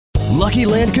Lucky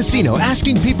Land Casino,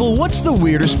 asking people, what's the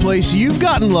weirdest place you've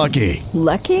gotten lucky?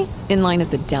 Lucky? In line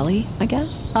at the deli, I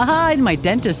guess? Aha, in my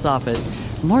dentist's office.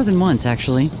 More than once,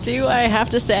 actually. Do I have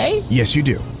to say? Yes, you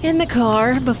do. In the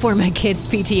car before my kids'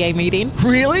 PTA meeting.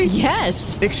 Really?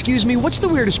 Yes. Excuse me, what's the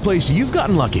weirdest place you've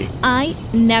gotten lucky? I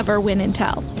never win and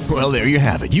tell. Well, there you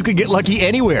have it. You can get lucky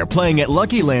anywhere, playing at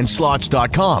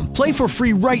LuckyLandSlots.com. Play for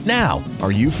free right now.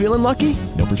 Are you feeling lucky?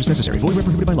 No purchase necessary. Void where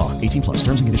prohibited by law. 18 plus.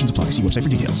 Terms and conditions apply. See website for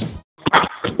details.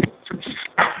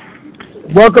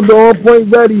 Welcome to On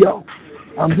Point Radio.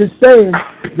 I'm just saying,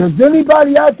 does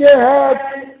anybody out there have...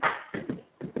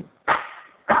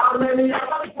 How many of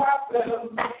us have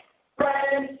them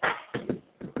friends?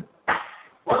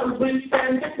 One we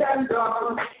can depend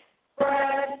on,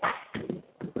 friends.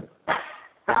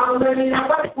 How many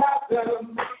of us have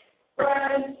them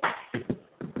friends?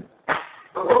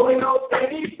 But we don't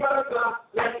get each other,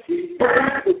 let's be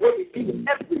friends. The way we do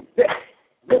every day.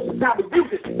 Most of the time we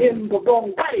use it in the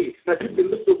wrong way. Now you can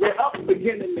look the way up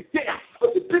again and again.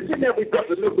 But the dictionary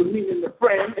doesn't look at meaning the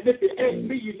friend. And if it ain't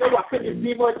me, you know I couldn't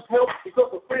be much help.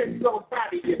 Because a friend's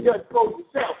nobody, you just go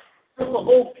yourself. Some are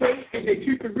okay and they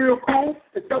treat you real cool.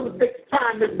 And some take the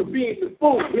time as to being the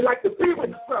fool. We like to be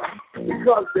with some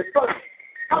because they're funny.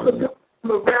 Others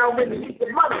come around when they need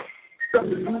the money.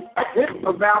 Some of you hit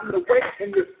around the way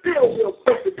and you still will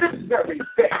take the dictionary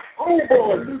day. Oh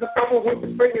boy, do the summer with the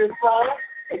spring and fall.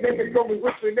 And then they told me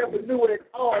which we never knew it at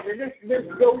all. And this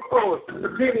goes on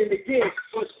again and again.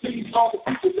 So see all the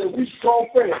people that we call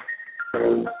friends.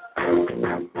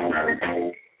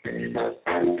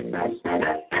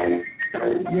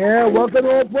 Yeah, welcome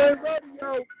to On Point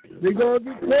Radio. We're going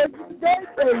to get crazy today,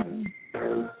 baby.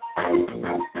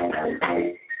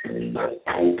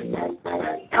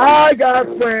 I got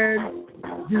friends.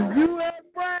 Do you have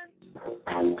friends?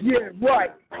 Yeah,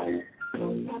 right.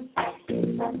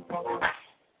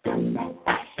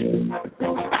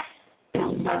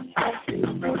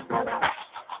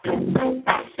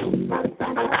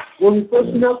 When we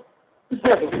first met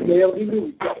together, we barely knew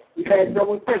each other. We had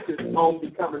no intention on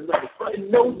becoming lovers. But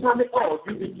in no time at all,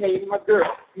 you became my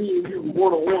girl. Me and you,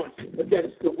 one-on-one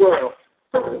against the world.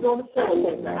 So we was on the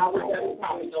telephone, I was at his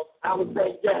house, I was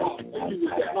at yours, and you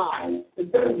was at mine. And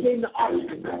then came the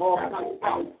argument and all kinds of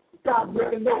problems. We started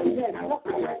breaking up, we had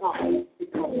nothing in common. We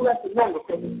couldn't let the number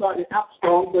because we started out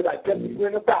strong, but I guess we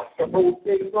went about the whole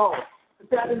thing wrong.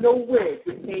 But out of nowhere, it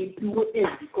came to an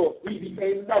end because we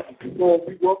became lovers before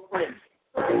we were friends.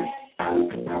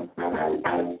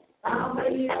 How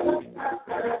many of us have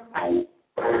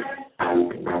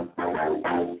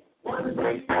one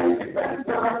way to depend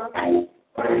on?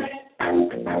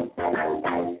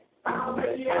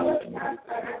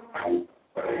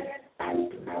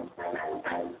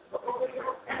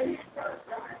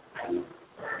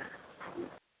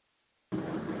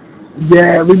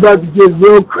 Yeah, we about to get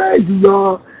real crazy,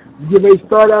 y'all. We get ready to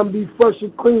start out and be fresh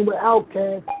and clean with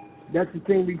Outkast. That's the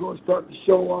thing we're going to start the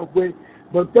show off with.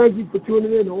 But thank you for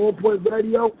tuning in to On Point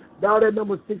Radio. Dial that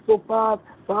number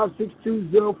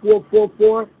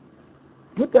 645-562-0444.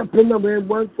 Put that PIN number in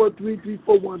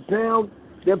 143341 pound.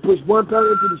 Then push 1 pound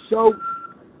into the show.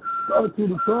 Start to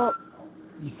the top.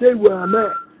 You say where I'm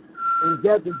at. And it's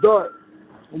after dark.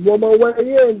 I'm on my way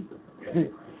in.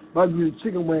 About to do the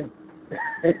chicken wing.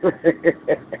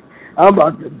 I'm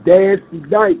about to dance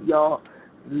tonight, y'all.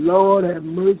 Lord have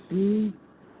mercy.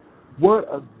 What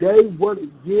a day, what a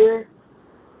year.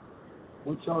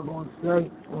 What y'all gonna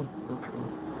say?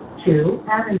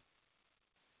 CHiLL.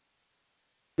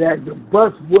 That the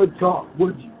bus would talk,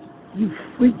 would you? You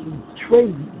freaking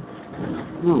crazy.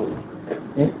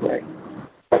 That's right.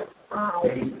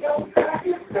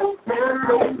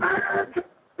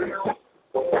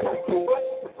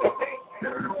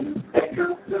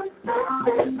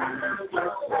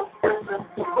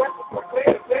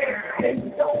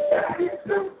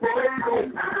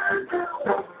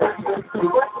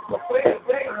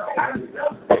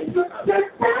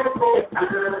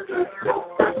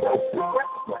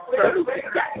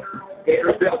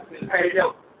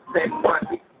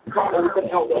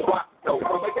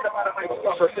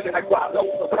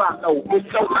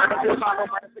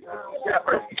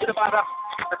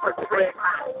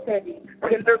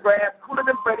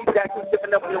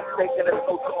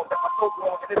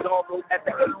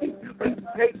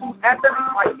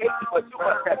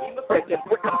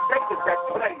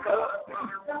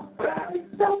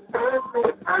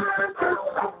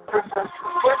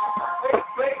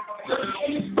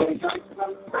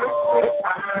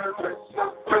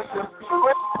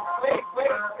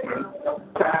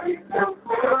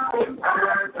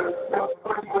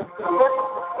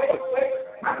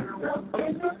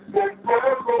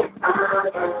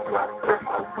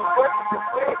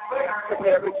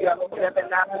 Every yellow, every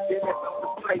night, and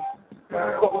place.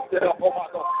 Go sit up, oh my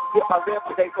God, get my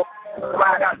reputation,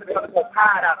 ride out to the other, go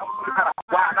hide out,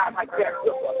 ride out like that,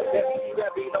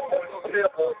 there be no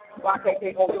zipper. Why can't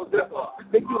they hold your zipper?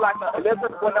 Think you like a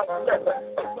lizard when I'm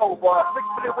stressing? So,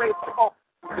 6 ways to go.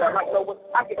 Like, no,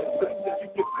 I get you pretty, you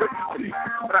get pretty,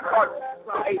 but I caught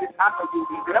some 80s, I know you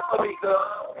be there for me, girl.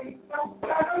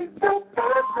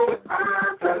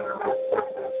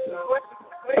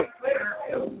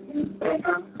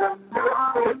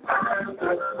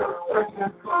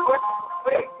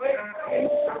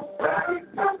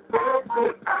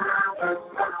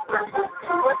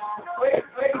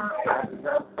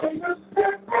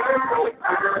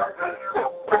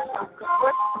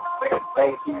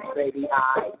 Baby,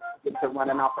 I get to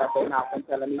running off at the mouth and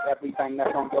telling me everything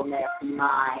that's on your nasty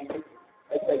mind.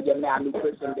 They say you're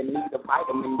malnutrition, then need a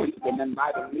vitamin D, and then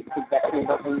vitamin D to that thing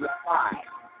up in your spine.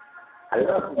 I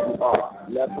love who you are,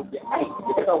 love who you ain't,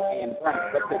 you're so and brain,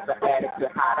 but it's an addict to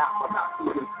hide out without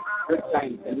you. Good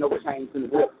change and no change in the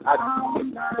whip. I do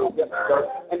so whip dirt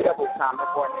and double time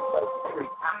before they go to the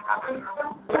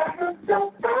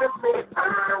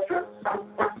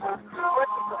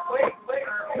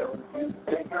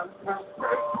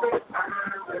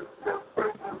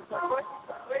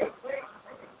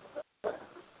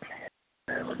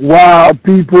Wow,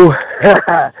 people.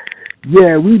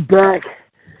 Yeah, we back.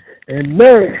 And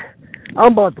man,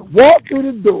 I'm about to walk through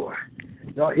the door.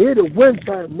 Y'all hear the wind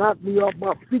trying to knock me off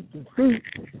my feet.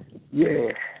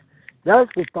 Yeah, that's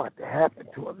what's about to happen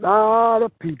to a lot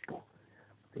of people.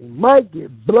 They might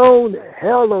get blown the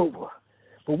hell over.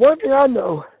 But one thing I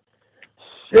know,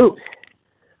 shoot,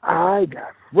 I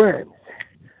got friends.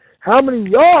 How many of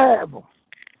y'all have them?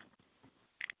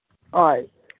 All right,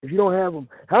 if you don't have them,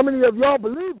 how many of y'all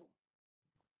believe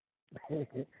them?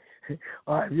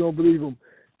 All right, if you don't believe them,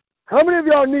 how many of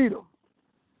y'all need them?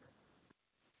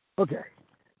 Okay,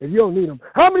 if you don't need them,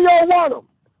 how many of y'all want them?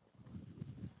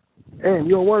 And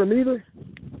you don't want them either?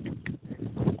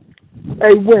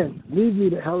 Hey, Win, leave me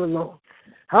the hell alone.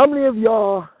 How many of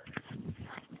y'all,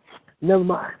 never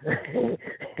mind.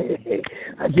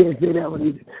 I can't say that one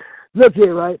either. Look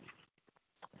here, right?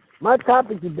 My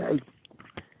topic today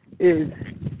is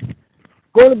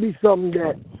going to be something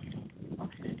that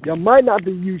y'all might not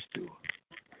be used to.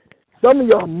 Some of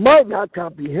y'all might not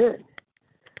comprehend.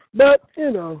 But,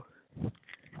 you know,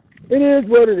 it is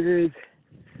what it is.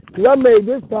 Because I made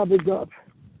this topic up.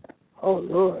 Oh,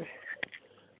 Lord.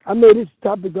 I made this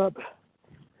topic up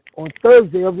on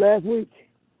Thursday of last week.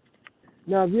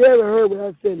 Now, if you ever heard what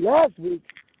I said last week,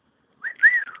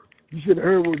 you should have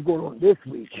heard what was going on this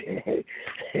week.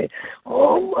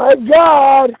 Oh, my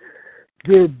God.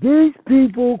 Did these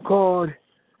people called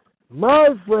my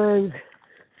friends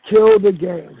kill the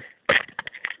game?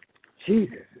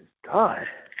 Jesus God.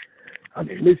 I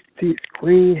mean, Miss T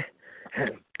Queen had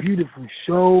a beautiful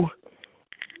show.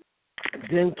 And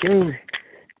then came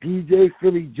DJ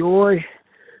Philly Joy.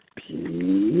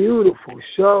 Beautiful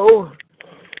show.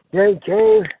 Then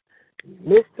came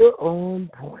Mr. On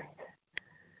Point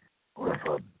with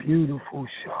a beautiful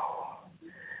show.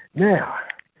 Now,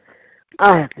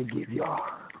 I have to give y'all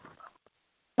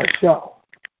a show.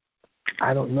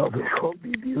 I don't know if it's going to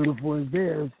be beautiful as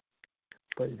theirs,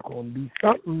 but it's going to be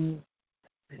something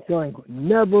that y'all ain't going to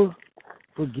never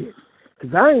forget.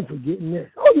 Because I ain't forgetting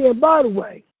this. Oh, yeah, by the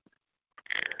way,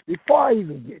 before I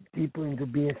even get deeper into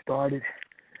being started,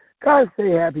 gotta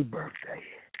say happy birthday.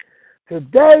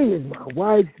 Today is my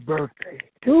wife's birthday,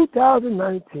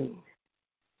 2019.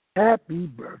 Happy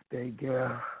birthday,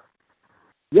 girl.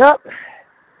 Yep,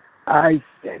 I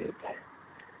said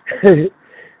it.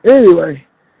 Anyway,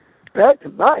 back to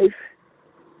life.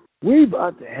 We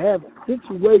about to have a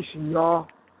situation, y'all,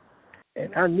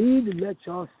 and I need to let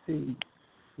y'all see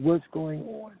what's going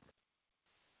on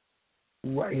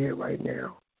right here, right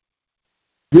now.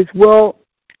 This world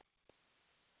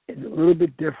is a little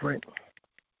bit different,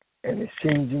 and it's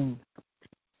changing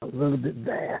a little bit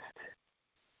fast.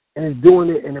 And it's doing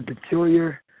it in a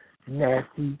peculiar,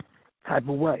 nasty type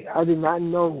of way. I did not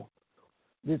know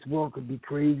this world could be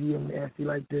crazy and nasty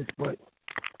like this, but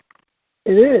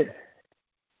it is.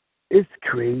 It's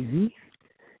crazy,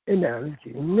 and now it's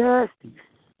getting nasty.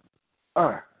 All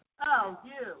right. Oh,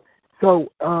 you.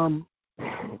 So,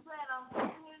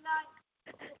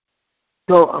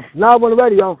 live on the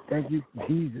radio. Thank you,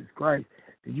 Jesus Christ.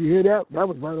 Did you hear that? That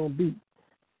was right on beat.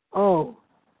 Oh,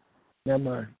 never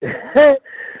mind.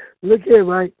 Look here,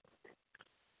 right?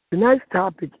 Tonight's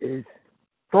topic is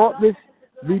thoughtless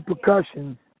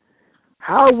repercussions.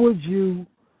 How would you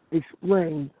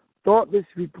explain thoughtless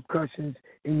repercussions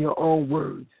in your own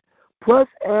words? plus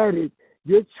added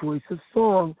your choice of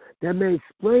song that may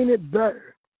explain it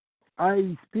better,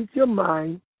 i.e. speak your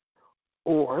mind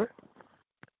or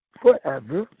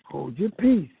forever hold your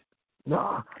peace.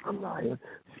 Nah, I'm lying.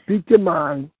 Speak your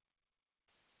mind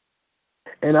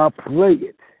and I'll play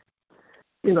it.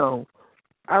 You know,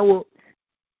 I will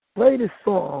play the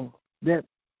song that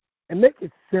and make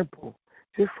it simple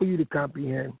just for you to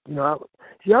comprehend. You know,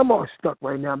 I'm all stuck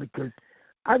right now because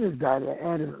I just got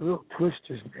added a little twist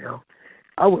just now.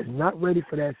 I was not ready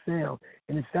for that sound,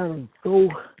 and it sounded so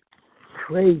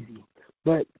crazy.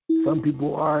 But some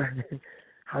people are,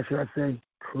 how should I say,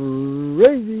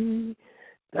 crazy.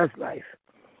 That's life.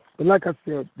 But like I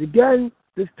said, again,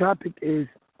 this topic is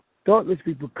thoughtless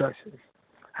repercussions.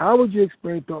 How would you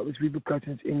explain thoughtless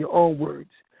repercussions in your own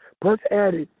words? Plus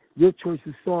added your choice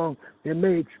of song that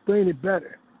may explain it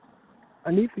better.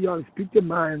 I need for y'all to speak your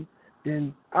mind,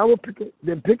 then I will pick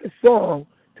a song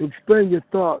to explain your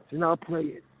thoughts, and I'll play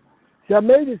it. See, I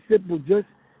made it simple just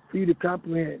for you to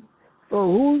comprehend.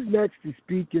 So who's next to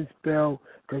speak and spell?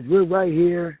 Because we're right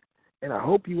here, and I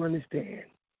hope you understand.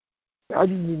 How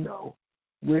do you know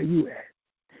where you at?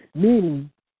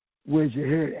 Meaning, where's your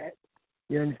head at?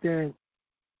 You understand?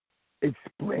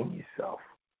 Explain yourself.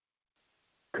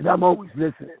 Because I'm always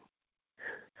listening.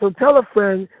 So tell a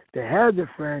friend that has a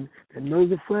friend that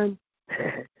knows a friend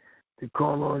to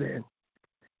call on in.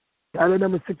 Dial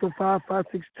number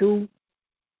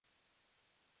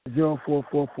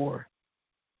 605-562-0444.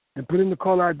 And put in the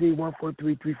call ID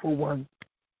 143341#.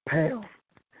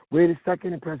 Wait a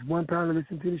second and press 1# to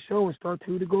listen to the show and start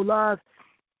 2 to go live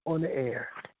on the air.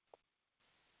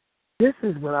 This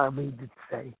is what I need to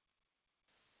say.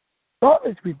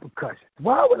 Thoughtless repercussions.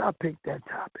 Why would I pick that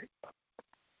topic?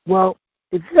 Well,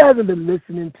 if you haven't been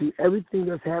listening to everything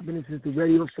that's happening since the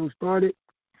radio show started,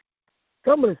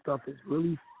 some of the stuff is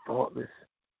really thoughtless.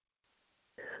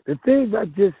 The things I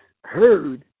just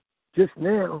heard just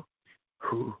now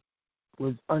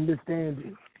was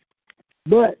understanding.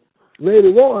 But later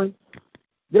on,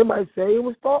 they might say it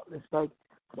was thoughtless. Like,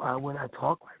 why would I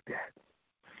talk like that?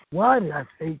 Why did I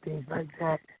say things like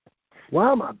that?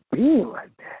 Why am I being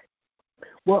like that?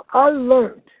 Well, I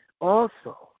learned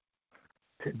also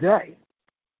today,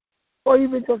 or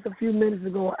even just a few minutes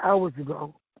ago or hours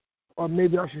ago, or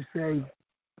maybe I should say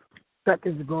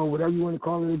seconds ago, whatever you want to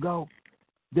call it ago,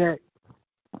 that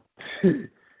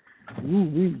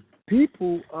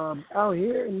people out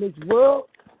here in this world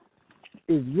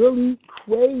is really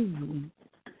crazy,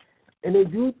 and they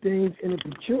do things in a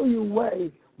peculiar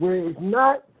way where it's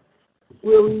not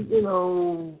really,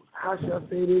 how should I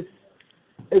say this,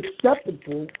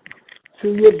 acceptable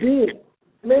to your being.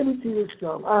 Maybe to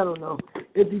yourself. I don't know.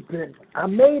 It depends. I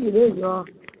made it in, y'all.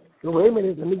 So wait a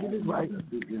minute. Let me get this right.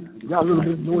 You got a little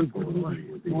bit of noise going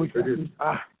on.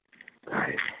 All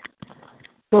right.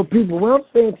 So, people, what I'm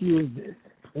saying to you is this,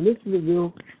 and this is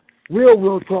a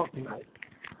real talk tonight.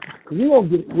 Because we're going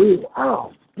to get it real.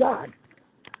 Oh, God.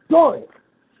 Darn it.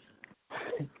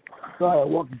 Sorry, I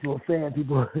walked into a fan,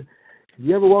 people.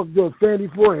 You ever walked into a fan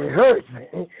before? It hurts,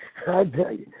 man. I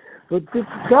tell you. But this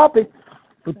topic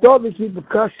for thoughtless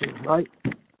repercussions, right?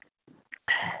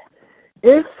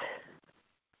 It's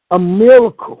a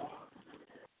miracle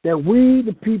that we,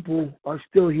 the people, are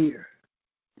still here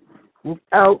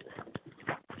without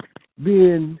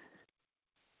being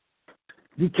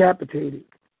decapitated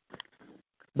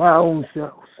by our own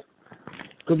selves.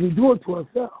 Because we do it to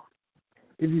ourselves.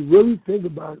 If you really think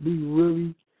about it, we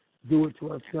really do it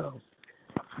to ourselves.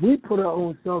 We put our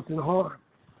own selves in harm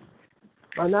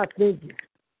by not thinking.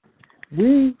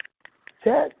 We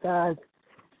chastise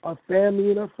our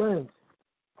family and our friends.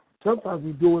 Sometimes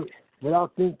we do it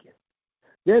without thinking.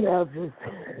 Then after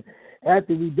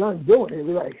we're done doing it,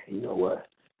 we're like, you know what?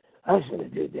 I should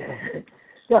have did that.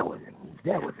 That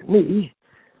wasn't me.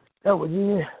 That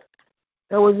wasn't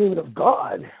even of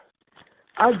God.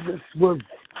 I just was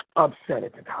upset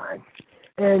at the time,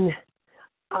 and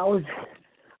I was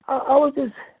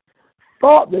just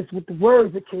thoughtless with the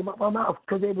words that came out my mouth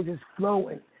because they were just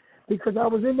flowing. Because I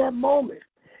was in that moment,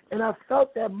 and I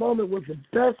felt that moment was the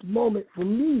best moment for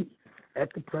me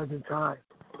at the present time.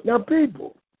 Now,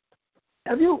 people,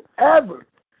 have you ever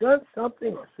done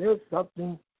something or said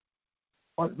something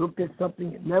or looked at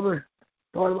something and never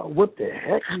thought about what the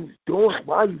heck you was doing,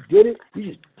 why you did it? You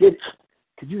just did it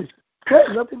because you just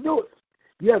had nothing to do it.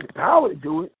 You have the power to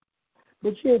do it,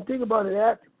 but you didn't think about it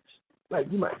afterwards.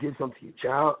 Like, you might do something to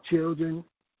your children.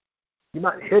 You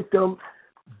might hit them,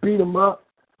 beat them up,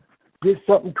 did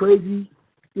something crazy,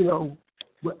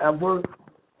 whatever.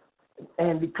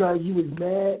 And because you was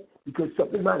mad, because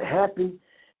something might have happened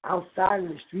outside in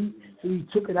the street, so you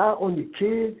took it out on your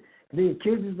kids, and then your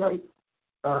kids is like,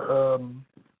 but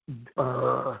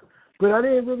I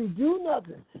didn't really do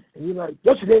nothing. And you're like,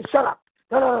 yes, you did. Shut up.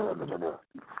 No.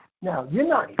 Now, you're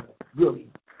not even really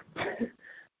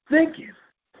thinking.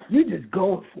 You're just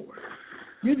going for it.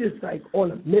 You're just like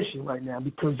on a mission right now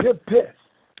because you're pissed.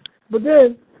 But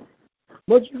then,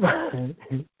 once you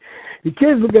the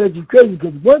kids looking at you crazy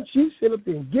because once you sit up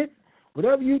there and get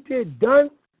whatever you did done,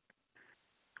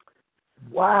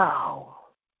 wow,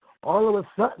 all of a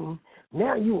sudden,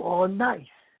 now you all nice.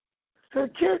 So the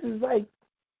kids is like,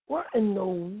 what in the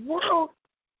world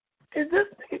is this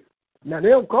thing? Now, they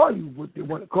don't call you what they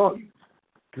want to call you.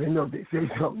 Because they know if they say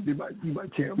something, you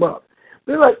might tear them up.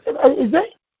 They're like, is that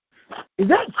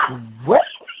crazy?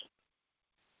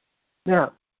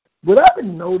 Now, what I've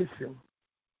been noticing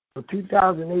for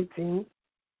 2018,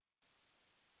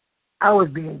 I was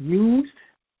being used,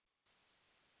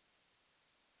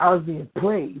 I was being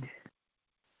played,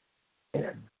 and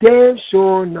I damn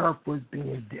sure enough was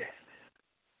being dissed.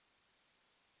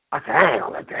 I said, I ain't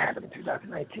gonna let that happen in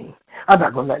 2019. I'm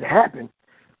not gonna let it happen.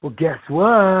 Well, guess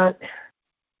what?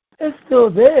 It's still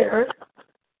there,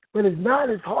 but it's not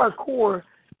as hardcore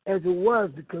as it was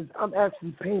because I'm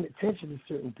actually paying attention to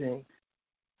certain things.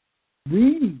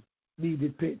 We need to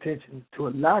pay attention to a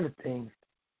lot of things.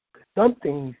 Some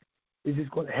things is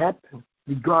just going to happen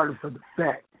regardless of the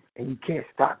fact, and you can't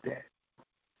stop that.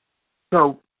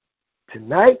 So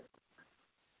tonight,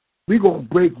 we're going to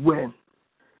break wind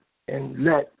and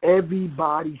let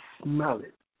everybody smell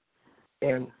it.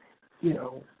 And, you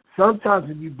know, sometimes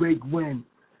when you break wind,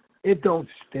 it don't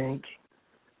stink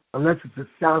unless it's a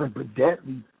sound but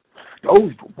deadly.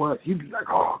 Those the ones you'd be like,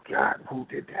 oh, God, who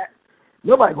did that?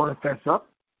 Nobody going to fess up.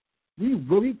 Do you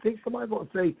really think somebody's going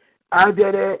to say, I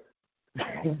did it?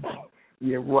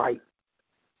 Yeah, right.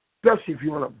 Especially if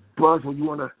you're on a bus or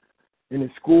you're in a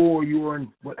school or you're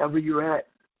in whatever you're at.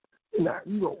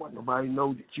 You don't want nobody to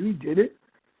know that you did it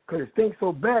because it stinks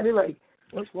so bad. They're like,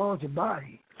 what's wrong with your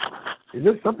body? Is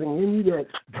there something in you that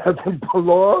doesn't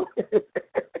belong?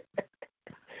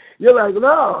 You're like,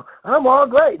 no, I'm all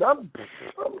great. I'm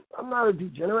not a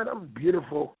degenerate. I'm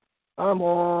beautiful. I'm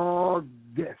all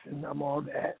this and I'm all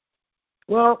that.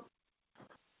 Well,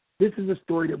 this is a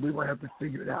story that we're going to have to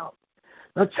figure it out.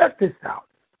 Now, check this out.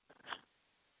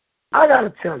 I got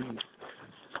to tell you,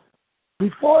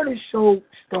 before this show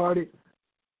started,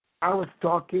 I was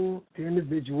talking to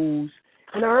individuals,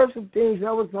 and I heard some things.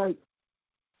 I was like,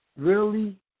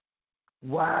 really?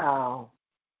 Wow.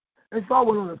 And so I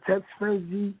went on a text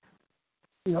frenzy.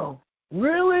 You know,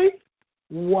 really?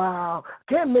 Wow.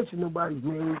 Can't mention nobody's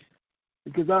names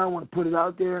because I don't want to put it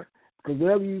out there because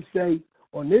whatever you say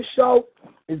on this show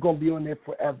is going to be on there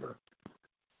forever.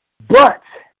 But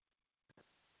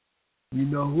you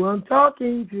know who I'm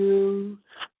talking to.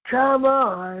 Come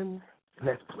on.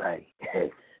 Let's play.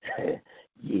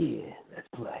 Yeah, let's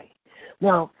play.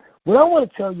 Now, what I want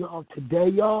to tell y'all today,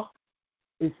 y'all,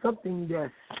 is something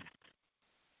that's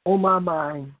on my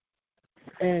mind,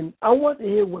 and I want to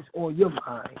hear what's on your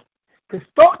mind. Because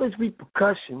thoughtless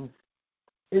repercussions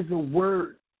is a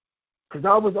word, because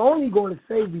I was only going to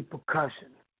say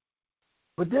repercussions.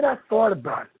 But then I thought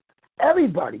about it.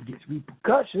 Everybody gets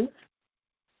repercussions.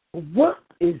 But what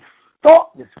is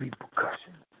thoughtless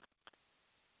repercussions?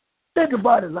 Think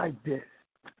about it like this.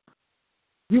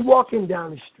 You walking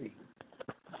down the street.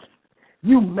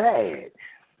 You mad.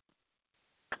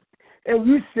 And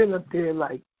you sitting up there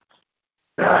like,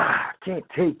 I can't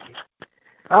take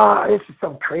it. This is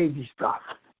some crazy stuff.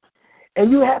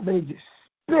 And you happen to just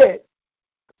spit,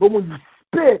 but when you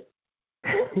spit,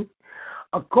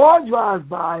 a car drives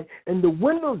by and the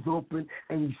window's open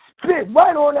and you spit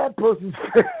right on that person's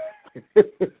face.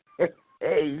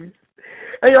 And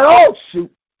you're like, oh,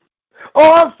 shoot.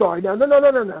 Oh, I'm sorry. No.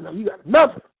 You got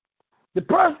nothing. The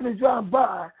person is driving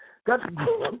by, got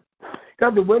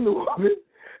the window open,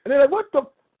 and they're like, what the?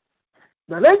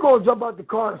 Now they're going to jump out the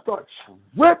car and start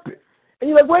whipping. And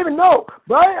you're like, wait a minute, no.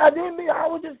 But I didn't mean, I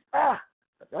was just,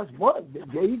 that's one.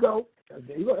 There you go.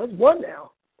 That's one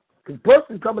now. Because the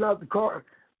person coming out the car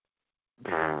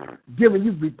giving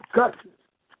you repercussions.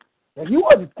 Now, you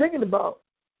wasn't thinking about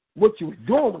what you was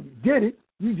doing when you did it.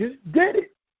 You just did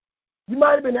it. You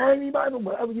might have been angry, you might have been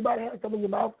whatever, you might have had something in your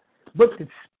mouth, but the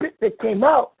spit that came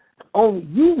out, only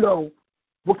you know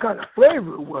what kind of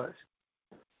flavor it was.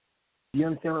 You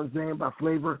understand what I'm saying by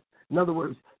flavor? In other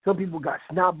words, some people got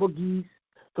snot boogies,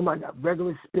 somebody got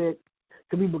regular spit,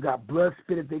 some people got blood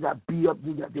spit if they got beat up,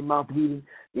 you got their mouth bleeding.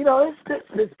 You know, it's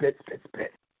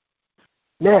spit.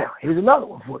 Now, here's another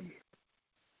one for you.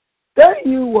 Say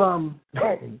you, on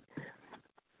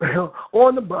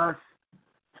the bus,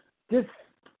 just,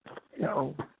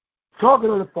 talking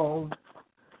on the phone,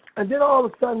 And then all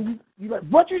of a sudden, you like,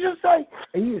 what you just say?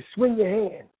 And you just swing your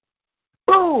hand.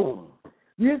 Boom!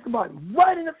 You hit somebody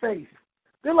right in the face.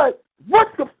 They're like, what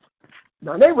the?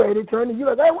 Now they ready to turn, and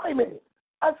you're like, hey, wait a minute.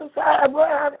 I said, I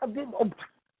didn't.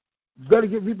 You better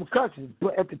get repercussions.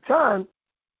 But at the time,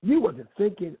 you wasn't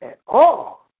thinking at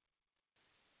all.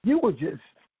 You were just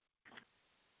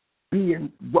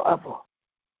being whatever.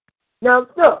 Now,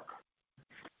 look,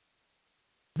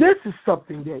 this is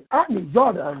something that I need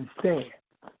y'all to understand.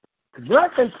 Because when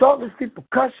I say thoughtless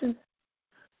repercussions,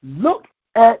 look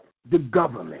at the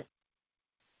government.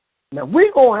 Now,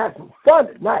 we're going to have some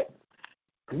fun tonight,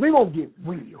 because we're going to get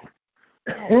real.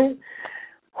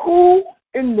 Who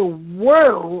in the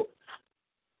world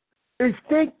is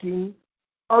thinking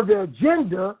of the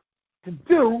agenda to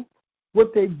do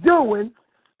what they're doing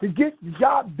to get the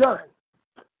job done?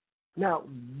 Now,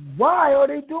 why are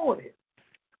they doing it?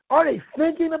 Are they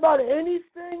thinking about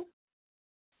anything?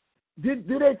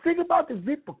 Do they think about the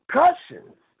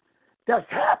repercussions that's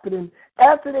happening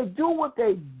after they do what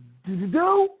they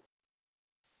do?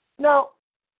 Now,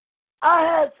 I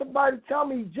had somebody tell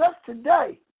me just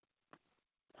today,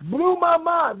 blew my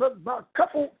mind, but about a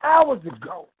couple hours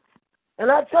ago.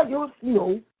 And I tell you, it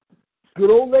was, good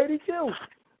old lady CHiLL.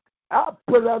 I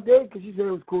put it out there because she said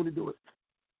it was cool to do it.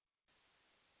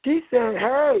 She said,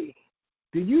 hey,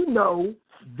 do you know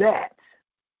that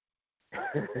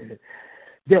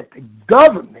that the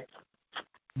government,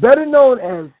 better known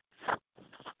as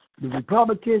the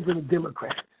Republicans and the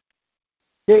Democrats,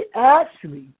 they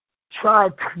actually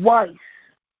tried twice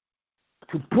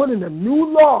to put in a new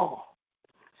law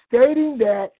stating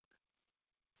that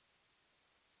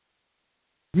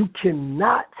you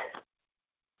cannot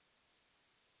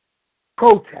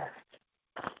protest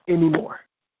anymore.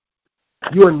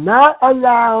 You are not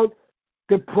allowed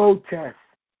to protest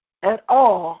at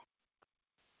all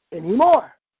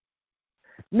anymore.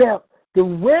 Now, the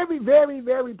very, very,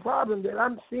 very problem that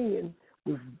I'm seeing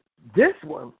with this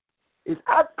one is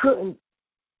I couldn't.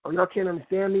 Oh, y'all can't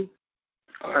understand me?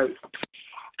 All right.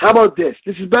 How about this?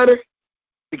 This is better?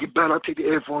 Make it better. I'll take the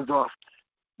earphones off.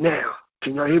 Now,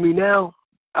 can y'all hear me now?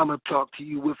 I'm going to talk to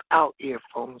you without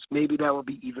earphones. Maybe that will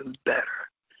be even better.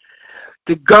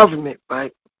 The government,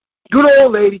 right? Good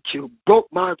old lady CHiLL broke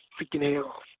my freaking head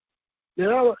off.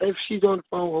 Now, if she's on the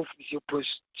phone, hopefully she'll push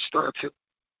star 2.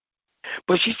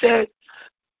 But she said,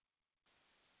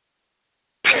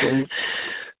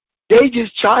 they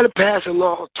just tried to pass a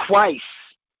law twice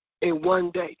in one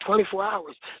day, 24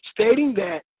 hours, stating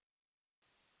that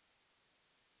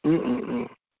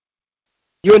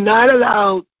you're not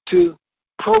allowed to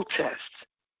protest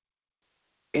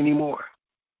anymore.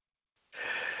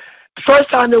 The first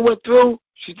time they went through,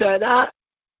 she said,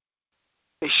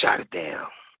 they shot it down.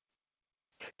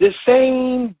 The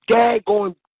same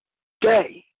daggone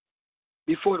day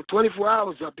before the 24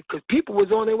 hours up, because people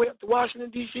was on their way up to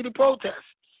Washington, D.C. to protest.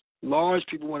 Large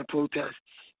people want to protest.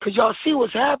 Because y'all see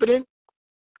what's happening.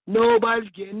 Nobody's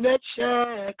getting their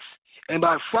checks. And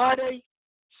by Friday,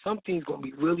 something's going to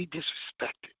be really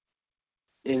disrespected.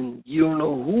 And you don't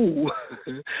know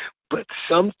who, but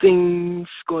something's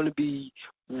going to be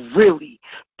really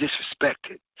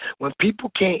disrespected. When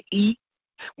people can't eat,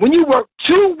 when you work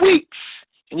 2 weeks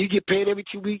and you get paid every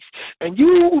 2 weeks, and you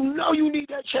know you need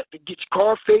that check to get your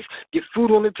car fixed, get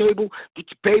food on the table, get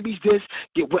your babies this,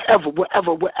 get whatever.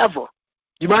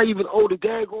 You might even owe the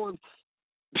daggone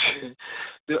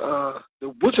the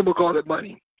whatchamacallit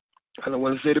money. I don't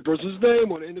want to say the person's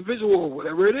name or the individual or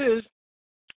whatever it is.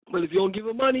 But if you don't give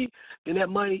them money, then that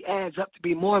money adds up to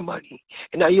be more money.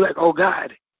 And now you're like, oh,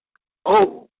 God.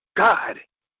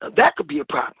 Now, that could be a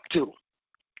problem, too.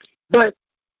 But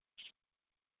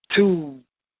to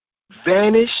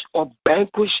vanish or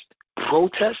vanquish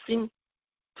protesting,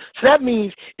 so that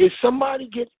means if somebody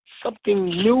gets something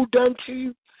new done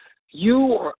to you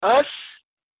or us,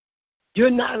 you're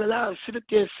not allowed to sit up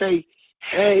there and say,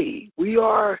 hey, we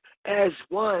are as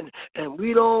one, and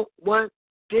we don't want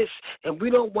this, and we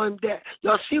don't want that.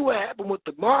 Y'all see what happened with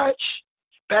the march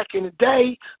back in the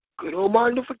day? Good old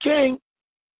Martin Luther King.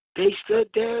 They stood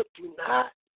there, do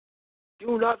not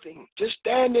do nothing. Just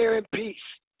stand there in peace.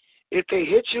 If they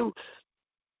hit you,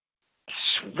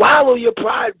 swallow your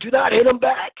pride. Do not hit them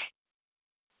back.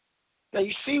 Now,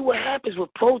 you see what happens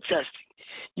with protesting.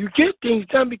 You get things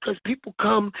done because people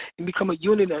come and become a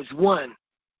unit as one.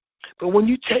 But when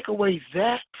you take away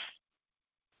that,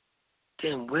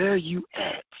 then where are you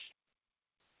at?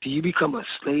 Do you become a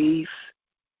slave?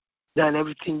 Not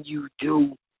everything you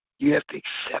do, you have to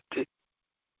accept it.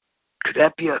 Could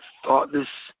that be a thoughtless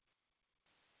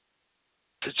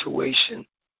situation?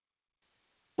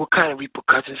 What kind of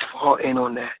repercussions fall in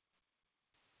on that?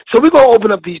 So we're going to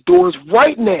open up these doors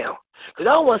right now because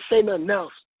I don't want to say nothing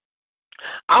else.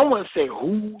 I want to say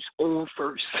who's on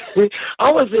first.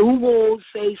 I want to say who going to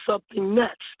say something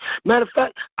next. Matter of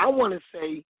fact, I want to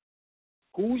say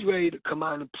who's ready to come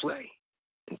out and play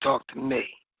and talk to me.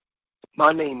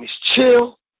 My name is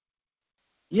CHiLL.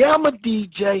 Yeah, I'm a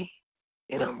DJ,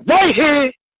 and I'm right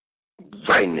here,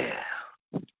 right now.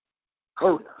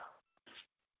 Hold on.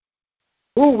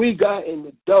 Who we got in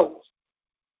the door?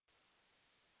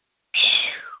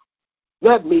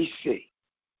 Let me see.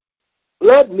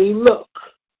 Let me look.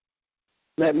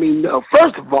 Let me know.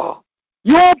 First of all,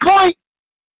 you on point?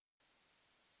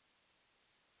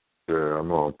 Yeah,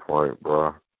 I'm on point,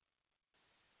 bro.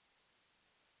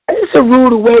 It's a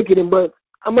rude awakening, but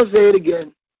I'm going to say it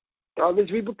again. All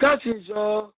these repercussions,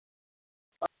 y'all.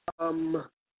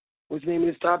 What's the name of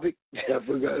this topic? I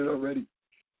forgot it already.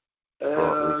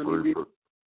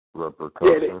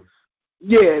 Repercussions?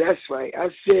 Yeah, that's right. I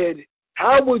said,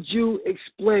 how would you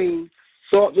explain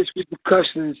thoughtless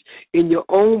repercussions in your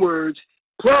own words,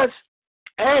 plus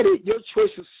added your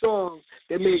choice of song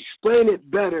that may explain it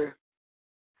better,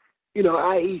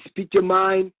 i.e. speak your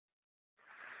mind.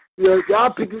 You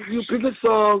pick a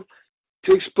song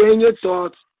to explain your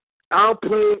thoughts. I'll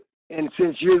play it, and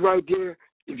since you're right there,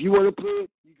 if you want to play it,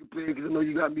 you can play it because I know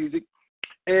you got music.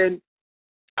 And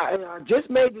I just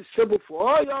made this simple for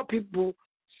all y'all people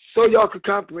so y'all can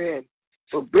comprehend.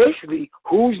 So basically,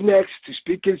 who's next to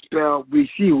speak and spell? We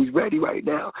see who's ready right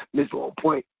now. Mr. On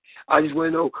Point. I just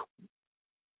want to know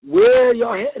where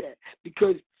y'all head at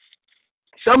because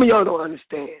some of y'all don't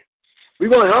understand. We're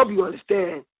going to help you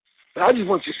understand, but I just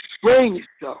want you to explain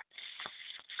yourself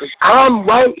because I'm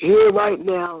right here, right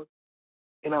now,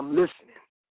 and I'm listening.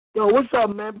 Yo, what's up,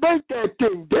 man? Break that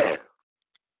thing down.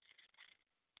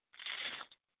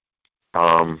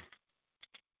 I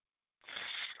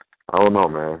don't know,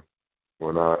 man.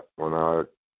 When I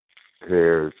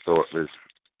hear thoughtless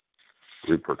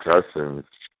repercussions,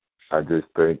 I just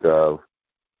think of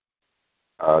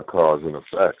cause and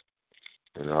effect,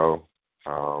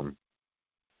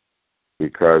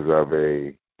 because of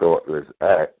a thoughtless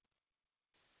act,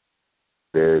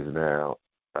 there's now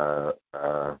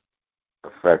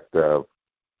effect of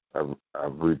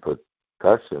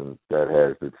repercussions that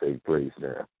has to take place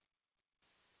now.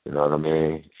 You know what I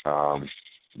mean?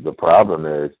 The problem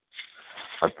is,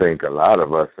 I think a lot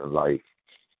of us in life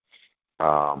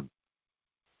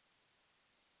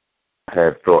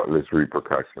have thoughtless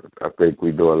repercussions. I think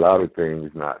we do a lot of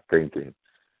things not thinking,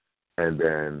 and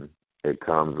then it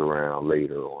comes around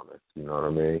later on us. You know what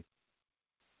I mean?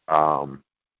 I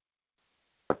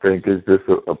think it's just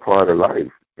a part of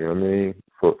life. You know what I mean?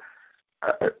 So,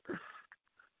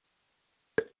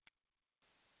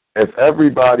 if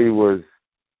everybody was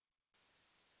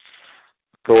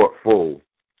thoughtful,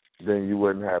 then you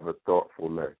wouldn't have a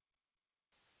thoughtfulness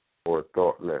or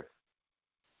thoughtless.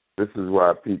 This is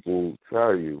why people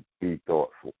tell you, be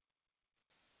thoughtful.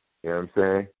 You know what I'm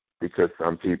saying? Because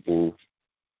some people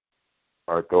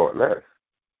are thoughtless.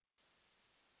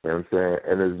 You know what I'm saying?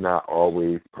 And it's not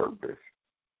always purpose.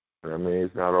 You know what I mean?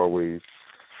 It's not always,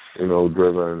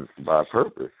 driven by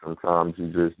purpose. Sometimes you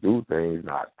just do things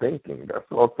not thinking. That's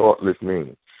all thoughtless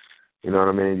means. You know what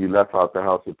I mean? You left out the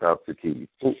house without your keys.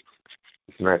 Oops.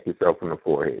 You smacked yourself in the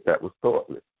forehead. That was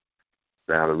thoughtless.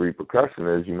 Now, the repercussion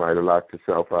is you might have locked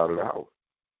yourself out of the house.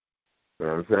 You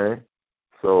know what I'm saying?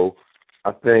 So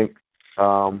I think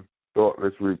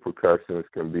thoughtless repercussions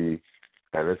can be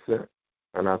innocent,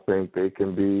 and I think they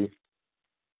can be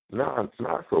not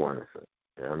so innocent.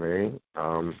 You know what I mean?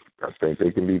 I think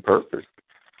they can be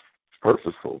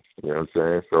purposeful. You know what I'm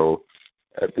saying? So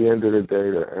at the end of the day,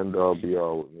 the end all be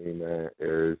all with me, man,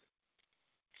 is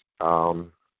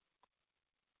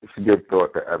you should give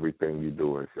thought to everything you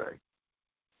do and say.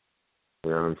 You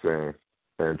know what I'm saying?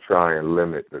 And try and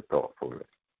limit the thoughtfulness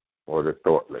or the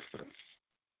thoughtlessness.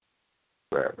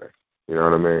 Rather. You know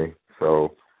what I mean?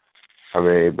 So,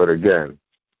 but again,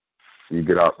 you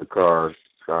get out the car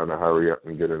trying to hurry up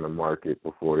and get in the market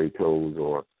before they close,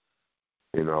 or,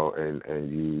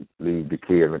 and you leave the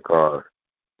key in the car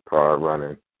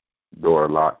running, door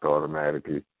locked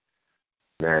automatically.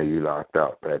 Now you locked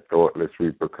out. That thoughtless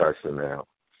repercussion now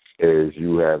is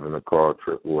you having a car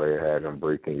trip away ahead and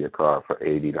breaking your car for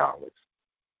 $80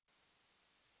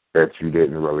 that you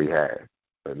didn't really have,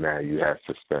 but now you have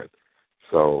to spend.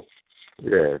 So,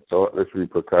 yeah, thoughtless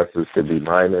repercussions could be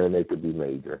minor and they could be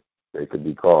major. They could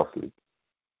be costly,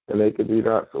 and they could be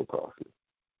not so costly.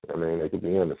 They could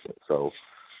be innocent. So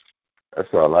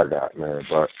that's all I got, man.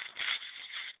 But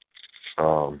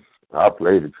I'll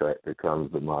play the track that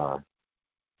comes to mind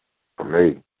for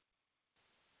me.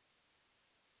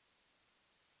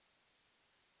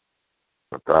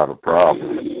 without a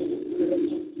problem.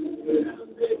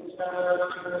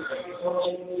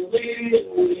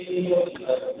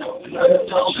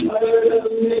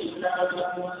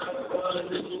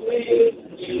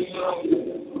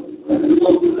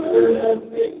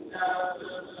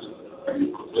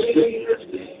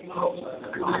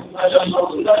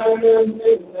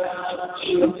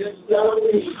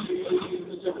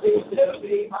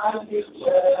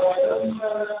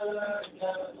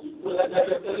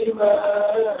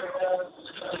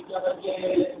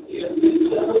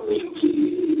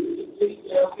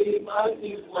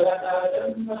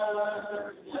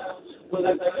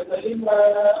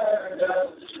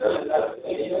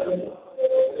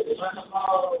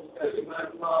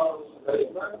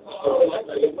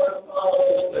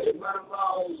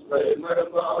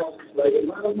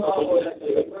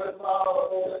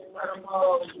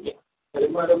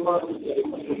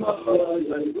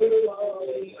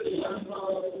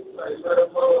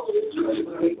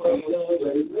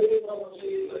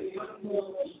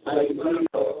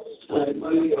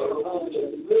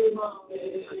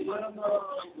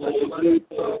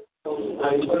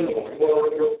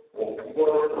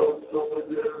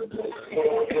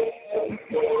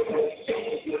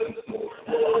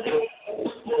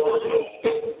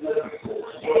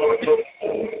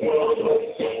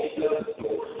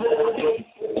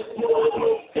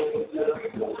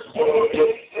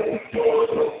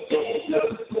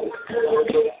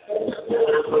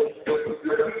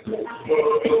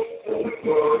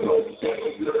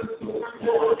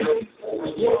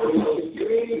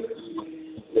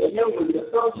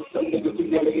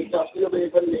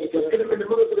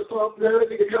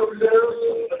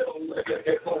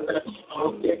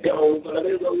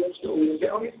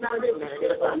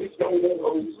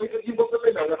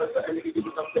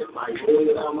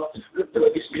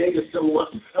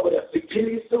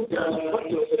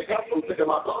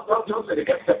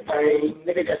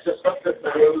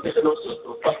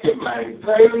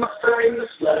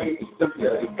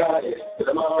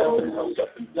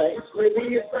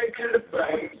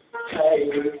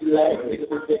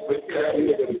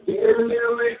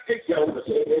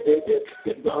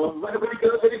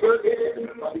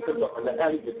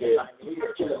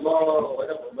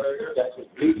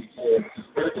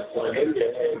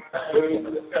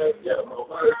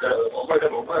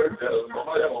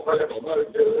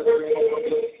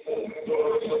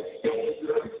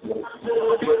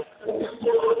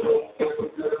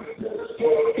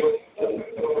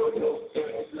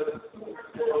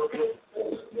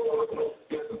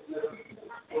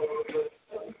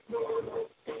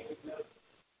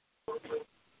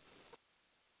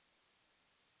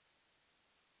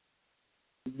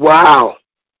 Wow.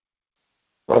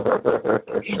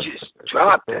 You just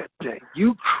dropped that thing.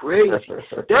 You crazy.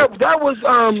 That was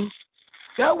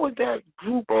that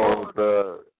group Bone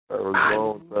Thug,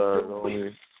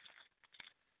 homie.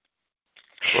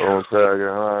 Bone Thug and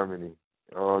Harmony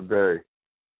all day.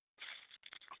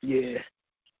 Yeah.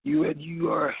 You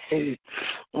are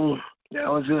that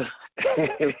was a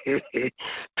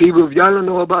people, if y'all don't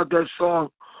know about that song,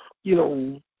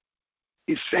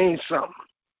 it's saying something.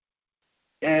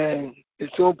 And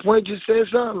it's to a point you said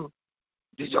something.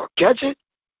 Did y'all catch it?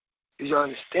 Did y'all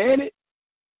understand it?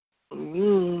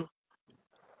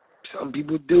 Some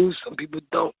people do, some people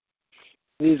don't.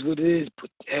 It is what it is.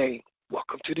 But hey,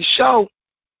 welcome to the show.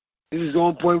 This is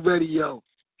On Point Radio,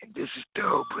 and this is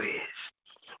THoRoughBred.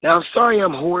 Now, I'm sorry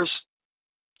I'm hoarse,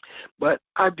 but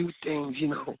I do things,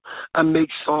 I make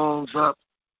songs up.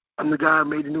 I'm the guy who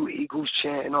made the new Eagles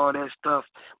chant and all that stuff.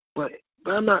 But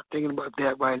I'm not thinking about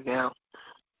that right now.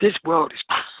 This world is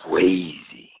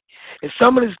crazy. And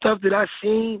some of the stuff that I've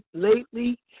seen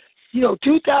lately,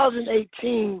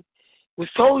 2018 was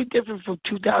totally different from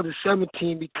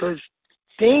 2017 because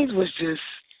things was just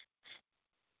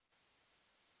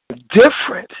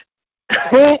different.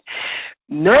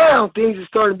 Now things are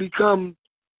starting to become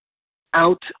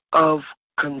out of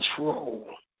control.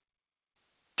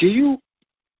 Do you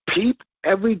peep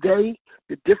every day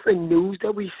the different news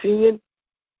that we're seeing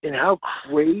and how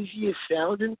crazy it's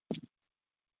sounding?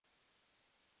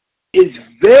 It's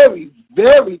very,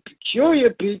 very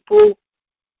peculiar, people.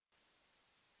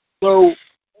 So,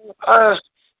 I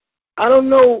don't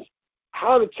know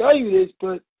how to tell you this,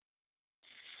 but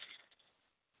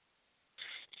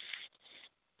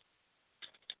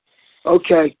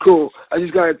okay, cool. I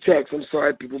just got a text. I'm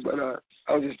sorry, people, but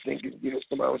I was just thinking,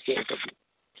 somebody was saying something.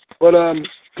 But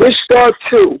push star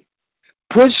 2.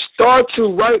 Push star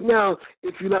 2 right now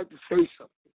if you'd like to say something.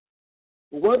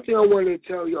 But one thing I wanted to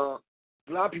tell y'all,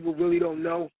 a lot of people really don't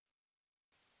know.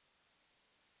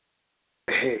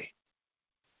 Hey,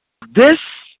 this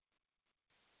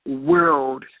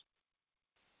world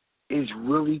is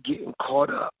really getting caught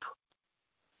up,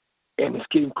 and it's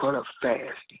getting caught up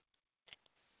fast.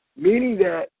 Meaning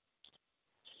that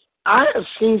I have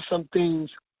seen some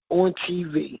things on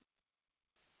TV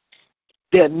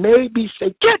that made me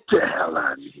say, get the hell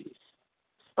out of here.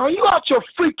 Are you out your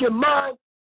freaking mind?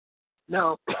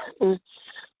 Now, the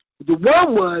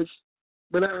one was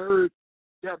when I heard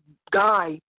that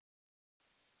guy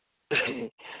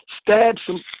stab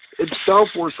himself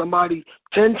or somebody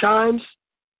 10 times.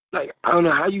 Like, I don't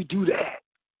know how you do that.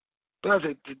 But I was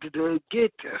like,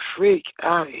 get the freak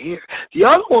out of here. The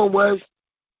other one was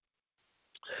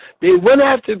they went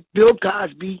after Bill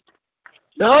Cosby.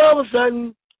 Now all of a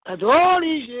sudden, after all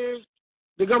these years,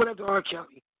 they're coming after R.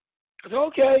 Kelly. I said,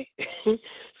 okay,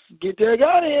 get the heck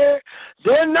out of here.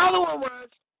 Then another one was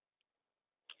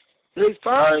they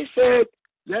finally said,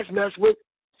 let's mess with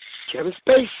Kevin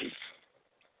Spacey.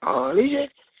 Oh, these years,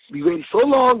 we waited so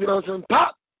long that all of a sudden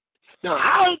pop. Now,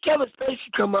 how did Kevin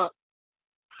Spacey come up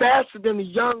faster than the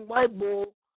young white boy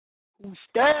who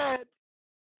stabbed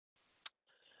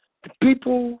the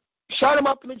people, shot him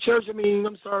up in the church,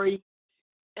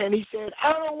 and he said,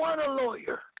 I don't want a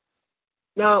lawyer.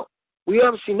 Now, we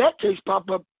haven't seen that case pop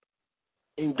up,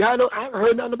 and I haven't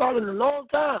heard nothing about it in a long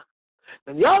time.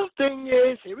 And the other thing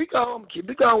is, here we go, I'm going to keep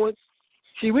it going.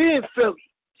 See, we in Philly.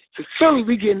 So Philly,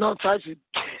 we getting all types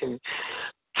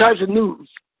of news.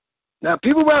 Now,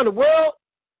 people around the world,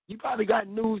 you probably got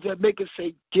news that make us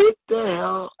say, get the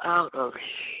hell out of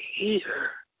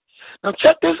here. Now,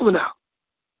 check this one out.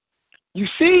 You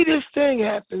see this thing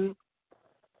happen,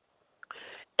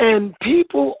 and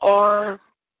people are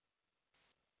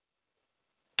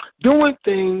doing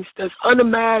things that's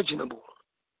unimaginable.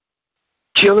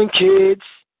 Killing kids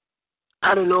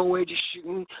out of nowhere, just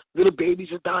shooting. Little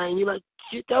babies are dying. You're like,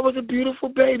 shit, that was a beautiful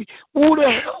baby. Who the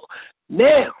hell?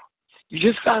 Now, you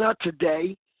just found out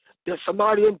today that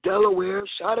somebody in Delaware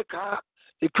shot a cop.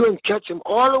 They couldn't catch him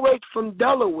all the way from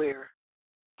Delaware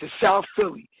to South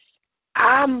Philly.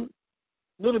 I'm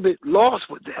a little bit lost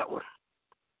with that one.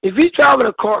 If he's driving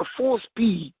a car full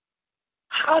speed,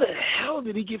 how the hell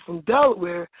did he get from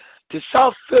Delaware to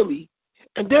South Philly?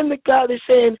 And then the guy, they're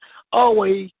saying, oh,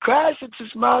 well, he crashed into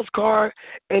Smile's car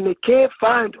and they can't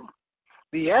find him.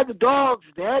 He had the dogs,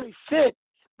 they had his scent,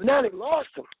 but now they lost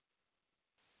him.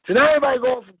 So now everybody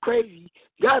going from crazy.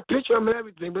 You got a picture of him and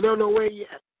everything, but they don't know where he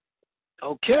at.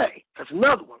 Okay, that's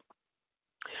another one.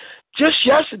 Just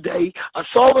yesterday, I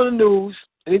saw on the news,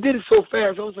 and they did it so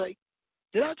fast, I was like,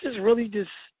 did I really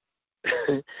just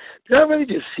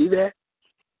see that?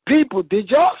 People,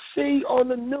 did y'all see on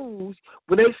the news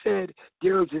when they said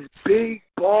there was this big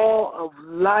ball of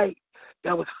light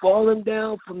that was falling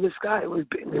down from the sky? It was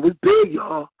big,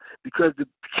 y'all, because the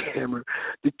camera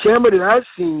that I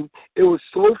seen, it was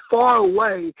so far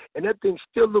away, and that thing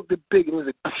still looked big. It was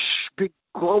a big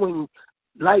glowing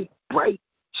light, bright,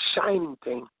 shining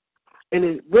thing, and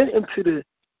it went into the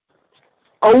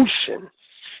ocean.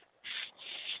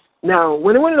 Now,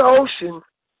 when it went in the ocean,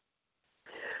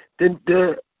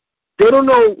 they don't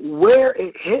know where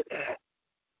it hit at.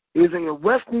 It was in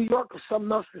West New York or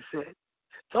something else they said.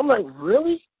 So I'm like,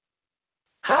 really?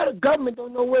 How the government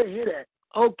don't know where it hit at?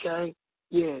 Okay,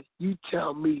 yeah, you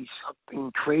tell me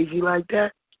something crazy like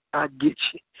that, I get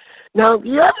you. Now,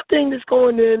 the other thing that's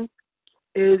going in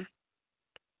is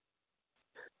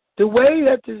the way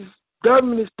that this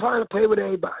government is trying to play with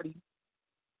everybody,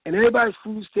 and everybody's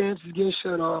food stamps is getting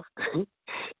shut off,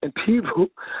 and people are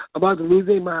about to lose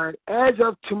their mind. As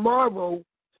of tomorrow,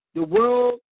 the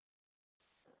world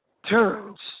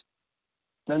turns.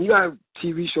 Now, you got a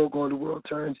TV show called The World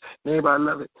Turns, and everybody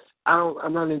love it.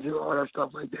 I'm not into all that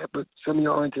stuff like that, but some of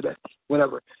y'all into that,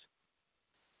 whatever.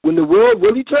 When the world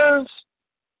really turns,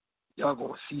 y'all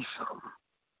going to see something.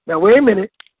 Now, wait a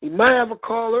minute. We might have a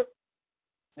caller.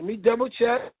 Let me double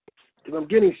check, because I'm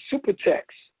getting super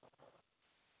text.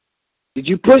 Did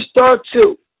you push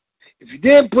 *2? If you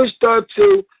didn't push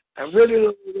 *2, I really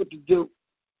don't know what to do.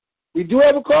 We do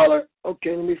have a caller?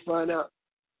 Okay, let me find out.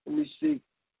 Let me see.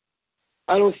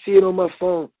 I don't see it on my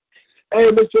phone. Hey,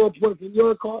 Mr. Point, can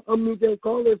you unmute that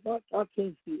caller if I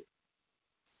can't see it?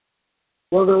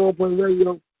 Welcome to 1 Point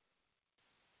Radio.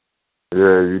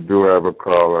 Yeah, you do have a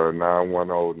caller, a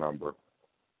 910 number.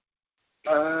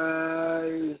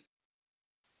 I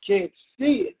can't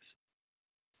see it.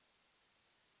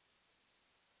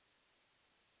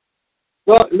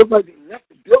 Well, it looks like they left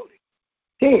the building.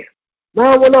 Damn.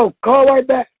 910, call right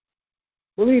back.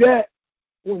 Believe that.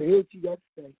 I want to hear what you got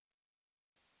to say.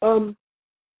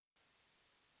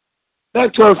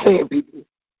 That's what I'm saying, people.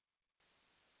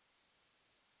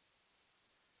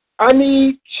 I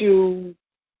need you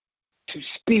to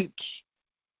speak,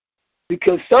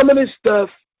 because some of this stuff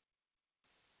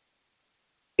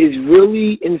is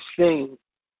really insane.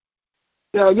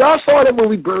 Now, y'all saw that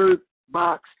movie Bird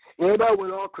Box, and everybody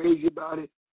went all crazy about it.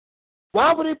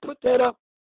 Why would they put that up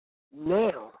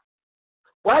now?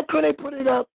 Why couldn't they put it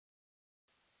up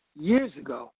years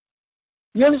ago?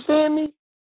 You understand me?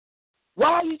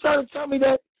 Why are you trying to tell me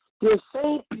that the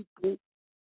same people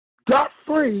got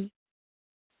free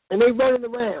and they running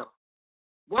around?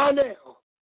 Why now?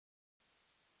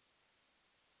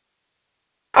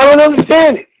 I don't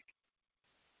understand it.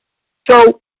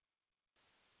 So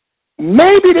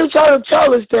maybe they're trying to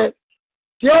tell us that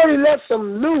they already left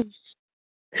some loose,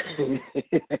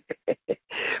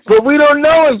 but we don't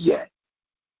know it yet.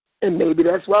 And maybe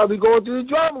that's why we're going through the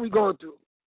drama we're going through.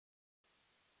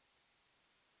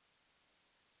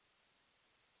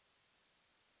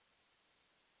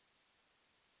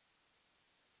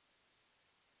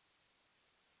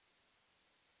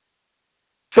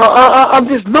 So I'm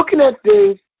just looking at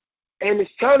things, and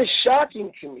it's kind of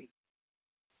shocking to me.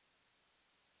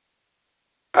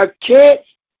 I can't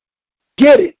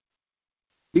get it,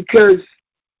 because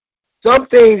some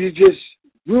things are just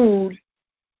rude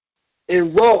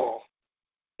and raw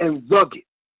and rugged.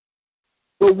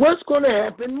 But what's going to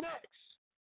happen next?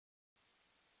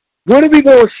 What are we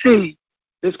going to see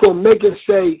that's going to make us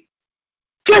say,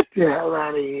 get the hell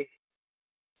out of here?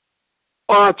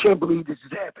 Oh, I can't believe this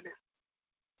is happening.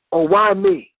 Or why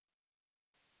me?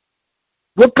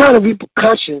 What kind of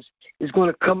repercussions is going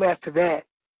to come after that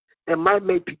might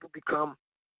make people become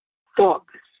thoughtless?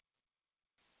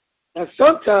 Now,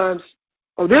 sometimes,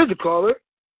 oh, there's a caller.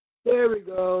 There we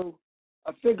go.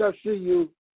 I think I see you.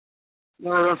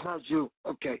 No, that's not you.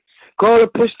 Okay. Caller,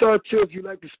 push star 2 if you'd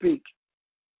like to speak.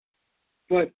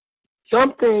 But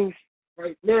some things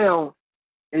right now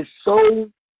is so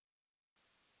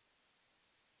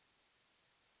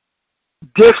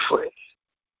different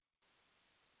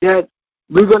that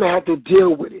we're going to have to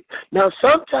deal with it. Now,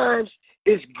 sometimes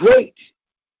it's great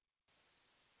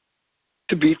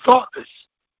to be thoughtless.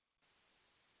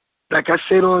 Like I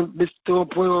said on Mr.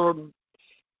 Point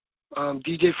on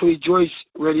DJ Philly Joyce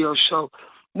radio show,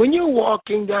 when you're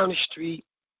walking down the street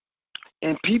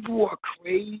and people are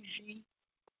crazy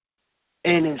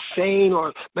and insane,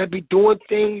 or might be doing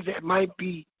things that might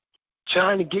be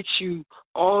trying to get you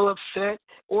all upset,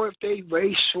 or if they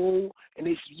racial and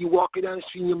you walking down the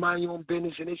street and you mind your own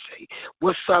business and they say,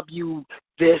 what's up, you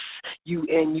this, you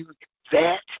and you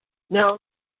that. Now,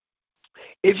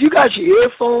 if you got your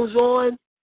earphones on,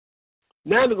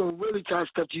 now they're going to really try to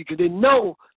stuff to you because they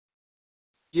know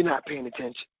you're not paying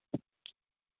attention.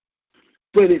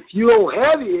 But if you don't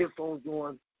have your earphones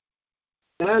on,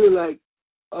 now they're like,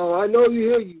 oh, I know you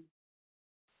hear you.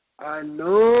 I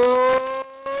know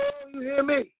you hear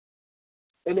me.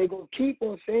 And they're going to keep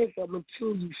on saying something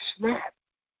until you snap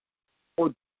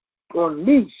or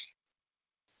leash.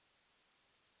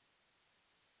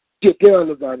 Get their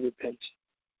undivided attention.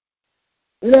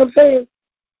 You know what I'm saying?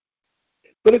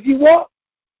 But if you walk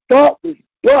thoughtless,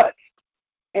 but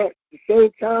at the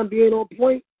same time being on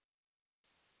point,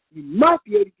 you might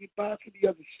be able to get by to the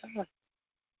other side.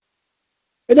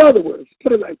 In other words,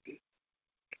 put it like this.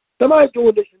 Somebody's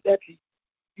doing this and that.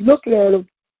 You're looking at them,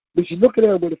 but you're looking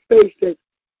at them with a face that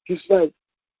just like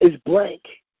is blank.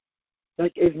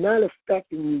 Like it's not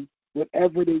affecting you,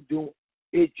 whatever they're doing.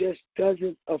 It just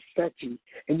doesn't affect you.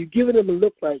 And you're giving them a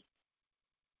look like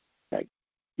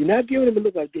you're not giving them a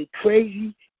look like they're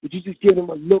crazy, but you just give them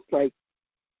a look like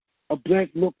a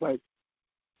blank look like.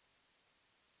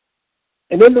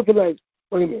 And they're looking like,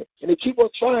 wait a minute. And they keep on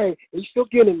trying, and you're still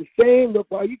giving them the same look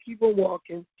while you keep on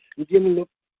walking. You're giving them look.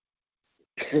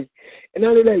 And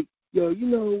now they're like, yo, you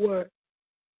know what?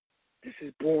 This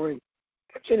is boring.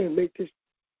 I can't even make this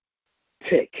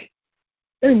tick.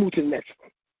 Let me move to the next one.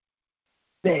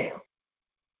 Now,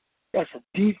 that's a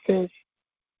defense,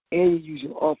 and you're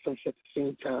using offense at the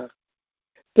same time.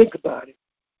 Think about it.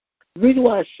 The reason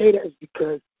why I say that is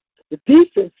because the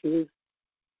defense is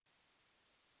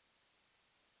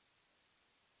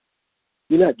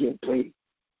you're not getting played.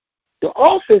 The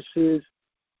offense is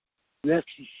you're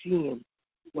actually seeing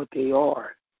what they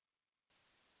are.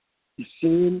 You're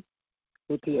seeing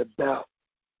what they're about.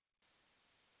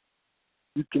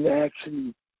 You can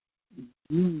actually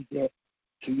use that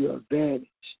to your advantage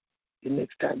the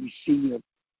next time you see them,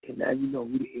 and now you know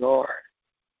who they are.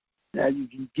 Now you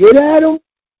can get at them,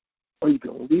 or you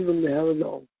can leave them the hell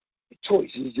alone. The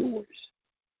choice is yours.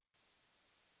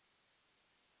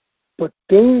 But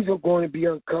things are going to be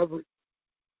uncovered,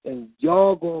 and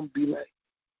y'all going to be like,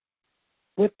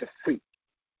 what the freak?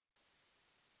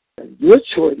 And your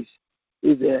choice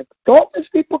Is there thoughtless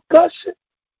repercussion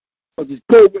or just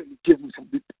go away and give them some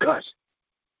repercussion?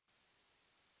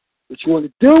 What you want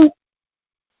to do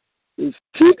is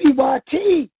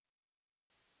TBYT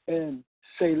and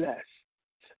say less.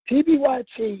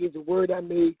 TBYT is a word I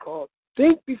made called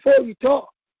think before you talk.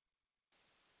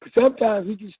 Because sometimes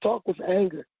we just talk with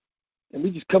anger and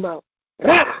we just come out,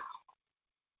 rah!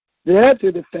 Then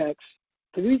after the facts,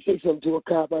 can we say something to a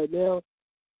cop right now?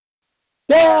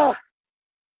 Yeah!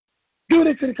 Do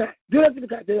this to the cop. Do that to the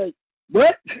cop. They're like,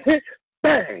 what?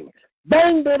 Bang!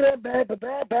 Bang, bang, bang, bang,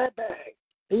 bang, bang, bang.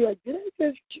 And you're like, did they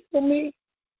just kill me?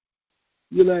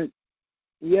 You're like,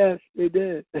 yes, they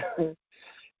did.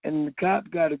 And the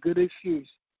cop got a good excuse.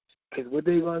 Because what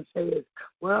they're going to say is,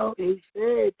 well, they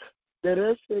said that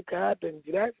us the cop and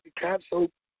that's the cop, so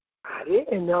I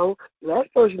didn't know. The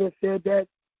last person that said that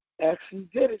actually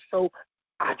did it, so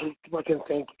I just wasn't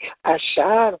thinking. I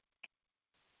shot him.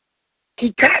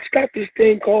 See, cops got this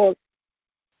thing called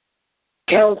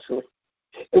counseling.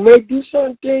 And when they do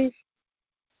certain things,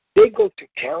 they go to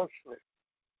counseling.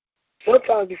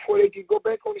 Sometimes before they can go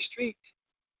back on the streets.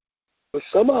 But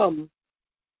some of them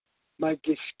might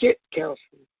get skipped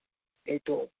counseling. They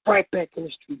throw them right back in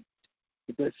the streets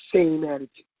with that same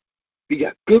attitude. We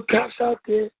got good cops out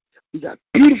there. We got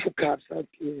beautiful cops out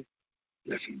there.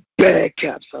 We got some bad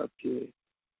cops out there.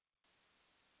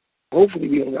 Hopefully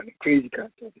we don't got any crazy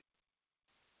cops out there.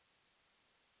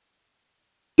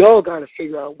 Y'all got to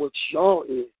figure out what y'all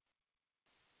is,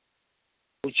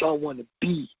 what y'all want to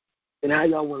be, and how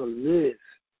y'all want to live.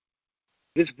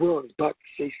 This world is about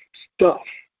to say some stuff.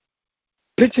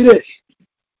 Picture this.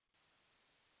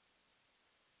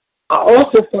 I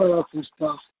also found out some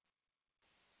stuff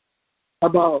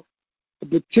about a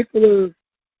particular,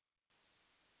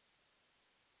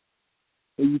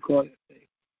 what do you call it, thing?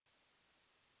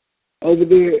 Over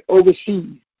there,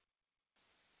 overseas,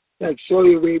 like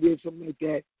Saudi Arabia or something like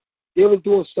that. They were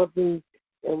doing something,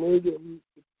 and they didn't,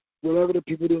 whatever the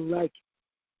people didn't like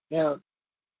it. Now,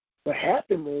 what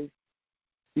happened was,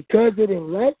 because they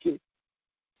didn't like it,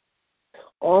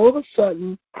 all of a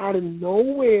sudden, out of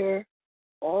nowhere,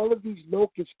 all of these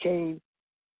locusts came,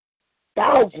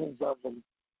 thousands of them,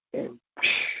 and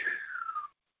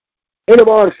ate up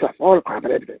all the stuff, all the crap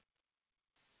and everything.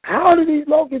 How did these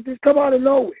locusts just come out of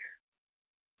nowhere?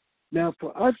 Now,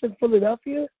 for us in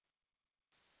Philadelphia,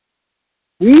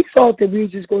 we thought that we were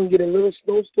just going to get a little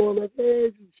snowstorm like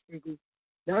that.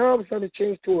 Now all of a sudden it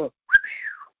changed to a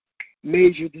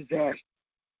major disaster,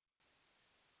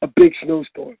 a big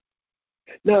snowstorm.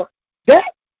 Now,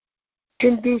 that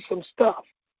can do some stuff.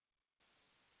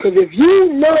 Because if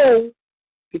you know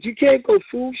that you can't go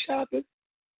food shopping,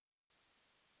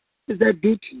 what does that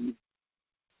do to you?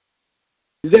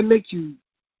 Does that make you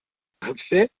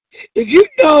upset? If you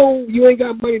know you ain't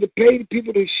got money to pay the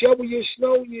people to shovel your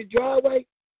snow in your driveway,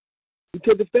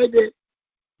 because the fact that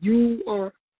you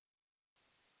are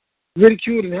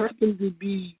ridiculed and happen to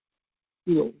be,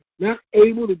 not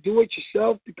able to do it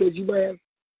yourself because you might have,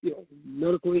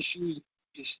 medical issues,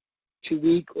 just too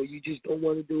weak, or you just don't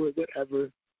want to do it,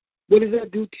 whatever. What does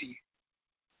that do to you?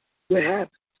 What happens?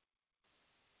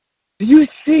 Do you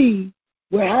see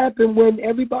what happened when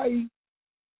everybody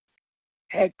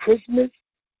had Christmas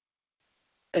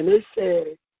and they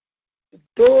said the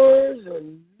doors are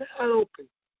not open?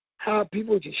 How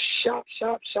people just shop.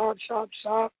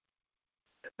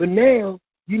 But now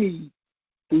you need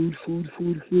food.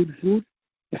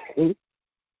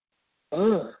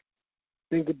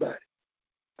 Think about it.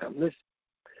 I'm listening.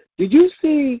 Did you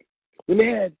see when they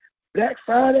had Black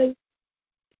Friday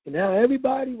and how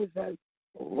everybody was like,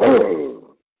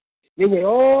 whoa. They went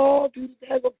all through the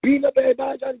tag of beating up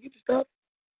everybody trying to get the stuff.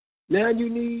 Now you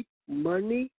need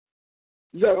money.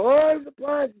 You got all the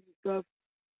supplies and stuff.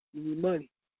 You need money.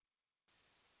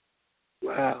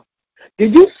 Wow.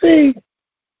 Did you see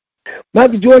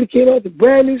Michael Jordan came out with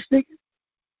brand new sneakers?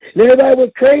 And everybody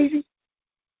went crazy?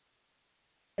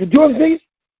 And Jordan sneakers?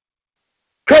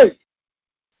 Crazy.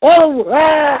 Oh,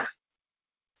 ah!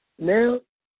 Now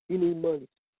you need money.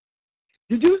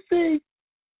 Did you see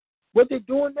what they're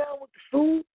doing now with the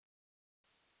food?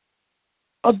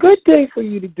 A good thing for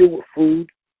you to do with food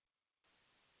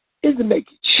is to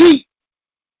make it cheap.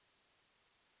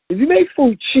 If you make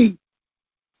food cheap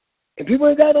and people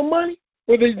ain't got no money,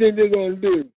 what do you think they're going to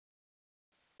do?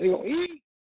 They're going to eat.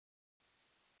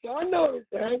 So I noticed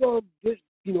that I ain't going to just,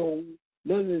 none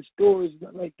of the stores,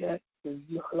 not like that, because,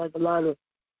 I like a lot of,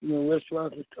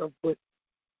 restaurants and stuff, but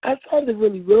I started to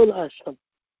really realize something.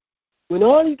 When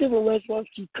all these different restaurants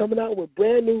keep coming out with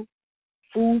brand new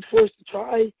food for us to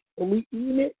try and we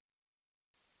eating it,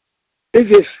 is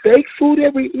it fake food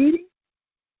that we're eating?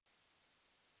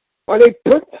 Are they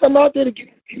putting some out there to get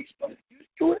used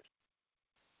to it?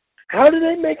 How do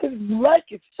they make us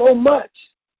like it so much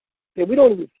that we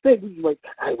don't even think? We just like,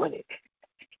 I want it.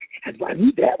 I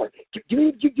need that one. Give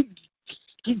me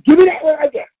that one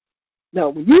right there. Now,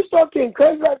 when you start getting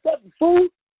crazy like that for food,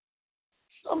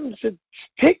 something should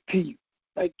stick to you.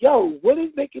 Like, yo, what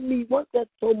is making me want that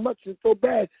so much and so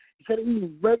bad instead of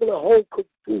eating regular home-cooked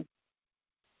food?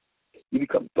 You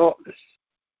become thoughtless.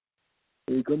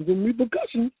 Here comes some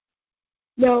repercussions.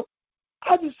 Now,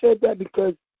 I just said that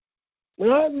because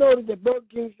when I noticed that Burger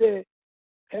King said,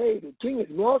 hey, the king has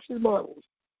lost his marbles,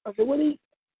 I said, what is it?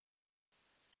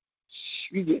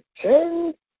 You get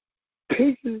 10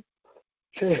 pieces,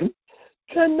 10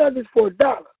 nuggets for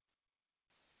 $1.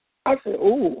 I said,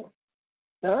 ooh.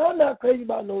 Now, I'm not crazy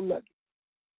about no nuggets.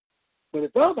 But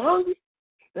if I'm hungry,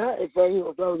 now if I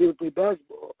was able to play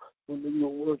basketball,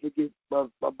 once I get my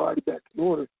body back in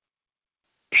order,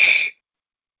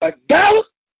 $1?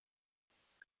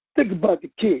 Think about the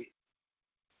kid.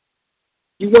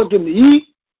 You want them to eat?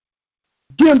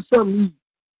 Give them something to eat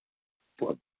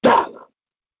for $1.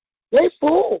 They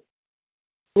full.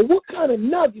 But what kind of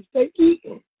nuggets they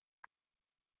eating?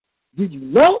 Did you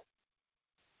know?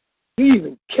 Do you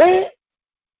even care?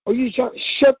 Or you trying to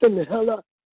shut them the hell up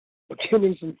or give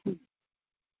them some food?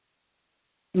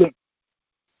 Look,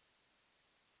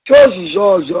 choice is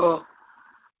yours, y'all.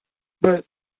 But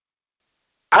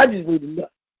I just need to know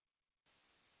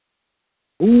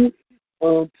who is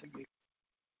on to me.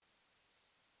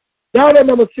 Dial that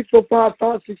number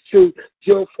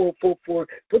 605-562-0444.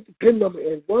 Put the PIN number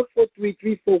in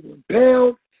 143341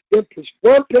 pound. Then push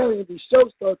 1 pound and the show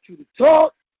starts to the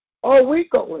talk. All we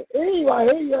going. Anyway,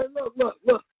 hey,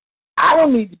 look. I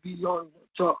don't need to be long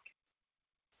talking.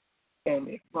 And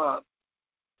if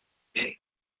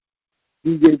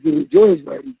DJ Billy Joy's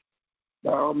ready,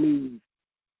 by all means,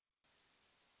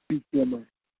 speak their mind.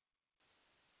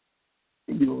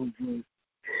 You know what I'm saying?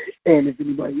 And if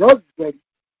anybody else is ready,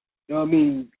 you know what I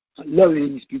mean? I love it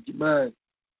when you speak your mind.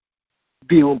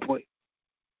 Be on point.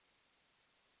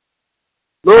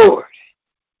 Lord,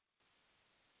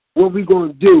 what we going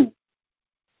to do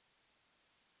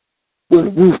when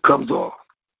the roof comes off?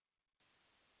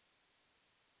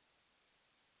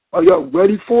 Are y'all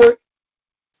ready for it?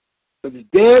 But it's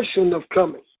damn sure enough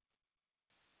coming.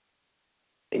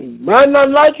 And you might not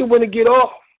like it when it get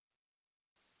off,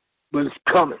 but it's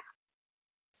coming.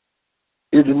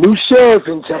 There's a new sheriff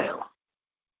in town,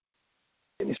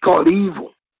 and it's called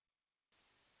evil.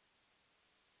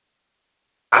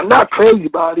 I'm not crazy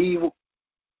about evil.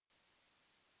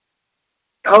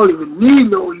 I don't even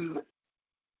need no evil.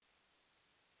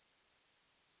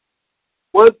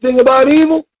 One thing about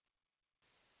evil,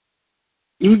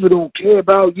 evil don't care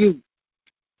about you.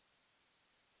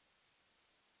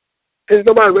 There's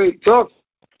nobody ready to talk.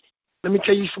 Let me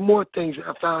tell you some more things that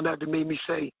I found out that made me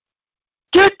say,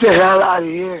 get the hell out of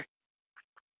here.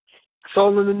 It's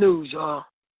all in the news, y'all.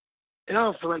 And I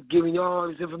don't feel like giving y'all all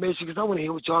this information because I want to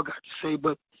hear what y'all got to say,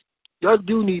 but y'all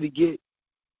do need to get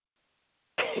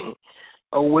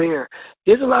aware.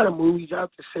 There's a lot of movies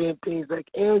out there saying things like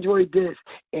Android this,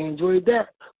 Android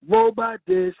that, robot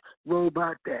this,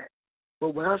 robot that.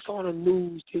 But when I saw the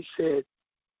news, they said,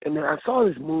 and then I saw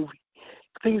this movie,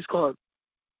 I think it's called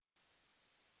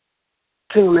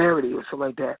Singularity or something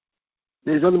like that.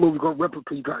 There's another movie called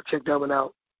Replica. You got to check that one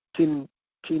out. Kenan,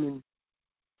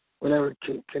 whatever,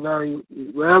 Kenari,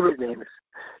 whatever his name is.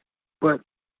 But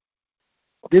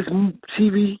this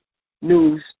TV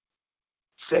news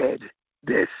said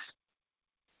this.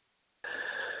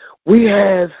 We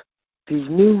have these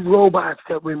new robots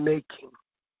that we're making.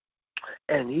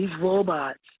 And these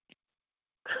robots,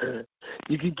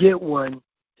 you can get one.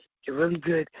 They're really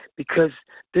good because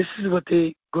this is what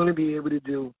they're going to be able to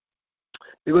do.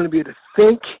 They're going to be able to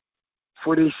think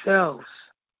for themselves.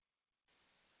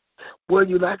 Would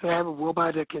you like to have a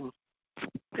robot that can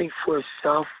think for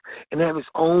itself and have its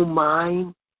own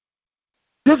mind?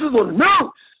 This is on the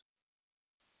news.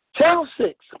 Channel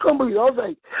 6. Come believe. I was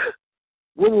like,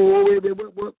 wait,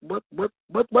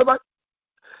 what?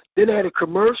 Then they had a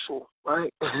commercial,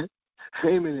 right?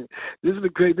 Wait a minute. This is a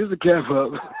cap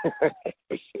up.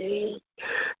 They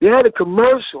had a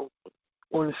commercial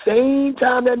on the same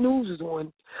time that news is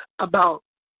on about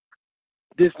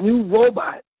this new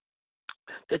robot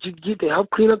that you can get to help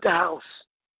clean up the house.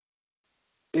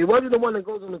 It wasn't the one that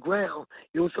goes on the ground.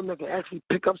 It was something that can actually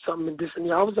pick up something and this and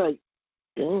that. I was like,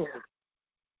 damn.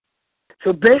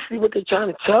 So basically what they're trying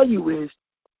to tell you is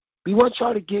we want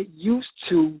y'all to get used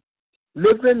to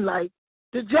living like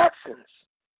the Jetsons.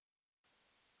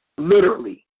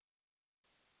 Literally.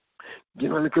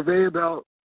 Get on the conveyor belt.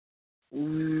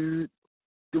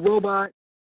 The robot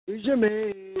is your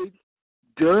maid.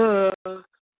 Duh.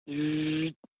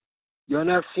 You're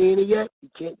not seeing it yet? You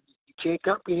can't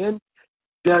comprehend?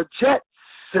 The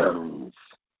Jetsons.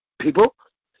 People,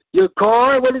 your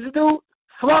car, what does it do?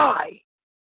 Fly.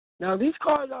 Now, these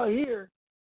cars out here,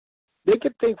 they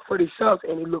can think for themselves,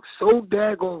 and it looks so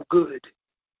daggone good.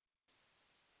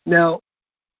 Now,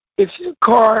 if your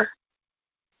car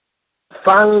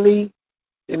finally,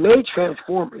 it made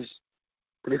Transformers,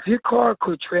 but if your car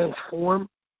could transform,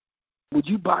 would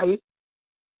you buy it?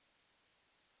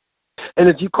 And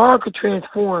if your car could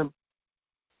transform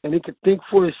and it could think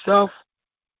for itself,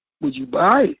 would you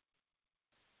buy it?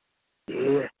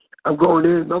 Yeah, I'm going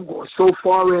so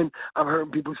far in, I'm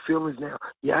hurting people's feelings now.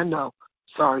 Yeah, I know.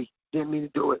 Sorry, didn't mean to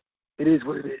do it. It is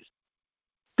what it is.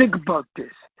 Think about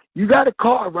this. You got a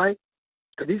car, right?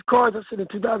 Because these cars, I said in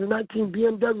 2019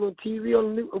 BMW on TV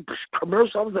on the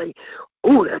commercial, I was like,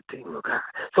 ooh, that thing look hot.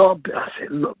 So I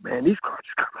said, look, man, these cars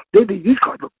these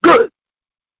cars look good.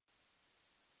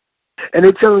 And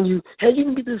they're telling you, hey, you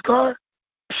can get this car.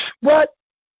 What?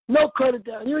 No credit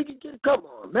down. You can get it. Come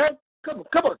on, man. Come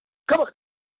on.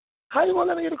 How you going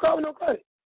to let me get a car with no credit?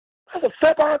 That's a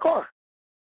fat buy car.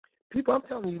 People, I'm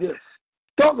telling you this.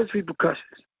 Thoughtless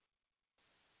repercussions.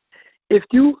 If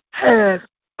you have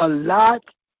a lot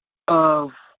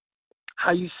of,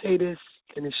 how you say this,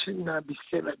 and it should not be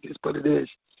said like this, but it is.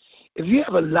 If you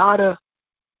have a lot of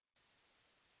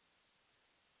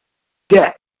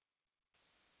debt,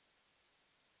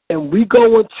 and we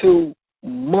go into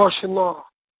martial law,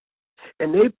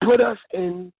 and they put us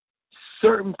in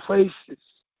certain places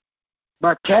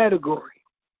by category,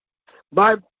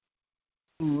 by,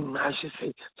 I should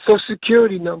say, Social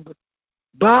Security number,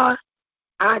 by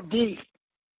ID,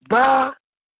 by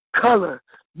color,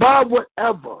 by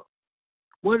whatever.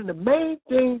 One of the main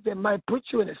things that might put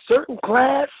you in a certain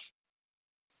class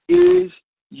is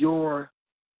your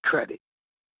credit.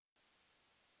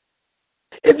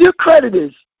 If your credit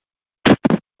is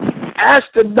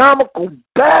astronomical,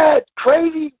 bad,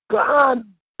 crazy, behind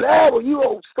bad, or you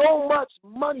owe so much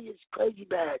money, it's crazy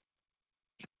bad.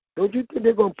 Don't you think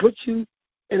they're going to put you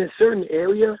in a certain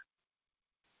area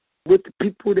with the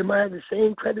people that might have the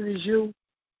same credit as you?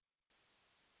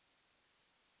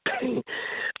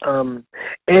 And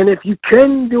if you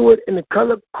can do it in the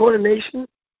color coordination,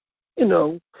 you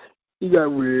know, you got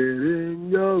red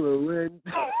and yellow and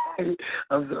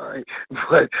I'm sorry,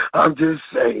 but I'm just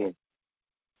saying,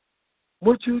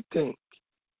 what you think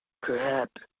could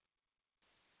happen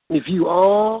if you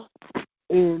all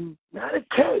in not a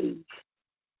cage,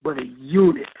 but a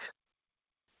unit?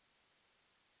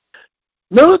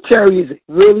 Military is a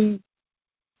really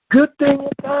good thing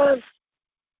at times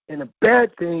and a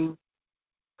bad thing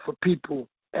for people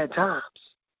at times,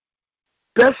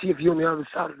 especially if you're on the other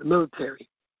side of the military,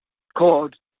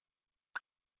 called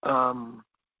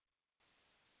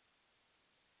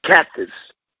captives,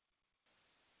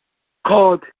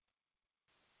 called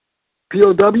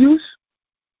POWs.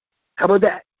 How about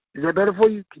that? Is that better for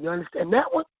you? Can you understand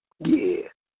that one? Yeah.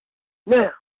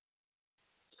 Now,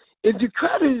 if your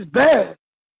credit is bad,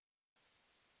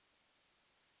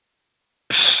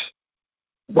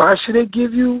 why should they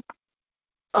give you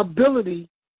ability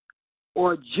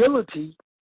or agility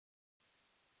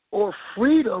or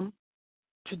freedom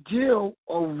to deal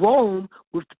or roam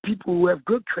with the people who have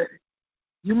good credit?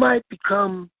 You might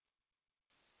become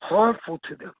harmful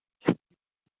to them.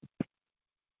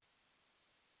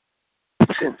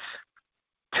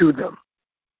 To them.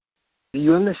 Do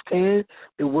you understand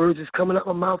the words that's coming out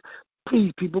of my mouth?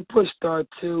 Please, people, push star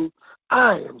 2.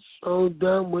 I am so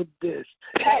done with this.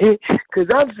 Because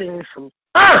I'm saying some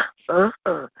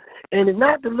and it's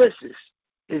not delicious.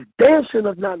 It's damn sure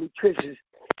enough not nutritious,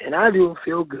 and I don't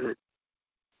feel good.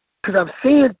 Because I'm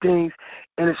seeing things,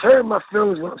 and it's hurting my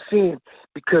feelings what I'm seeing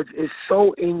because it's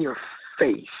so in your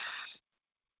face.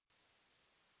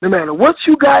 No matter what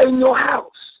you got in your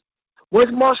house,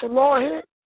 once martial law hit,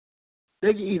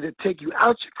 they can either take you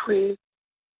out your crib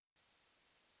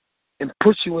and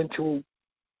put you into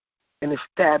an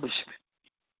establishment.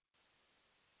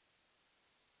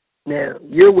 Now,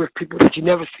 you're with people that you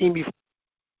never seen before.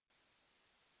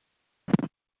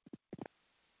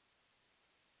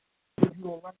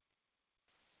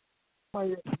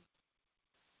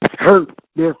 Hurt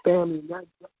their family. What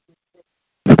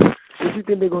do you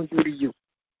think they're going to do to you?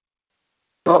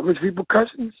 Thoughtless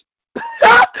repercussions?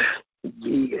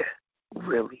 Yeah,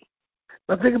 really.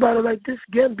 Now think about it like this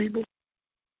again, people.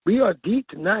 We are deep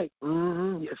tonight.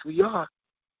 Yes, we are.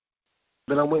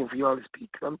 But I'm waiting for y'all to speak.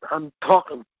 I'm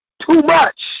talking too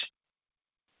much.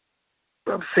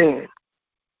 But I'm saying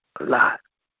a lot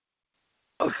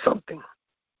of something.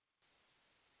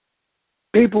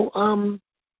 People,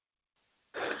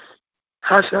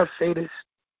 how should I say this?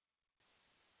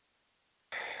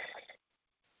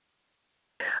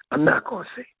 I'm not going to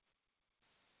say it.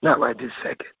 Not right this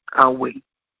second. I'll wait.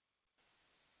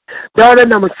 Dial that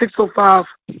number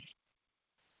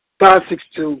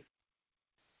 605-562-0444.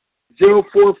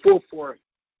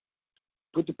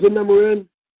 Put the PIN number in,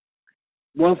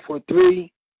 143-341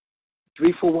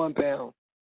 pound.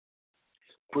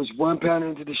 Push 1 pound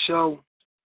into the show.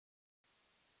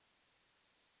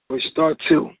 Push star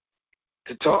 2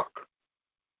 to talk.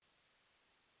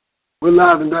 We're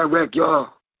live and direct, y'all.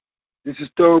 This is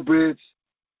THoRoughBred.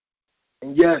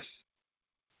 And yes,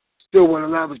 still one of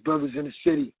the loudest brothers in the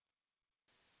city.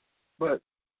 But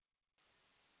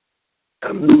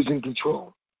I'm losing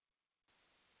control.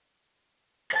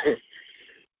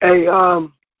 Hey,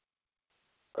 until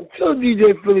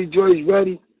DJ Philly Joy's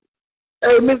ready.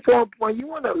 Hey, Mr. On Point, you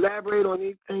want to elaborate on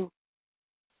anything?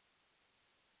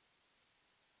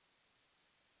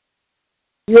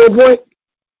 You on point?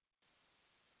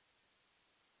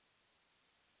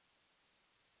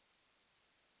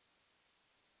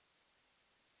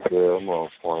 Yeah, I'm on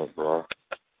point, bro.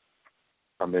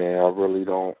 I mean, I really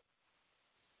don't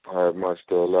have much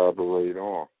to elaborate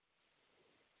on.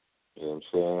 You know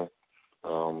what I'm saying?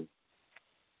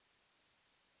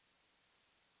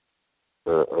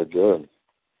 Again,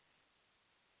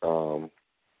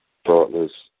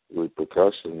 thoughtless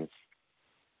repercussions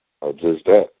are just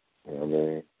that. You know what I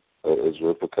mean? It's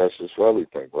repercussions for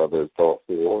everything, whether it's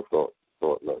thoughtful or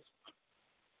thoughtless.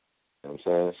 You know what I'm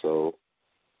saying? So,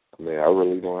 I mean, I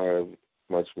really don't have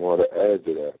much more to add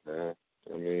to that, man.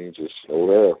 I mean, just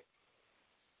slow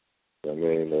down. I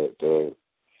mean,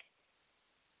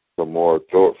 the more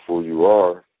thoughtful you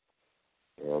are,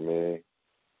 you know what I mean,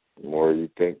 the more you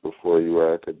think before you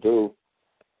act or do,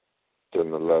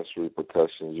 then the less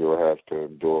repercussions you'll have to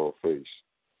endure or face.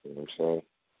 You know what I'm saying?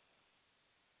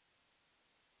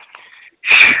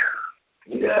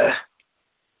 Yeah.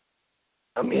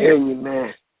 I'm hearing you,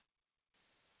 man.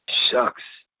 Shucks.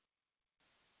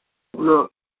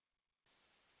 Look.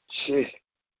 Shit.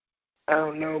 I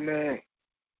don't know, man.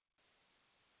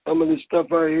 Some of this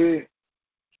stuff out here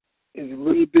is a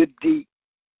little bit deep.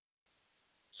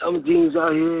 Some things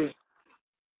out here is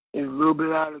a little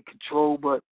bit out of control,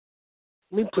 but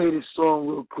let me play this song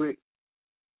real quick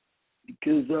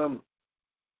because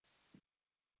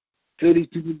till these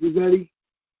people get ready,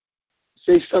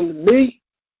 say something to me.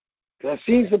 Cause I've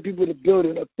seen some people in the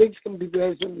building. I think some people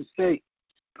had something to say.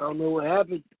 I don't know what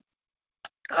happened.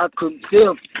 I couldn't see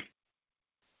them. I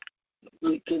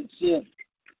really couldn't see them.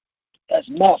 That's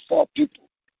my fault, people.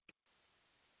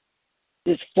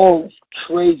 This phone is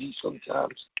crazy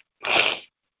sometimes.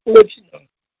 Let you know.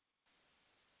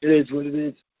 It is what it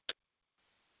is.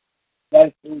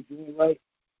 Life is doing right.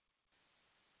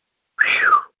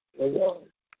 Whew.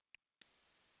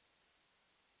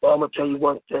 Well, I'm going to tell you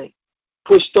one thing.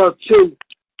 Push star 2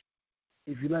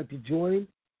 if you'd like to join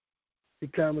the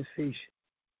conversation.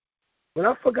 But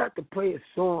I forgot to play a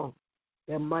song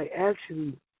that might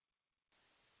actually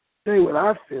say what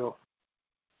I feel.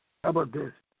 How about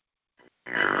this?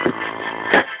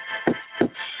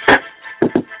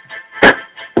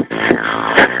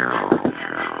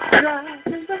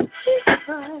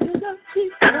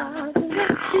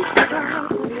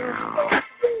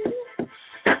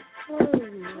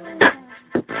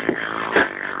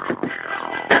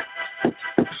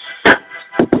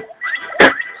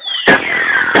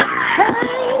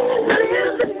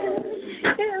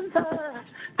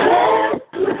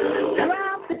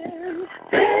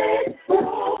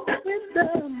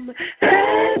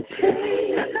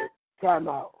 Time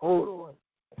out. Hold on.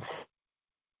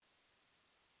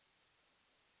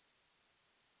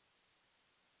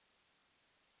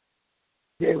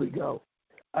 There we go.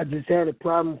 I just had a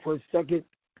problem for a second.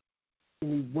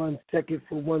 Give me 1 second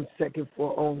for 1 second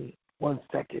for only 1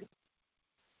 second.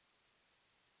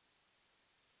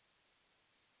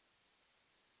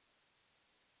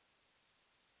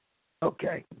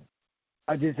 Okay.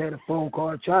 I just had a phone call.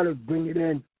 I tried to bring it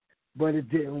in, but it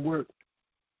didn't work.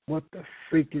 What the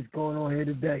freak is going on here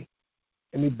today?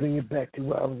 Let me bring it back to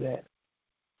where I was at.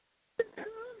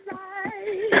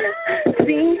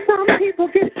 Seen some people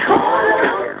get caught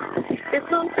up, and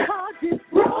some charges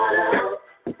brought up.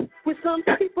 With some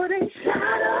people they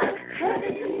shot up.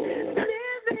 Hey,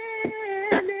 living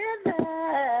in that.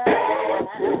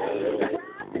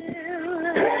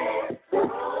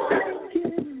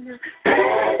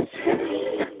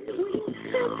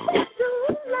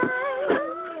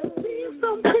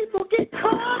 Some people get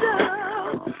caught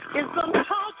up, and some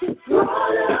charges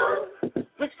brought up.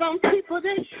 With some people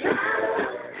they shot up.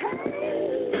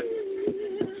 Hey.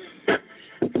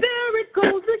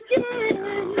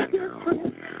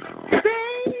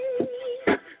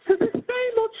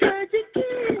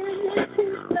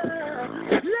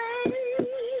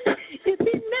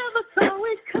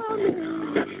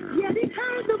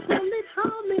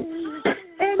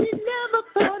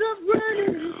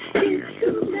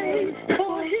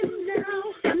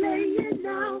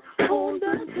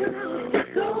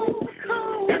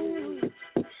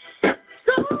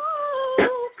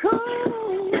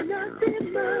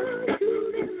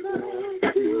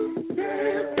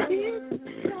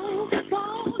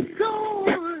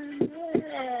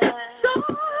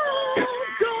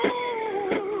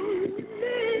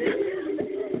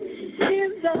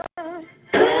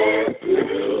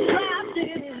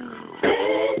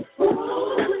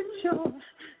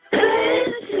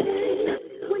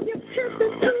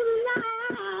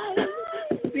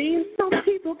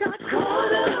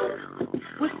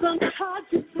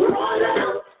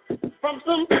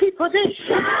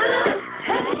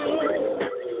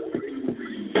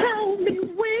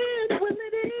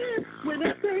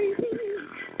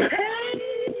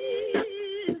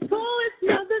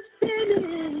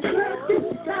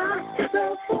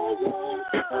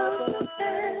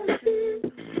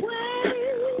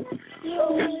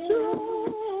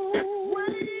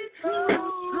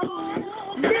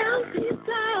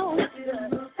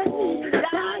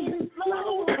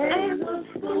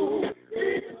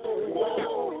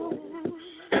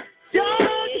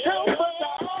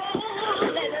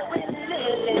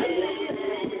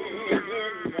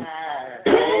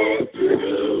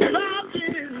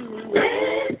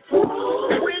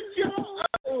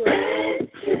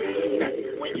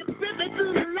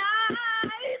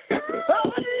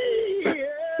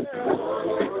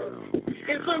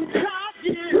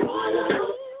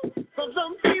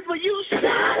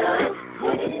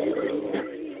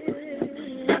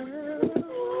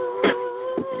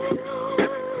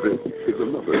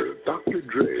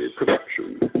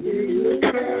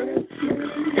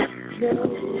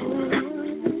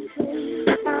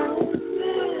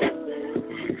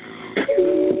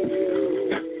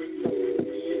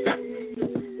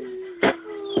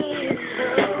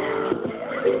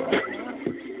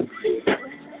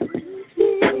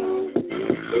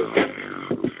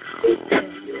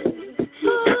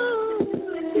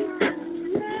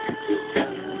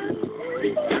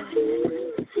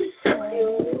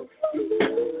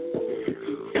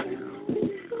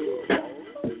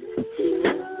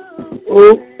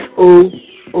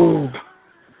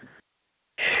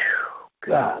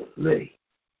 Golly.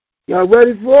 Y'all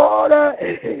ready for all that?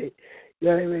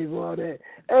 Y'all ain't ready for all that.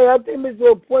 Hey, I think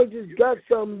Mr. Point just got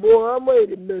something, boy.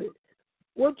 Wait a minute.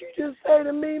 What you just say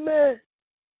to me, man?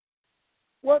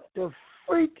 What the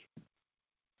freak?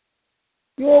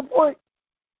 You on point?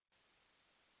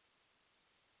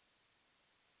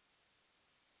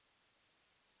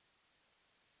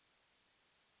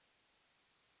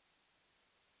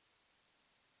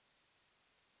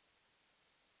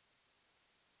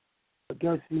 I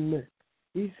guess he meant.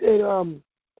 He said, talking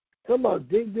about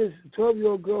dig this,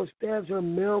 12-year-old girl stabs her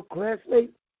male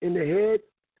classmate in the head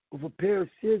with a pair of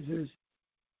scissors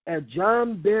at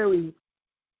John Berry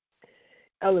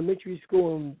Elementary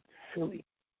School in Philly.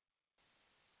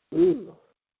 Ooh.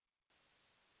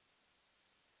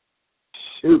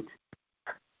 Shoot.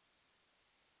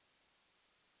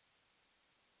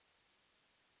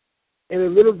 And the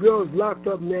little girl is locked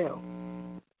up now.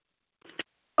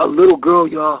 A little girl,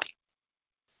 y'all.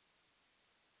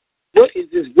 What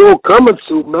is this world coming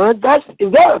to, man?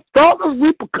 Is that a thoughtless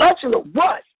repercussion or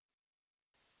what?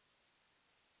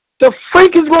 The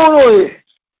freak is going on here?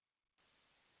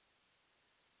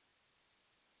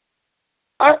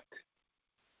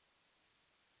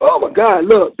 Oh my God,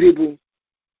 look, people.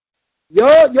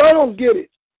 Y'all don't get it.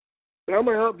 But I'm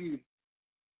gonna help you.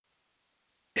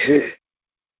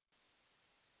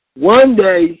 One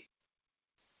day,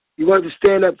 you want to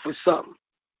stand up for something.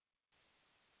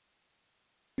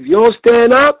 If you don't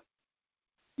stand up,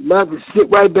 you might have to sit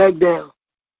right back down.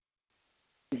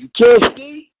 If you can't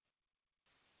see,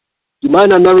 you might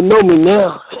not never know me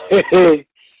now. Boy,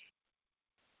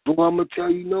 I'm going to tell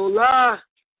you no lie.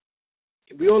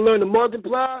 If we don't learn to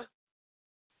multiply,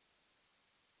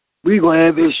 we're going to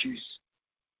have issues.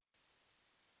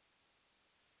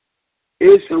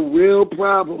 It's a real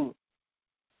problem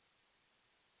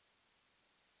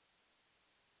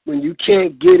when you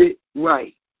can't get it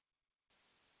right.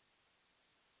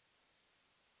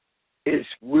 It's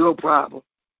a real problem.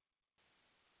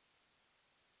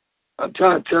 I'm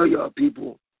trying to tell y'all,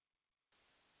 people,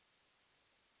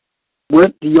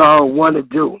 what do y'all want to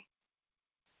do?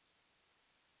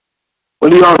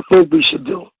 What do y'all think we should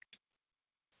do?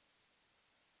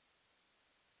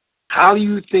 How do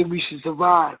you think we should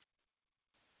survive?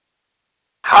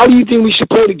 How do you think we should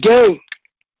play the game?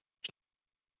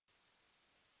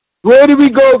 Where do we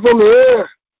go from here?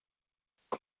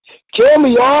 Can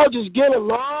we all just get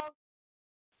along?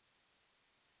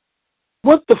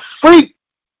 What the freak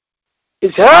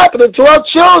is happening to our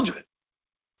children?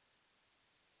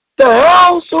 The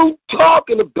hell's who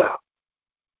talking about?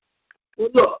 Well,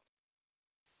 look,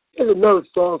 here's another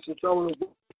song since I want to.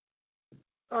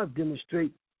 I'll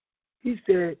demonstrate. He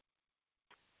said,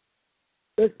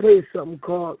 let's play something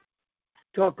called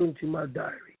Talking to My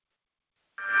Diary.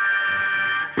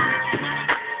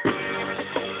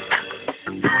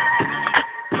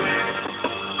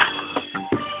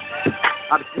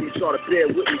 I just need y'all to bear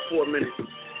with me for a minute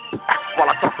while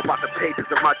I talk about the pages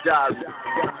of my diary.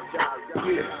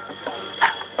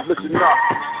 Yeah. Listen up.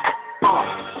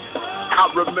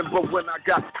 I remember when I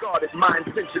got started, my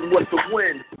intention was to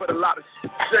win, but a lot of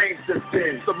shit changed since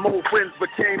then. Some more friends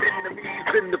became enemies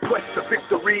in the quest for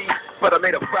victory, but I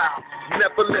made a vow,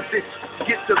 never let this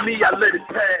get to me, I let it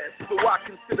pass. So I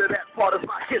consider that part of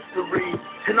my history,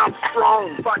 and I'm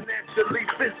strong, financially,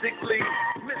 physically,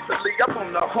 mentally, I'm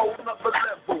on a whole nother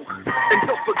level. And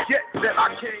don't forget that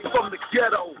I came from the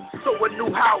ghetto. So a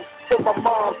new house for my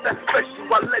mom, that's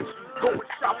special. I let you go and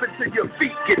shop until your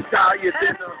feet get tired.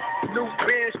 And a new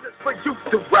Benz just for you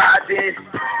to ride in.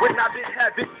 When I didn't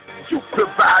have it, you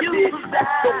provided.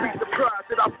 Don't be surprised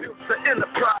that I built the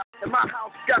enterprise. And my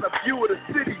house got a view of the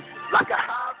city like a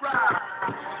high rise.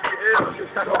 Yeah, I'm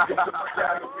just talking to my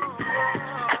diary.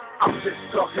 I'm just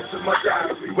talking to my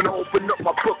diary. When I open up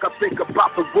my book, I think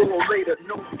about the world later.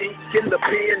 No ink in the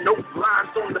pen, no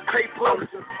lines on the paper. I'm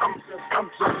just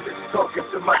talking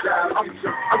to my diary. I'm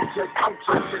just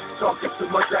talking to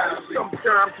my diary.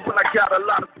 Sometimes when I got a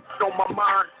lot of on my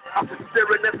mind, I'm just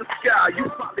staring at the sky. You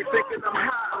probably thinking I'm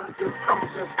high. I'm just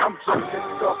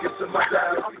talking to my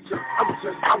diary. I'm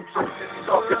just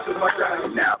talking to my diary.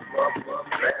 Now,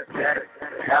 flashback,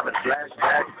 having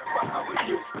flashback about how it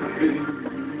used to be.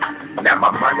 Now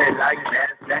my money like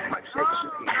NASDAQ, my checks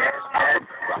should be NASDAQ.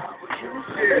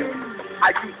 I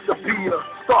used to be a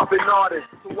starving artist,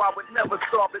 so I would never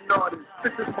starve an artist.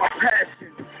 This is my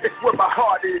passion, it's where my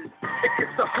heart is. It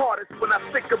gets the hardest when I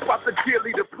think about the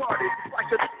dearly departed. It's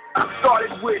like I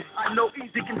started with, I know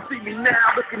Easy can see me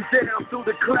now, looking down through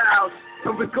the clouds.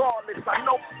 And regardless, I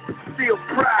know I'm still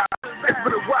proud. It's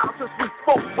been a while since we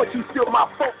spoke, but you still my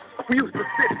folks. We used to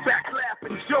sit back, laugh,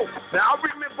 and joke. Now I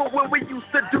remember when we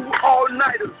used to do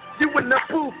all-nighters. You in the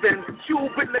booth and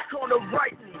Cube in the corner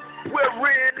writing. Where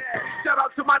Ren at? Shout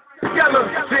out to my yellow.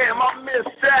 Damn, I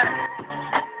missed that.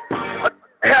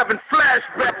 Having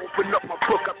flashbacks. Open up my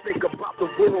book, I think about the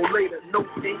world later. No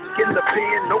ink in the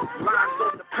pen, no lines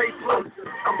on the paper.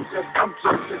 I'm just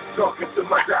talking to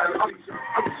my diary.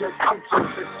 I'm just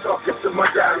talking to my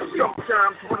diary.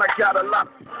 Sometimes when I got a lot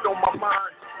on my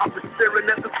mind, I'm just staring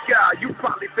at the sky. You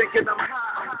probably thinking I'm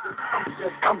high.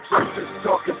 I'm just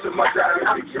talking to my diary.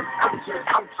 I'm just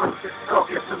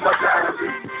talking to my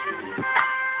diary.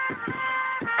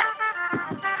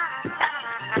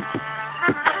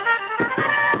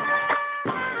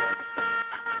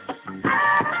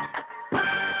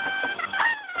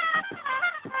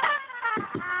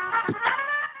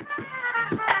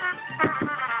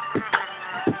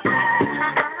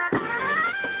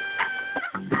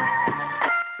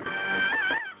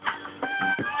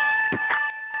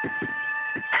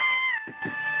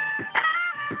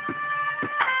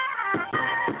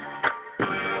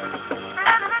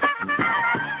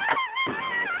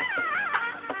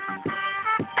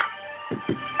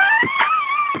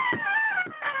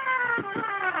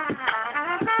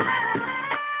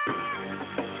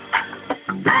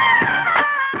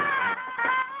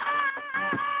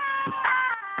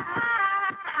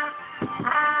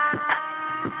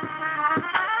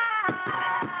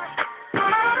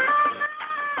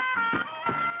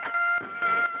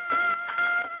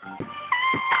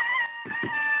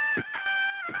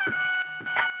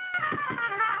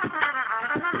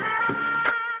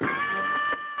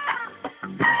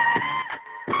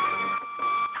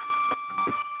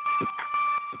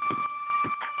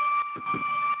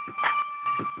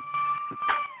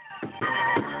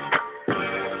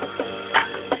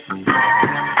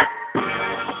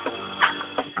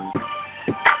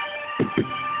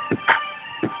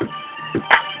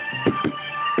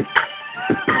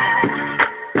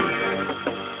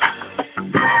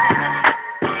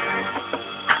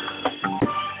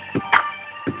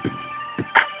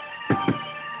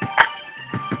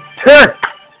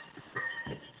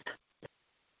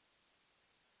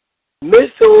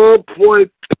 Mr. On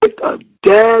Point picked a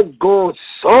daggone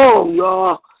song,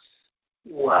 y'all.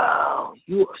 Wow,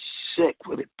 you are sick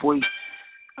with it, boy.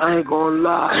 I ain't gonna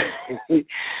lie.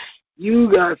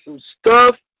 You got some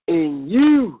stuff in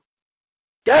you.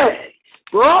 Dang.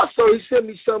 But also, he sent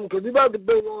me something, because we're about to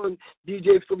bring on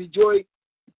DJ Philly Joy.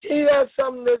 He had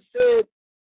something that said,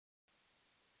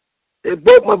 it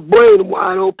broke my brain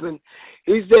wide open.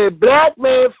 He said, black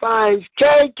man finds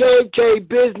KKK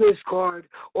business card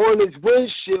on his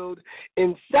windshield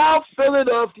in South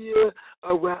Philadelphia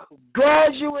around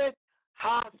Graduate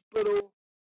Hospital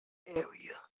area.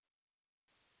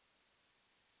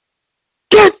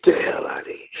 Get the hell out of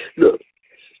here. Look,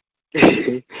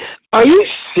 are you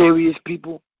serious,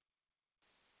 people?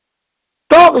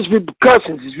 Thoughtless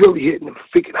repercussions is really hitting a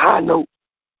freaking high note.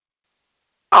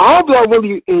 I hope y'all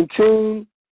really in tune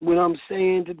with what I'm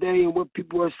saying today and what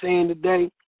people are saying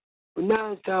today. But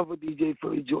now it's time for DJ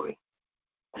Philly Joy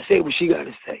to say what she got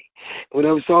to say.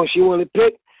 Whatever song she want to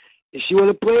pick, if she want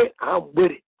to play it, I'm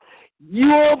with it. You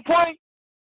on point?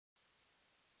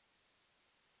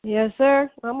 Yes, sir.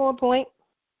 I'm on point.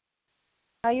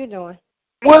 How you doing?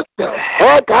 What the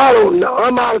heck? I don't know.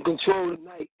 I'm out of control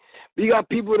tonight. You got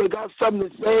people that got something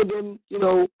to say, then,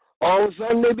 all of a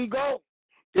sudden they be gone.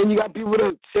 Then you got people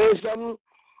that say something,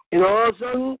 and all of a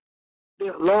sudden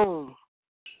they're alone.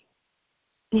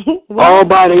 All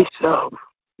by themselves.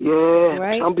 Yeah,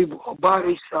 right. Some people are by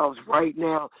themselves right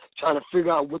now trying to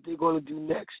figure out what they're going to do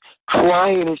next,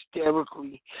 crying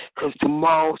hysterically because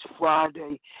tomorrow's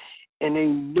Friday and they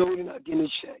know they're not getting a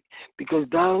check because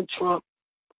Donald Trump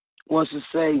wants to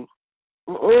say,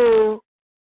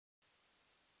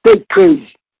 they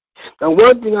crazy. Now,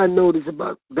 one thing I noticed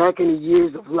about back in the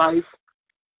years of life,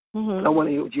 I want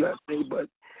to hear what you have to say, but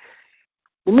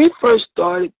when we first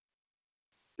started,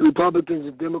 Republicans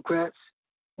and Democrats,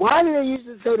 why did they used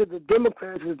to say that the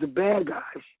Democrats was the bad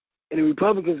guys and the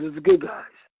Republicans was the good guys?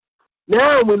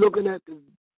 Now we're looking at the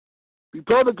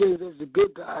Republicans as the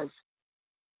good guys.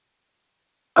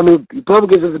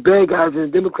 Republicans as the bad guys and the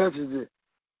Democrats as the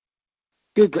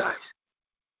good guys.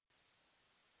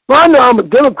 Well, I know I'm a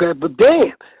Democrat, but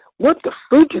damn, what the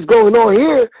freak is going on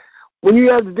here when you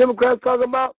have the Democrats talking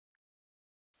about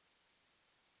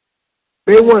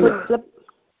they want to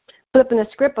flipping the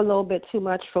script a little bit too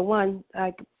much for one.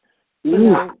 Like,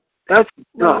 that's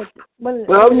tough. I want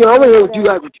to hear what you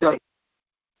guys would say.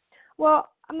 Well,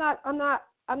 I'm not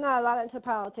a lot into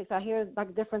politics. I hear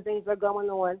like different things are going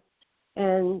on,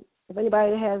 and if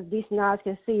anybody has decent eyes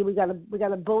can see, we got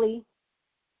a bully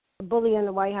in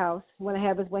the White House. Want to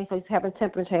have his way, so he's having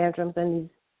temper tantrums and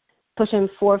he's pushing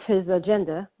forth his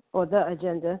agenda or the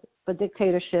agenda for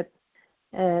dictatorship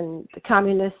and the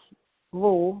communist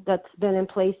rule that's been in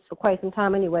place for quite some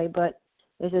time anyway, but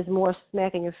there's just more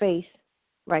smack in your face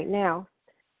right now.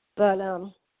 But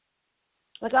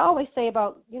like I always say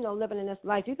about, living in this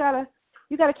life, you gotta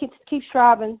keep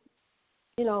striving,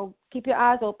 keep your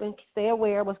eyes open, stay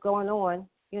aware of what's going on,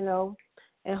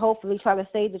 and hopefully try to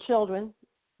save the children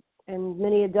and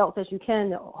many adults as you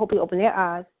can, hopefully open their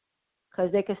eyes,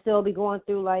 because they can still be going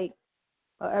through like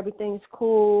everything's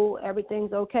cool,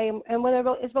 everything's okay, and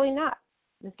whatever it's really not.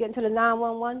 It's getting to the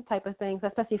 911 type of things,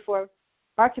 especially for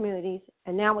our communities.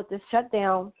 And now with this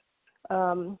shutdown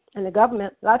and the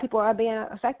government, a lot of people are being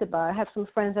affected by it. I have some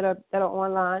friends that are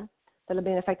online that are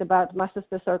being affected by it. My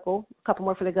sister's circle, a couple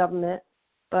more for the government.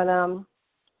 But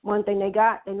one thing they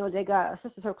know they got a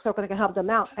sister circle that can help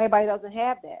them out. Everybody doesn't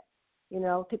have that.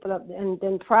 People and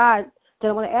then pride, they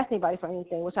don't want to ask anybody for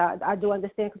anything, which I do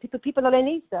understand because people know they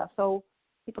need stuff. So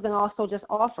people can also just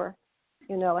offer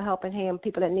a helping hand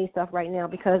people that need stuff right now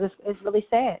because it's really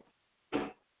sad. I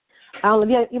don't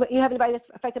know if you have anybody that's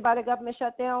affected by the government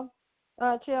shutdown,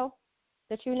 CHiLL,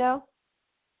 that you know?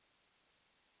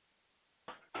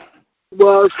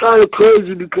 Well, it's kind of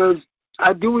crazy because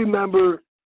I do remember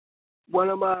one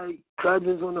of my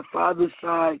cousins on the father's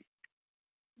side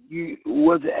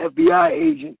was an FBI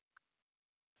agent.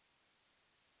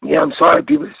 Yeah, I'm sorry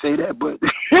people say that, but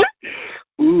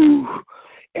ooh.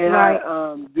 And right.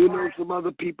 I do know some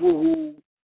other people who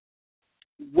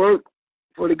work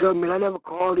for the government. I never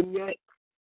called them yet,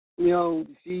 to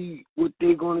see what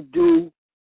they're going to do.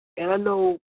 And I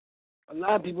know a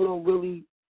lot of people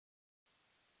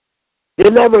they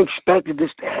never expected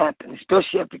this to happen,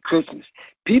 especially after Christmas.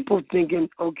 People thinking,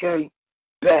 okay,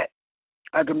 bet,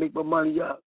 I can make my money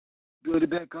up, build it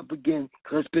back up again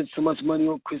because I spent so much money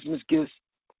on Christmas gifts.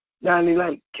 Now they're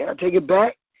like, can I take it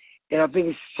back? And I think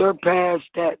it's surpassed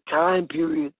that time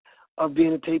period of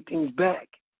being able to take things back.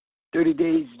 30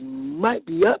 days might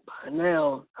be up by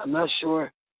now. I'm not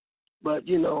sure. But,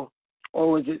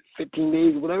 or is it 15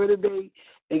 days, whatever the day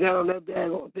they got on that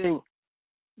daggone thing.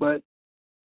 But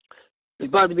it's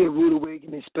about to be a rude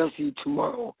awakening, especially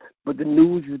tomorrow. But the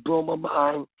news is blowing my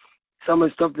mind. Some of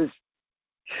the stuff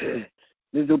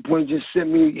there's no point just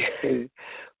sent me,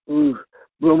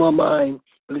 blow my mind.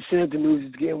 But it seems the news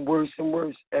is getting worse and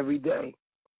worse every day.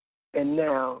 And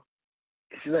now,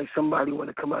 it seems like somebody want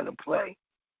to come out and play.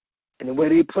 And the way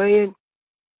they playing,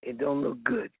 it don't look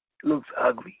good. It looks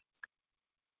ugly.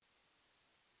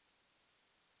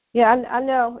 Yeah, I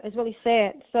know. It's really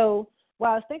sad. So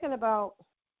while I was thinking about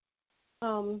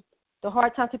the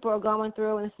hard times people are going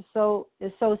through, and it's so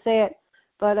sad.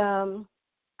 But I don't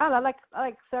know, I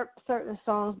like certain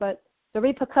songs, but the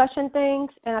repercussion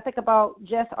things, and I think about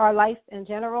just our life in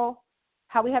general,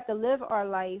 how we have to live our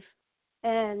life,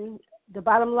 and the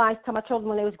bottom line to my children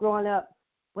when they was growing up,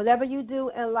 whatever you do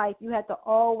in life, you have to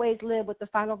always live with the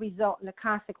final result and the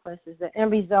consequences, the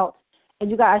end results,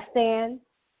 and you got to stand.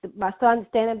 My son,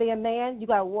 stand and be a man. You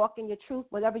got to walk in your truth,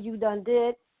 whatever you done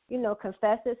did,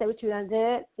 confess it, say what you done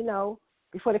did,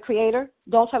 before the Creator.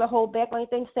 Don't try to hold back on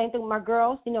anything. Same thing with my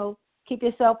girls, keep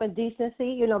yourself in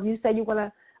decency. If you say you want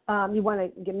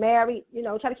to get married,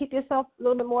 try to keep yourself a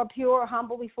little bit more pure or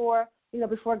humble before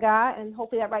before God, and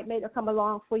hopefully that right mate will come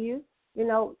along for you.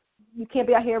 You can't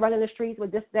be out here running the streets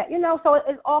with this, that, so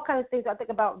it's all kinds of things I think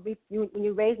about when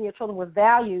you're raising your children with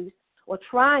values, or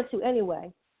trying to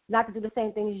anyway, not to do the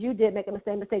same things you did, making the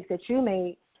same mistakes that you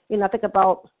made. I think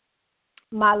about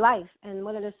my life, and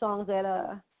one of the songs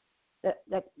that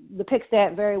depicts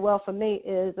that very well for me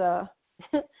is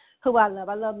Who I Love.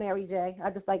 I love Mary J. I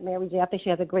just like Mary J. I think she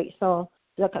has a great song.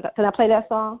 Can I play that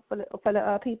song for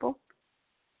the people?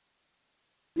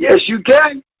 Yes, you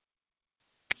can.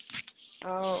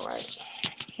 All right.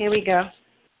 Here we go.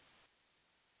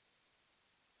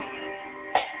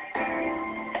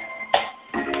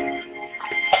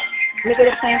 Let me get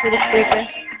it playing through the speaker.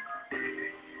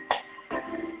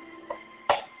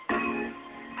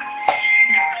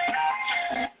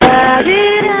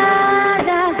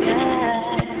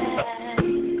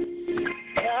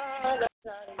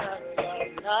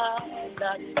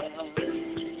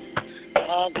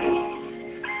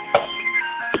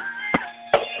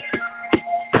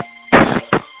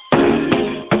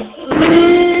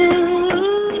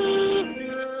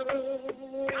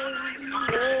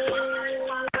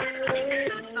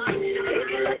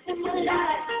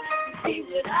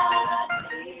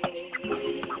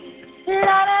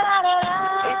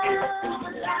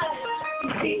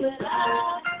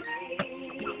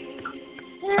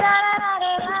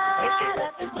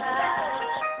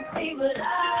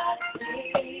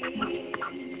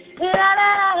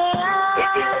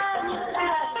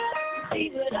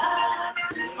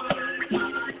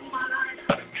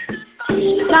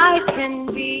 Life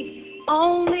can be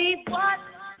only what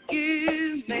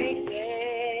you make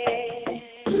it.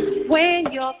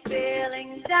 When you're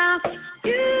feeling down,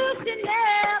 you should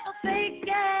never fake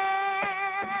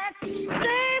it.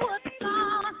 Say what's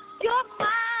on your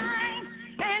mind,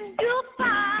 and you'll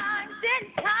find in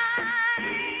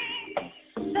time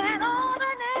that all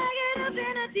the negative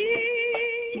energy,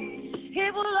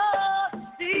 it will all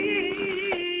cease.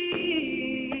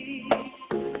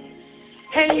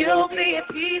 And you'll be at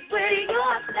peace with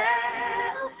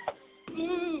yourself.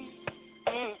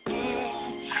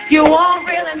 You won't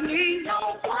really need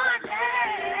no one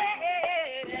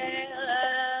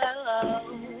else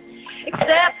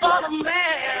except for the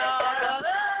man.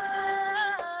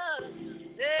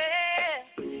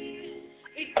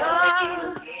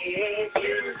 Because if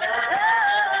you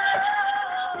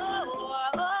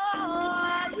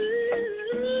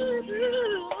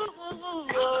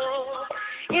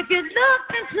if you look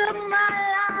into my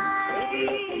life,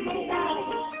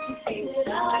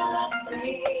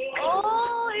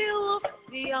 oh, you will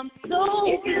see I'm so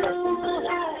good.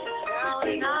 Now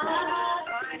and I'm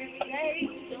trying to say,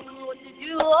 don't know what to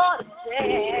do or to say.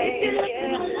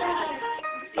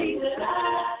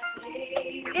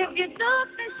 If you look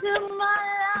into my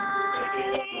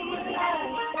life,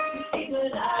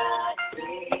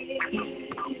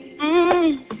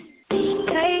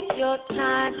 take your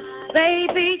time.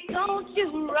 Baby, don't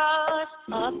you rush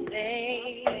a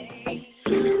thing.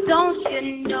 Don't you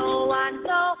know I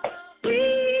know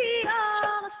we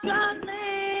are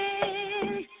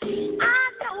struggling. I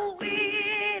know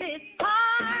it is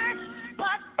hard,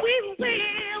 but we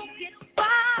will get by.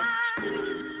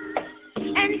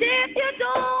 And if you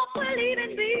don't believe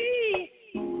in me,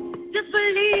 just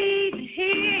believe in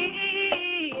Him.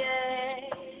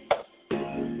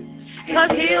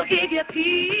 'Cause He'll give you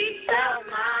peace of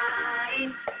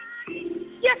mind.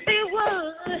 Yes, He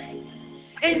would.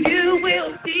 And you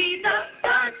will see the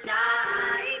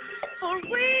sunshine. For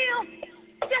real,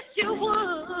 yes, you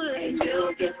would. And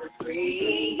you'll get to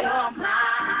free your mind.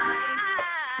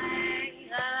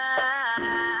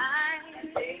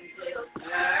 And things will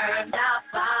turn out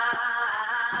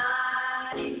fine.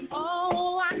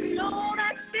 Oh, I know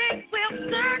that things will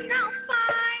turn out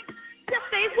fine. Yes,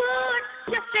 they would.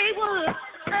 Yes, they would.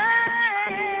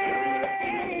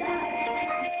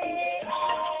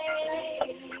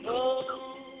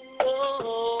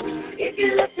 If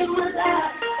you look at my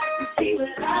life, you see what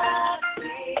I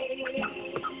see.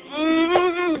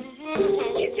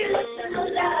 If you look at my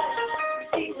life,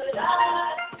 you see what I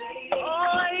see.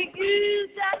 All you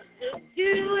got to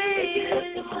do is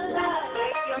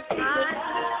take your time,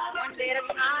 one day at a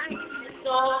time. It's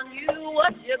on you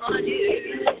what you're gonna do. If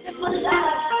you look at my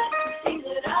life, you see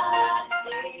what I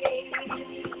see.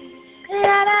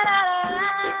 La la la la la.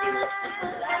 If you look at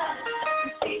my life, you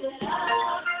see what I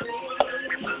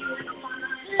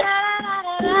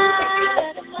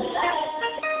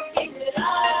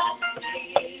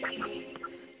see.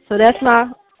 So that's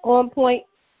my on point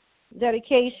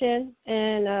dedication,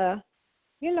 and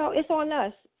it's on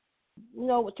us. You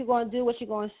know what you're going to do, what you're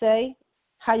going to say,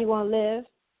 how you're going to live,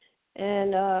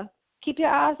 and keep your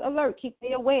eyes alert,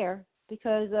 be aware,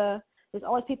 because there's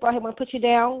always people out here want to put you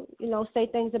down, say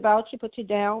things about you, put you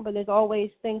down, but there's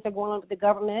always things that are going on with the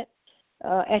government,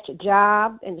 at your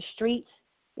job, in the streets,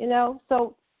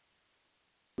 so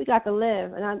we got to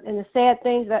live. And the sad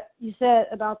things that you said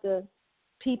about the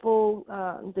people,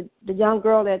 the young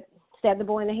girl that stabbed the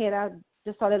boy in the head, I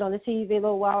just saw that on the TV a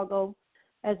little while ago.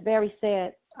 That's very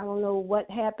sad. I don't know what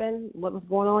happened, what was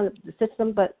going on in the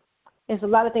system, but there's a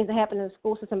lot of things that happen in the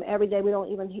school system every day we don't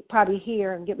even probably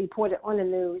hear and get reported on the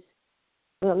news.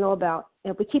 We don't know about.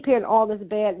 And if we keep hearing all this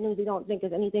bad news, we don't think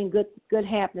there's anything good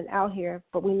happening out here,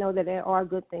 but we know that there are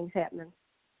good things happening.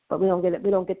 But we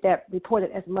don't get that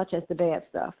reported as much as the bad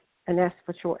stuff. And that's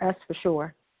for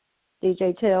sure.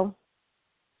 DJ CHiLL.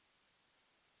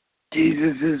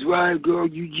 Jesus is right, girl.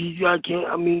 I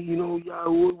can't,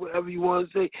 y'all, whatever you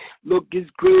want to say. Look, it's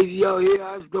crazy out here.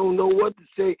 I just don't know what to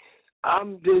say.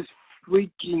 I'm just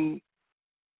freaking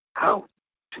out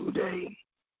today.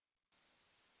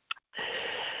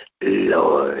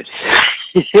 Lord.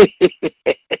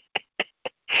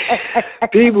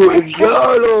 People, if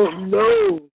y'all don't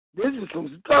know, this is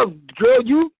some stuff,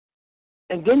 girl,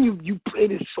 and then you play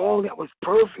this song that was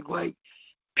perfect. Like,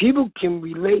 people can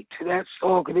relate to that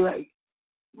song, because they're like,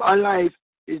 my life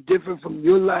is different from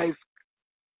your life.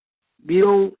 We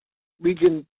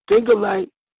can think alike.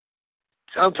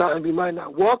 Sometimes we might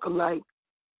not walk alike.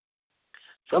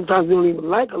 Sometimes we don't even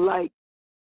like alike.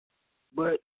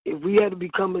 But if we had to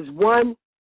become as one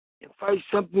and fight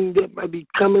something that might be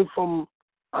coming from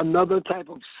another type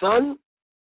of sun,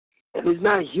 and it's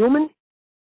not human,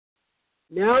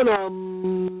 now,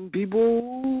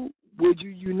 people, would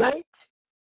you unite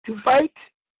to fight?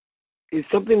 If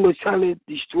something was trying to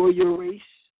destroy your race,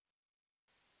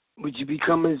 would you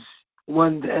become as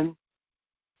one then?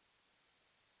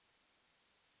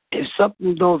 If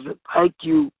something doesn't like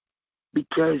you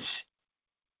because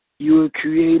you were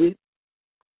created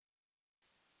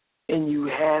and you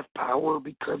have power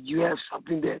because you have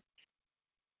something that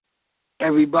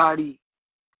everybody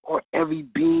or every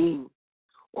being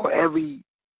or every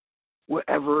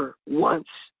whatever wants,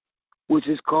 which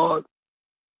is called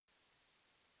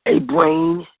a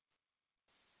brain,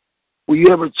 where you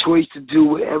have a choice to do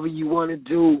whatever you want to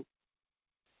do,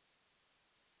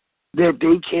 that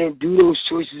they can't do those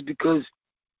choices because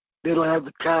they don't have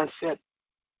the concept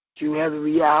to have the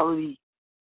reality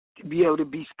to be able to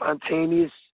be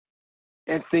spontaneous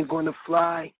and think on the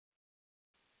fly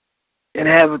and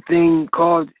have a thing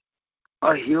called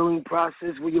a healing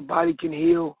process where your body can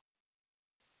heal,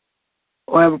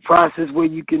 or have a process where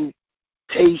you can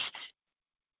taste,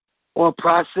 or a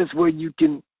process where you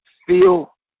can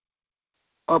feel,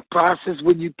 or a process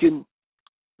where you can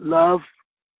love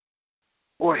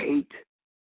or hate.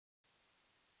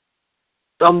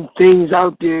 Some things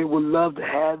out there would love to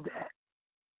have that.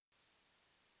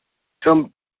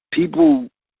 Some people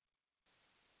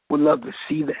would love to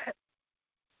see that.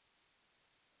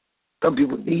 Some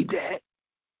people need that.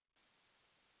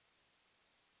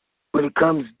 But it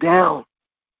comes down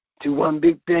to one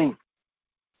big thing.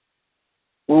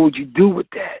 What would you do with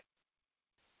that?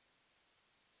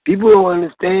 People don't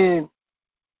understand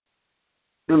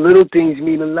the little things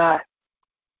mean a lot.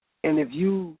 And if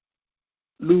you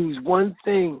lose one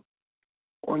thing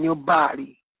on your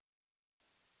body,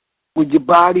 would your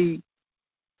body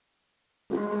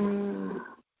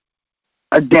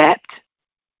adapt?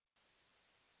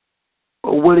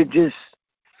 Or would it just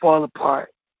fall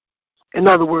apart? In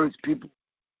other words, people,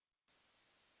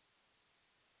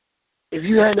 if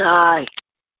you had an eye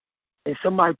and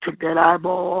somebody took that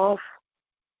eyeball off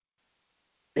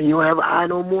and you don't have an eye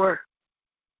no more,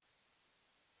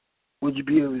 would you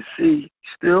be able to see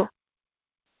still?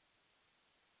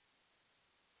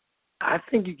 I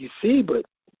think you can see, but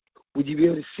would you be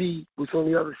able to see what's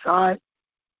on the other side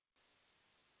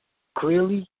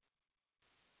clearly?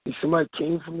 If somebody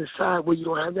came from the side where you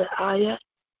don't have that eye yet?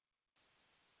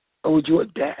 Or would you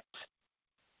adapt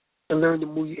and learn to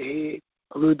move your head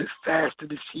a little bit faster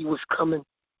to see what's coming?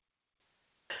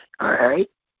 All right,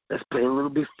 let's play a little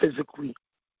bit physically.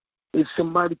 If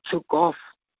somebody took off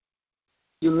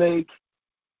your leg,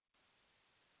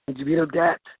 would you be able to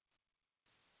adapt?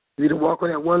 Would you walk on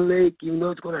that one leg, even though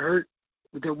it's going to hurt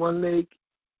with that one leg?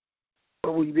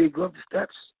 Or will you be able to go up the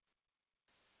steps?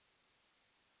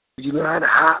 Would you learn how to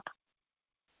hop?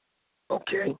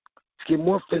 Okay, let's get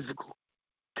more physical.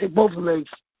 Take both legs.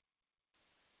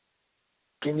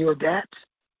 Can you adapt?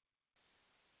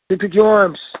 You pick your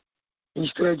arms and you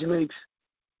spread your legs.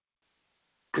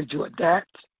 Could you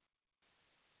adapt?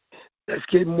 Let's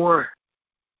get more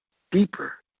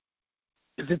deeper.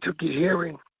 If it took your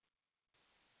hearing,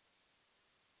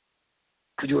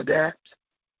 Could you adapt?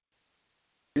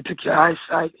 You took your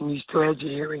eyesight and you still had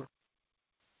your hearing.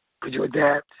 Could you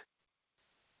adapt?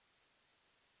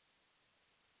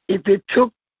 If it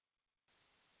took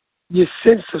your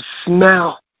sense of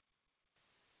smell,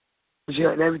 but you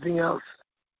had everything else,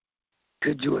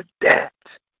 could you adapt?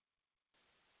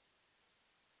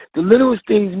 The littlest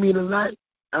things mean a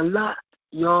lot,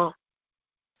 y'all.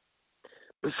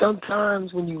 But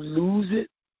sometimes when you lose it,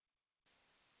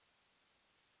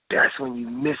 that's when you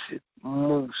miss it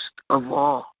most of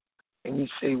all. And you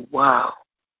say, wow,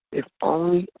 if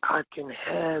only I can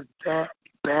have that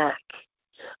back,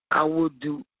 I will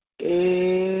do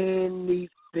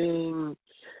anything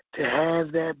to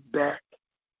have that back.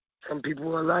 Some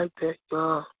people are like that,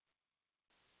 y'all.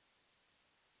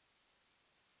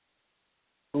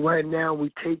 Right now,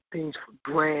 we take things for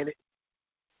granted.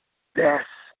 That's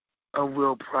a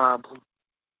real problem.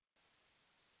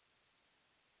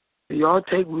 Do y'all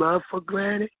take love for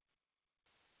granted?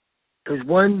 Because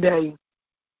one day,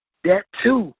 that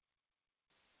too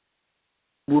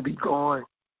will be gone.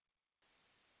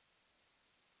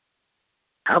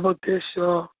 How about this,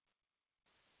 y'all?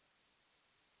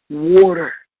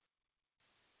 Water.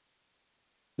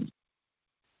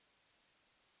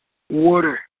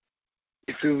 Water.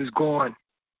 If it was gone,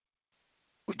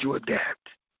 would you adapt?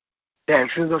 Yeah, as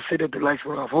soon as I say that, the lights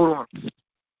went off. Hold on.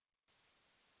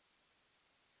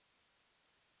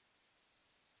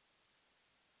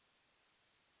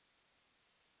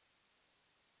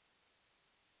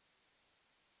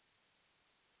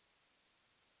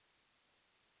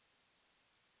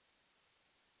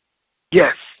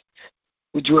 Yes.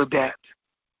 Would you adapt?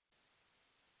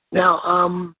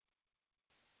 Now,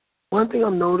 one thing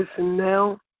I'm noticing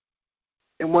now,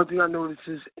 and one thing I noticed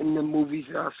is in the movies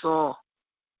that I saw,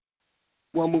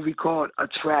 one movie called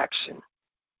Attraction.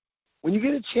 When you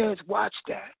get a chance, watch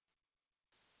that.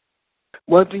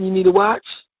 One thing you need to watch,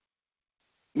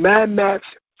 Mad Max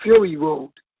Fury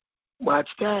Road. Watch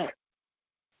that.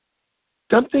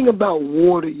 Something about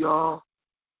water, y'all,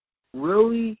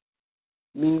 really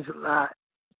means a lot.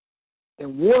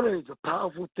 And water is a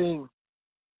powerful thing.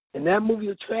 And that movie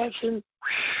Attraction,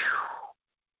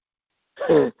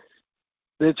 the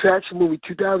Attraction movie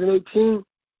 2018,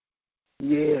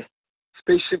 yeah.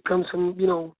 Spaceship comes from,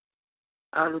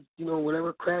 out of,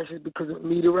 whatever crashes because of a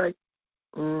meteorite.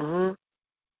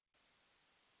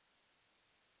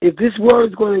 If this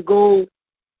world's going to go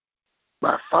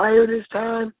by fire this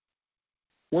time,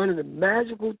 one of the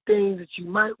magical things that you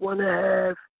might want to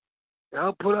have, and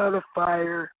I'll put out a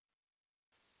fire,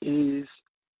 is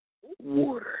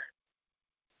water.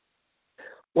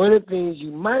 One of the things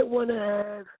you might want to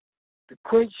have to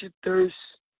quench your thirst,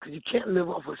 because you can't live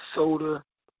off of soda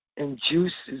and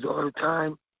juices all the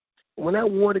time. When that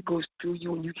water goes through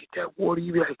you and you get that water,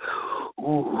 you be like,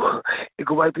 ooh, it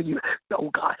go right through you. Oh,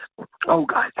 God. Oh,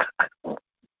 God.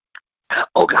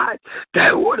 Oh, God.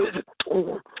 That water is...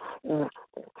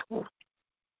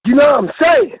 You know what I'm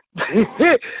saying?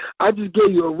 I just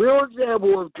gave you a real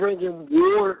example of drinking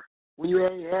water when you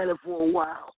ain't had it for a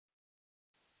while.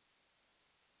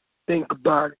 Think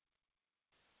about it.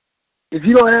 If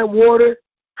you don't have water,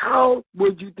 how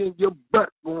would you think your butt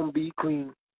going to be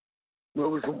clean?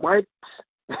 Well, with some wipes?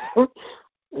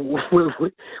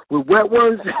 with wet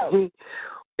ones?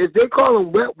 If they call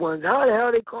them wet ones, how the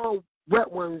hell they call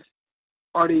wet ones?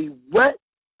 Are they wet?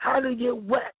 How do they get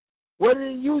wet? What are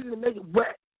they using to make it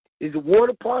wet? Is the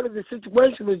water part of the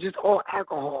situation or just all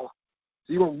alcohol?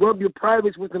 So you going to rub your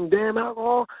privates with some damn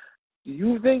alcohol? Do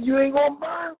you think you ain't going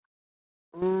to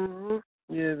burn?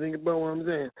 Yeah, think about what I'm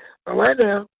saying. But right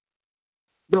now,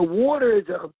 the water is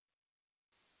a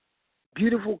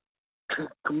beautiful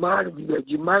commodity that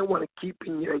you might want to keep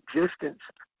in your existence.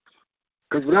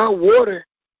 Because without water,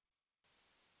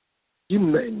 you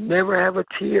may never have a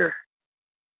tear.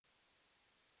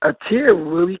 A tear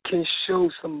really can show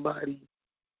somebody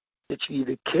that you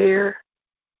either care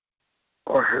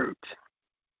or hurt.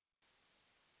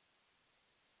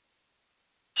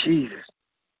 Jesus.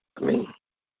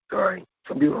 Sorry.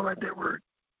 Some people don't like that word.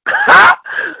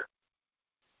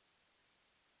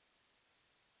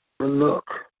 But look,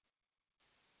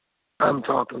 I'm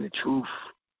talking the truth.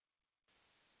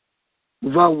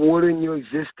 Without water in your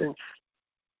existence,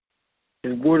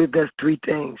 and water does three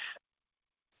things.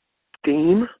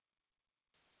 Steam,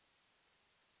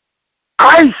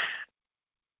 ice,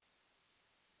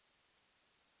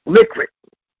 liquid.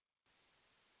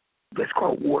 That's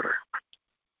called water.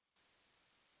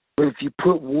 But if you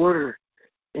put water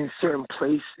in certain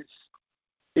places,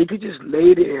 it could just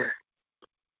lay there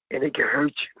and it can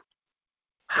hurt you.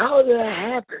 How did that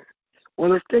happen?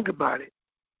 Well, let's think about it.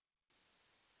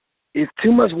 If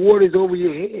too much water is over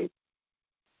your head,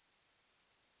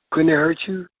 couldn't it hurt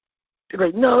you? They're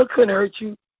like, no, it couldn't hurt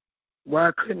you.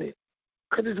 Why couldn't it?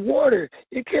 Because it's water.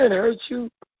 It can't hurt you.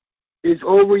 It's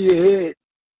over your head.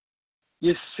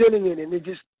 You're sitting in it, and it's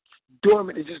just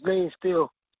dormant. It's just laying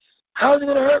still. How is it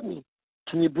going to hurt me?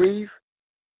 Can you breathe?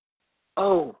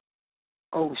 Oh,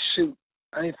 shoot.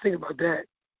 I didn't think about that.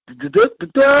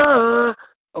 Da-da-da-da-da.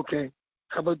 Okay,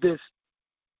 how about this?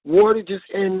 Water just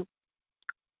in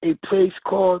a place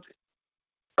called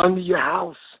under your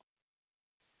house.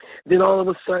 Then all of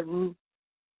a sudden,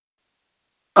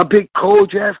 a big cold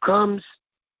draft comes,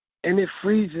 and it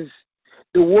freezes.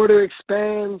 The water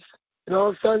expands, and all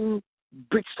of a sudden,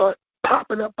 bricks start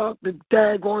popping up out the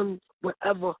daggone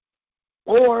whatever.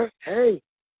 Or, hey,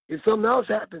 if something else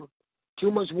happened,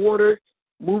 too much water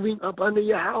moving up under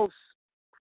your house,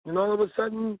 and all of a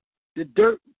sudden, the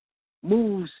dirt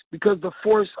moves because the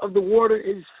force of the water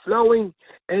is flowing,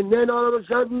 and then all of a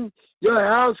sudden, your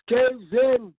house caves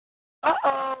in.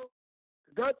 Uh-oh.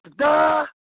 Da-da-da.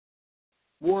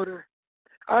 Water.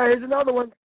 All right, here's another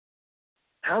one.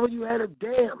 How about you had a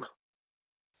dam,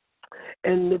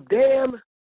 and the dam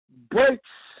breaks,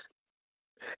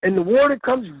 and the water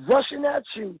comes rushing at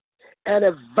you at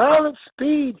a violent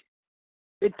speed.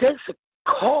 It takes a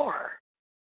car,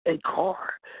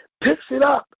 picks it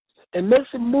up and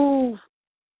makes it move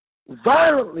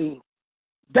violently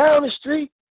down the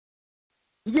street.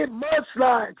 You get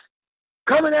mudslides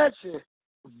coming at you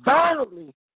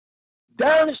violently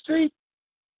down the street,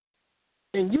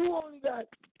 and you only got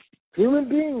human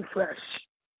being flesh.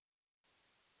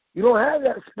 You don't have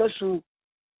that special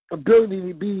ability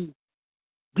to be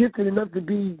gifted enough to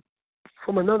be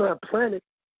from another planet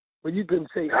where you can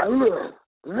say, hallelujah.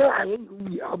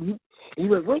 And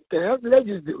you're like, what the hell did I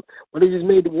just do? Well, they just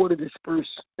made the water disperse.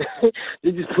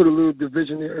 They just put a little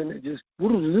division there, and they just,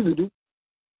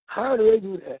 how do they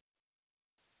do that?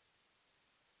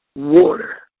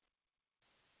 Water.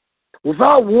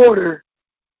 Without water,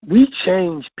 we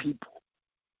change people.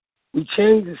 We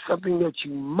change to something that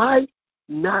you might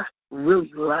not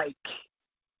really like.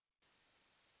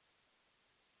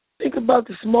 Think about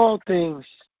the small things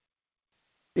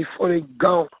before they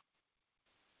go.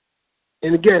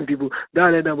 And again, people,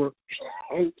 dial that number.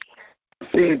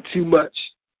 Saying too much.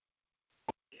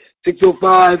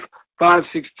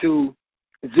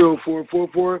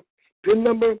 605-562-0444. PIN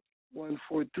number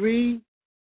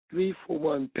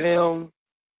 143341 #.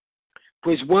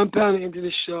 Push 1 pound into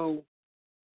the show.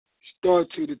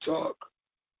 Start to talk.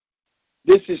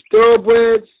 This is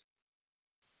THoRoughBreds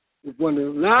with one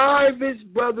of the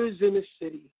livest brothers in the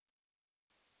city.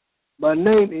 My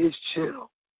name is CHiLL.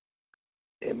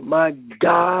 And my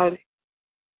God,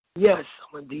 yes,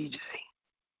 I'm a DJ.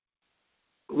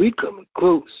 We coming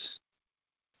close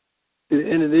to the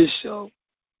end of this show.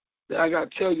 I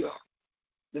got to tell y'all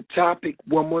the topic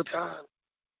one more time.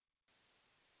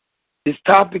 This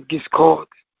topic is called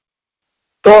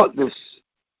thoughtless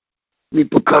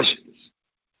repercussions.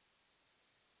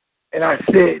 And I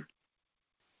said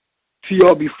to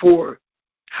y'all before,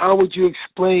 how would you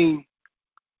explain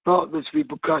thoughtless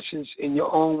repercussions in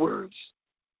your own words?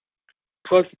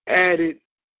 Plus added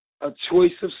a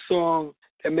choice of song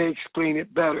that may explain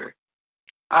it better,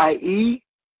 i.e.,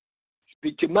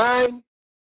 speak your mind,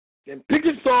 then pick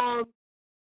a song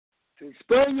to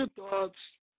explain your thoughts,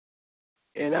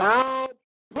 and I'll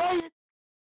play it,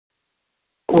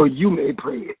 or you may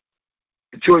play it.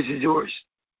 The choice is yours.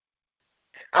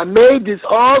 I made this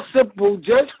all simple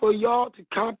just for y'all to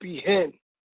comprehend.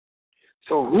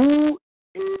 So who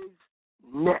is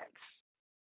next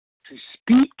to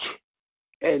speak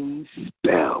and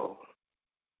spell?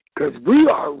 Because we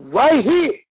are right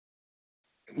here.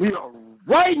 We are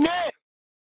right now.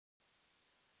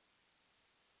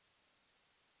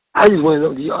 I just want to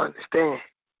know, do y'all understand?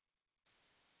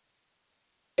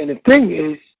 And the thing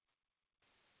is,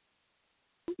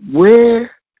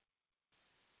 where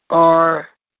are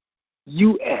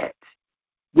you at?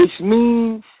 Which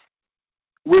means,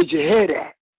 where's your head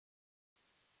at?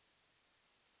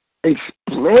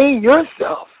 Explain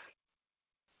yourself.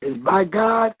 And by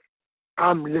God,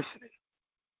 I'm listening.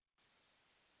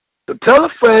 So tell a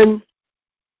friend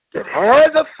that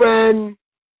has a friend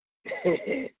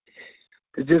to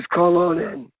just call on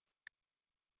in.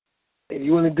 If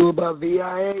you want to do about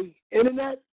VIA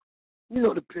Internet, you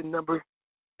know the PIN number.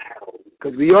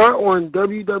 Because we are on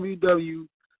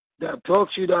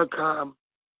www.talkshoe.com.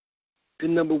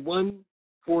 PIN number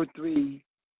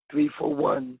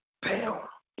 143341 #.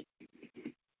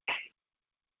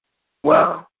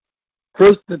 Wow.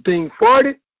 First the thing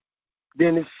farted,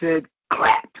 then it said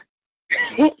clap.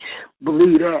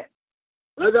 Believe that.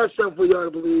 I got something for y'all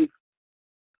to believe.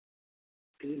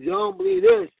 Because if you don't believe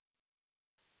this,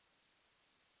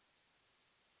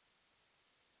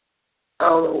 I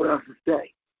don't know what else to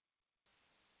say.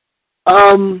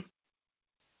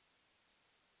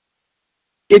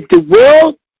 If the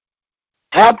world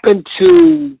happened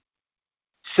to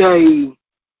say,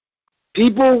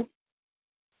 people,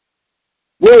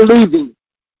 we're leaving,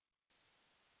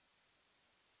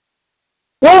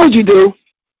 what would you do?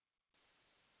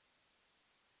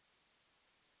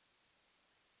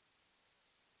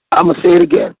 I'm going to say it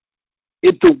again.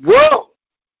 If the world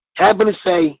happened to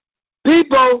say,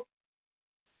 people,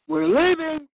 we're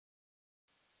leaving,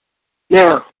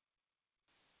 now,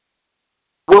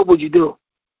 what would you do?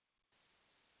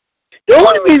 The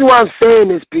only reason why I'm saying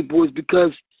this, people, is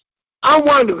because I'm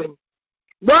wondering,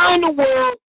 why in the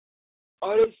world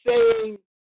are they saying,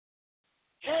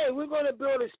 hey, we're going to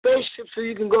build a spaceship so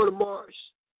you can go to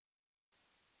Mars?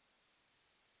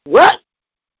 What?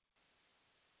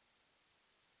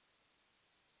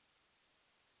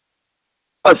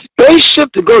 A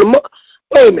spaceship to go to Mars?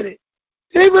 Wait a minute.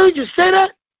 Did they really just say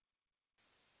that?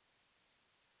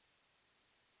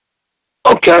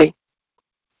 Okay.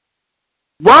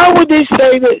 Why would they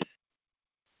say this?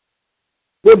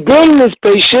 We're building a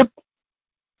spaceship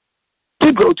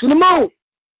to go to the moon.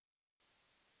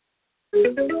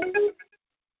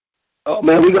 Oh,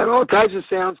 man, we got all types of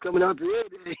sounds coming out today.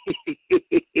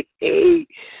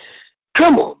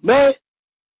 Come on, man.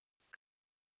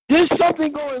 There's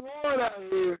something going on out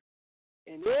here,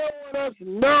 and they don't want us to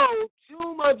know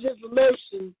too much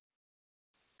information,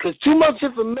 because too much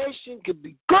information could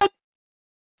be good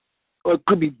or it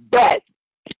could be bad.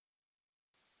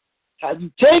 How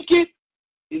you take it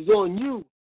is on you.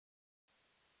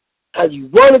 How you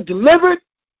want it delivered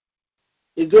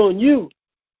is on you.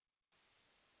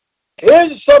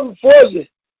 Here's something for you.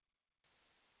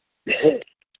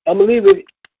 I'm going to leave it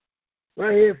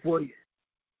right here for you.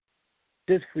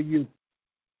 Just for you.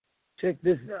 Check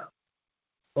this out.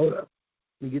 Hold up.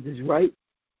 Let me get this right.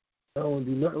 I don't want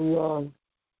to do nothing wrong.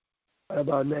 How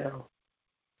about now?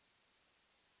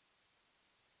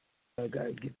 I got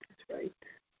to get this right.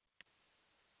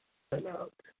 Turn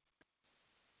out.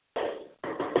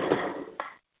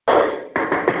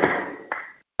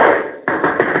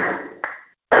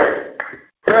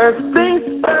 First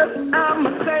things first, I'ma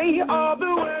say all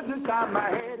the words inside my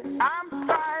head. I'm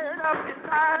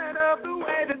tired of the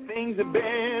way that things have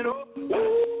been. Oh,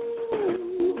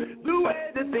 ooh, the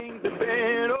way that things have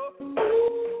been. Oh, ooh.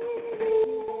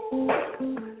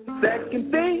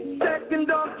 Second,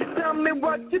 don't you tell me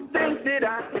what you think that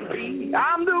I can be.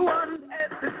 I'm the one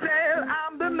at the sail.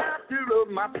 I'm the master of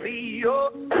my sea.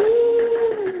 Oh,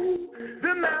 ooh,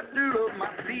 the master of my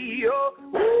sea. Oh,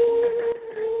 ooh.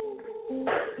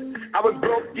 I was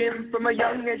broken from a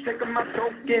young age, taking my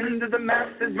token to the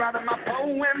masses, writing my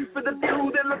poem for the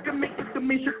few that look at me, took to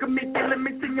me, shook at me, killing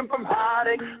me, singing from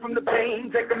heartache, from the pain,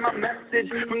 taking my message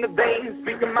from the veins,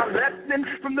 speaking my lesson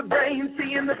from the brain,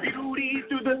 seeing the beauty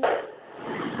through the...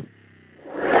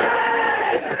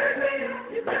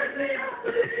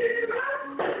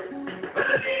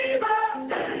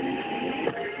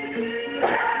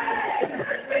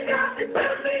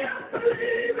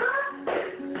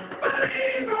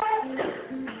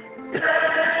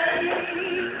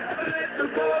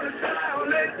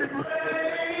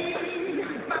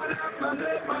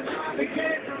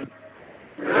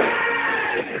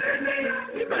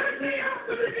 You make me a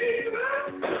believer.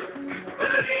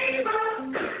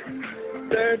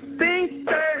 Third things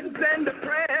first, send a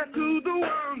prayer to the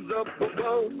ones up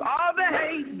above. All the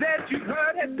hate that you've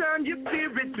heard has turned your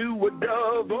spirit to a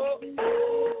dove. Oh,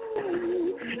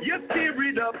 ooh, your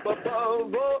spirit up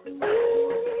above. Oh,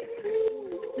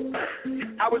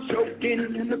 I was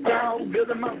choking in the crowd,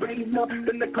 building my brain up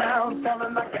in the clouds,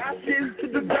 falling like ashes to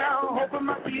the ground, hoping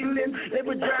my feelings, they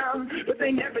would drown, but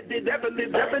they never did, ever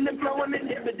lived, ebbing and flowing, and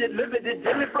never did, live it,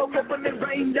 till it broke open and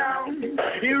rained down,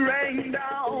 it rained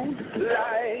down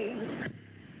like...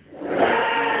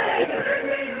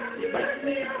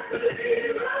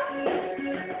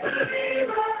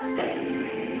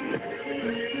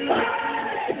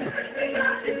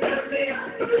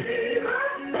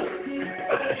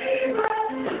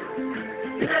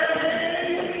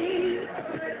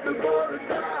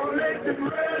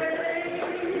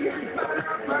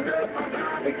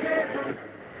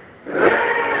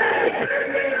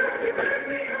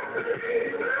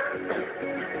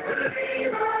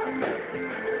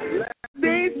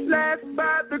 These last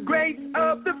by the grace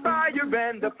of the fire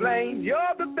and the flame.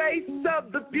 You're the face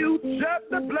of the future,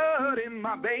 the blood in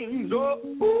my veins. Oh,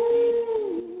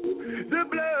 ooh, the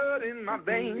blood in my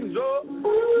veins. Oh,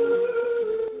 ooh.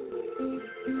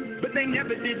 But but they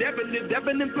never did, ever lived,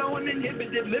 ebbing and flowing,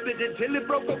 inhibited, limited, till it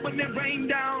broke up when it rained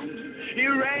down. It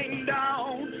rained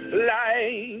down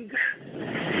like.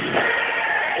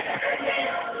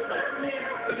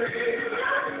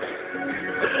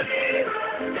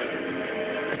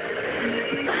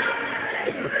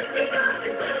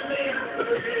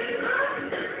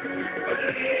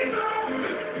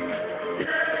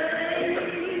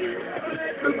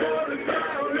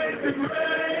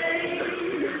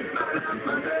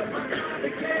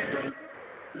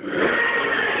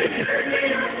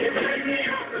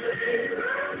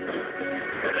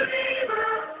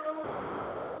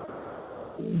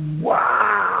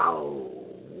 Wow!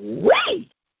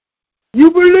 Wait!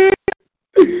 You believe?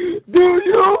 Do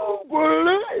you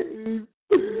believe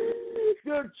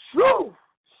the truth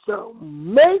shall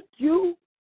make you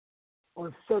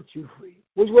or set you free?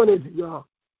 Which one is it, y'all?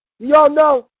 Do y'all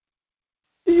know?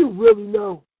 Do you really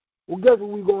know? Well, guess what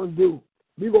we're going to do?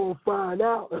 We're going to find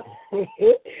out.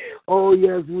 Oh,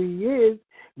 yes, we is.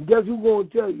 Guess who's going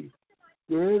to tell you?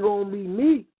 It ain't going to be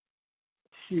me.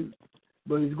 Shoot.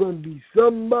 But it's going to be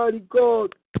somebody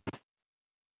called.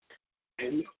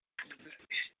 Hey,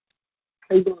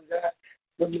 how you doing, guys?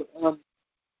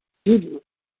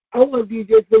 I want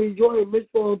DJ Philly Joy and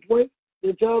Mr. On Point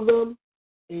to tell them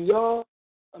and y'all,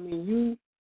 I mean you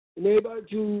and everybody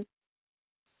to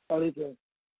how they say,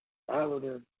 follow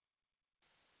them.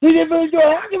 DJ Philly Joy,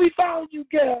 how can we follow you,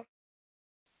 girl?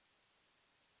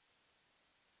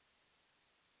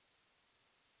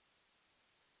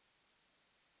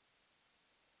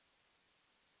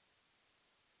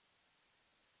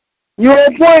 You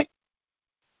on point?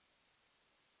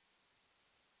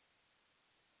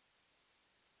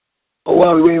 Oh,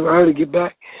 wow, we waiting for her to get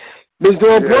back. Mr.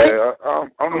 On point? Yeah,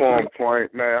 I'm on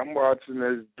point, man. I'm watching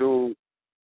this dude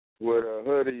with a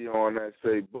hoodie on that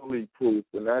say bully proof,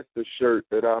 and that's the shirt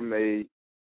that I made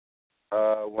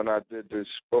when I did the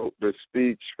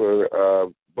speech for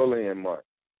bullying month,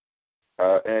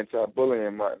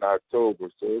 anti-bullying month in October.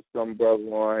 So it's some brother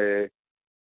on here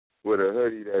with a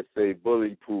hoodie that say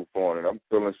bully proof on it. I'm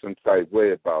feeling some type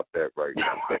way about that right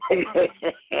now. You know what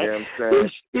I'm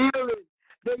saying?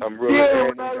 I'm really,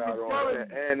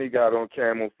 and he got on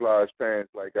camouflage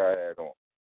pants like I had on.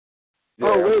 Yeah,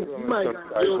 I'm feeling some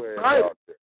type way about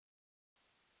that.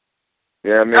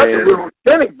 Yeah, I mean, that's a real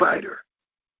authentic biter.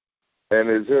 And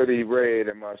his hoodie red,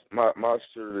 and my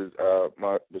shirt is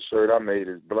the shirt I made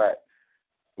is black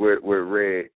with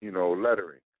red,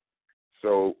 lettering.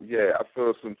 So yeah, I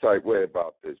feel some type way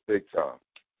about this, big time.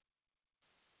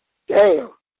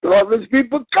 Damn, let's be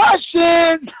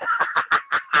percussion.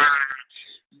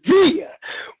 Yeah,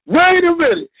 wait a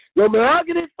minute, yo man, how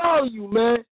can they follow you,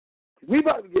 man? We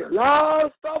about to get a lot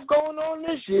of stuff going on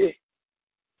this year.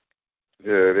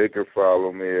 Yeah, they can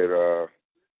follow me at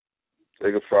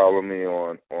they can follow me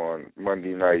on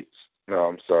Monday nights. No,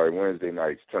 I'm sorry, Wednesday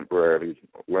nights, temporarily.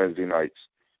 Wednesday nights,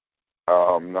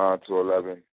 9 to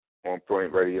 11 on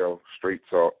Point Radio, Straight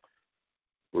Talk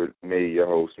with me, your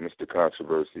host, Mr.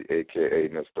 Controversy, aka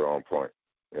Mr. On Point.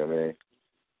 You know what I mean?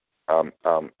 I'm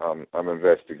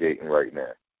investigating right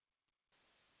now.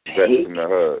 Investing the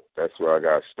HUD. That's where I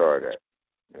got started at.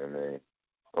 You know what I mean?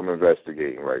 I'm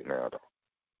investigating right now, though.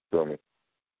 Feel me?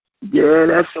 Yeah,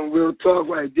 that's some real talk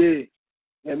right there.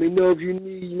 Let me know if you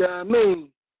need, you know what I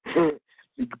mean?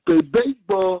 You can play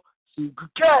baseball, so you can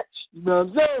catch. You know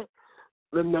what I'm saying?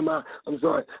 Let me know. I'm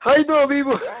sorry. How you doing,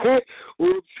 people?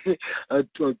 Oops, I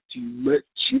talk too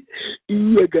much. I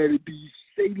gotta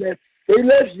say less. Say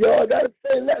less, y'all. I gotta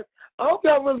say less. I hope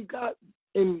y'all really got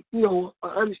an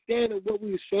understanding of what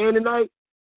we were saying tonight,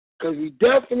 because we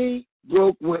definitely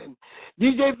broke one.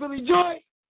 DJ Philly Joy,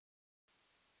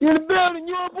 you in the building?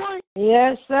 You on point?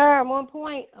 Yes, sir. I'm on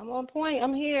point.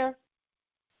 I'm here.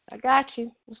 I got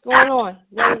you. What's going on?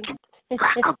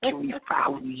 How can we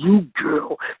follow you,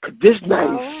 girl? Because this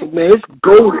night, man, it's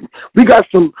golden. We got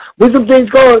some things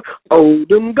going. Oh,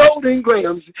 them golden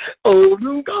grams. Oh,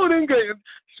 them golden grams.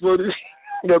 So this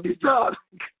gonna be job.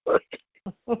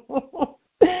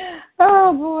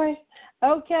 Oh boy.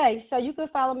 Okay, so you can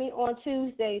follow me on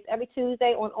Tuesdays, every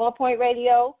Tuesday on Point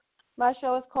Radio. My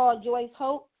show is called Joy's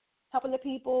Hope, helping the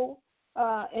people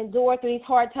endure through these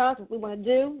hard times. What we want to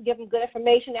do, give them good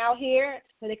information out here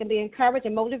so they can be encouraged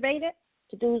and motivated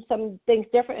to do some things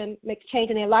different and make a change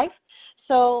in their life.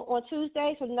 So on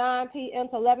Tuesdays from 9 p.m.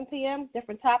 to 11 p.m.,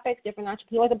 different topics, different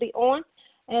entrepreneurs will be on.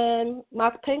 And my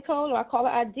PIN code, or I call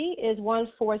it ID, is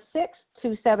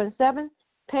 146277#.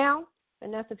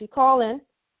 And that's if you call in.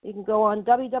 You can go on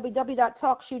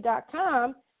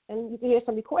www.talkshoe.com, and you can hear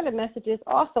some recorded messages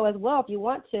also as well if you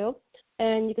want to.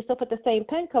 And you can still put the same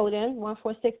PIN code in,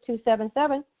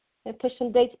 146277, and push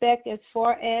some dates back as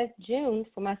far as June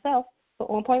for myself for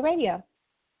On Point Radio.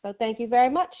 So thank you very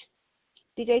much.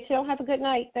 DJ CHiLL, have a good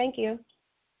night. Thank you.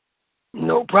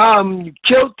 No problem. You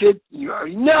killed it. You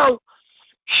already know.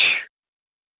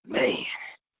 Man,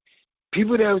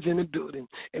 people that was in the building.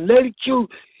 And Lady Q,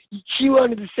 she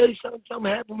wanted to say something.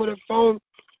 Something happened with her phone.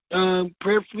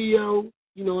 Prayerfully,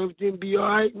 everything be all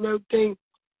right and everything.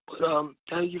 But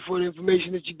thank you for the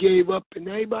information that you gave up. And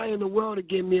everybody in the world that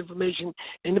gave me information.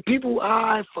 And the people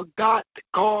I forgot to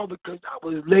call because I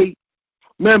was late.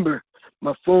 Remember,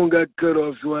 my phone got cut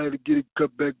off, so I had to get it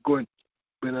cut back going.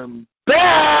 But I'm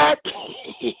back!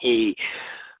 I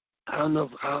don't know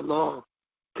for how long.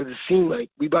 Because it seemed like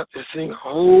we about to sing a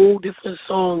whole different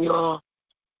song, y'all.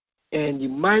 And you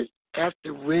might have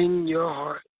to wring your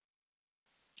heart.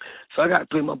 So I got to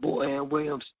play my boy Ann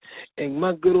Williams. And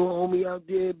my good old homie out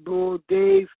there, bro,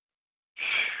 Dave.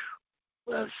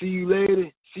 I'll see you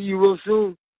later. See you real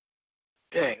soon.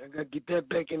 Dang, I got to get that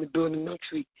back in the building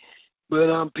next week.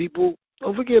 But, people,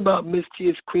 don't forget about Miss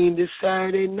Tia's Queen this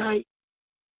Saturday night,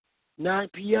 9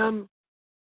 p.m.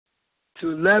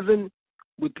 to 11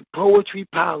 with the Poetry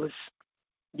Palace.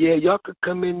 Yeah, y'all could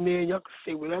come in there. Y'all could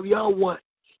say whatever y'all want.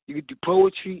 You can do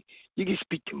poetry. You can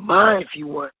speak your mind if you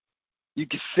want. You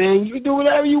can sing. You can do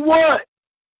whatever you want.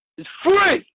 It's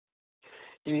free.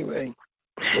 Anyway,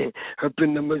 her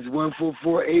PIN number is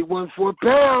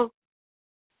 144-814-POUND.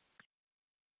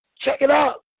 Check it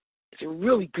out. It's a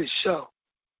really good show.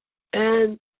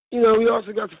 And, we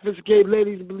also got Sophisticated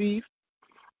Ladies to Believe.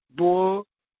 Boy,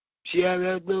 she had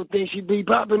that little thing she be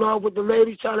popping off with the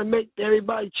ladies trying to make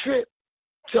everybody trip.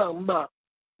 Talking about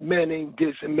men ain't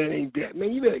this and men ain't that.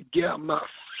 Man, you better get out of my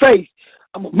face.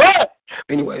 I'm a man.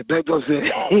 Anyway, back to what I said.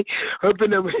 Her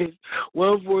PIN number is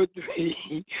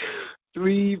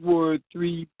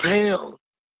 143-343-POUND.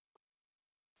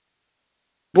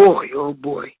 Boy, oh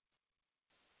boy.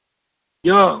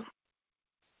 Y'all,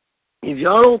 if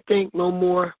y'all don't think no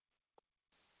more,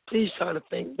 please try to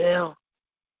think now.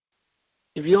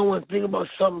 If you don't want to think about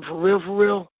something for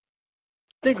real,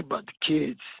 think about the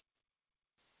kids.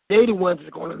 They the ones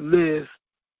that's going to live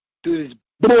through this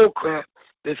bull crap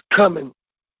that's coming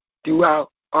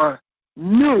throughout our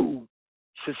new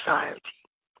society,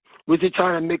 which they're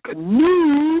trying to make a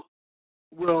new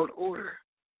world order.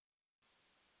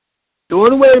 The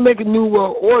only way to make a new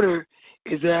world order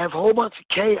is to have a whole bunch of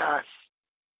chaos.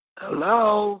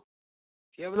 Hello?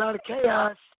 If you have a lot of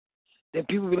chaos, then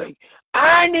people be like,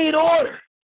 I need order.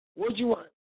 What you want?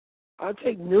 I'll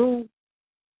take a new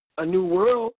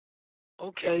world.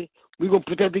 Okay, we're going to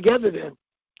put that together then.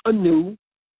 A new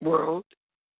world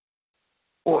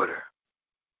order.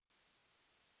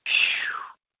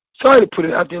 Sorry to put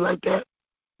it out there like that,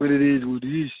 but it is what it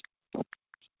is.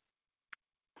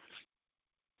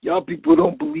 Y'all people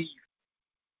don't believe.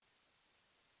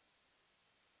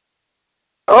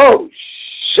 Oh,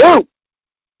 shoot.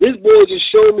 This boy just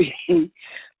showed me.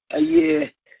 Yeah,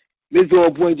 this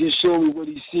old boy just showed me what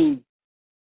he's seen.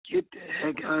 Get the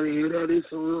heck out of here. That is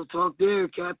some real talk there,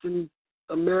 Captain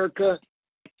America.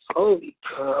 Holy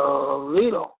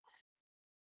Carlito.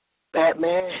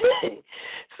 Batman.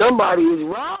 Somebody is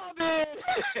robbing.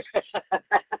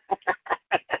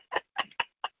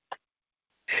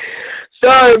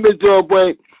 Sorry, Mr.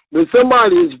 O'Boy, but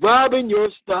somebody is robbing your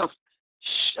stuff.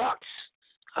 Shucks.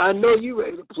 I know you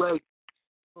ready to play.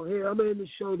 Oh, here, I'm in the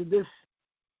show to this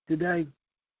today.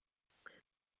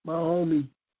 My homie,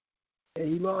 and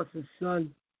he lost his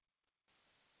son.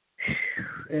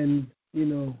 And,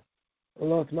 I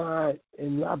lost my eye,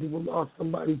 and a lot of people lost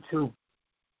somebody too.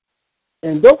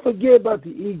 And don't forget about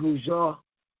the Eagles, y'all,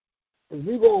 because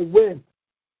we're going to win.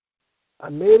 I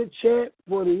made a chant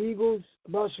for the Eagles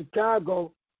about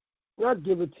Chicago, and I'll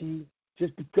give it to you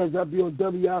just because I'll be on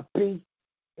WIP.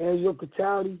 Angelo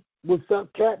Cataldi, what's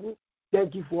up, Captain?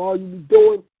 Thank you for all you be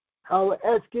doing. Howard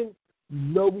Eskin,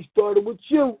 we started with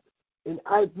you, and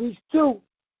Ike Reese too,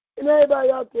 and everybody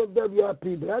out there at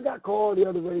WIP, but I got called the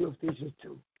other radio stations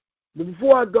too. But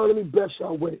before I go, let me bless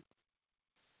y'all with it.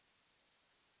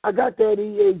 I got that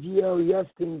EAGLES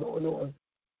thing going on,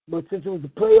 but since it was the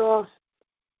playoffs,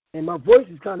 and my voice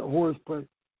is kind of hoarse, but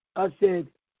I said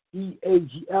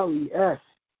EAGLES.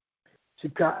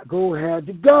 Chicago had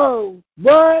to go.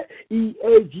 What?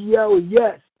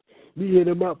 EAGLES. We hit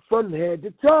them up from head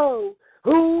to toe.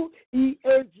 Who?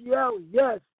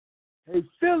 EAGLES. Hey,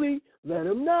 Philly, let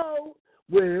them know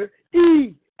we're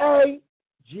EAGLES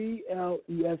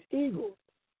Eagles.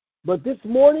 But this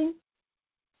morning,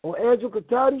 on Angelo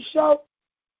Cataldi's show,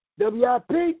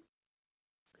 WIP,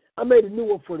 I made a new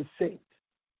one for the Saints.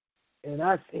 And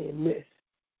I saying this.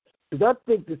 Because I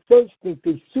think the Saints think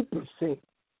they super Saints.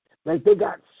 like they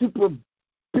got super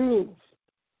beings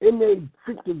in their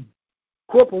freaking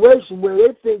corporation where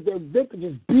they think that they could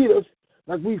just beat us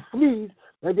like we fleas,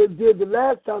 like they did the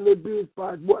last time they beat us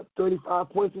by, 35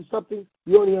 points or something?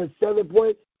 We only had 7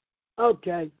 points?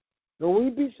 Okay. So when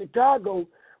we beat Chicago,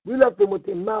 we left them with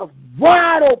their mouth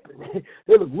wide open.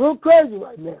 They look real crazy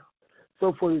right now.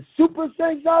 So for the Super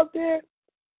Saints out there,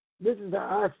 this is how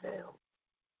I sound.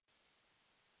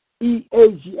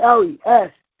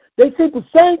 E-A-G-L-E-S. They Super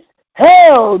Saints?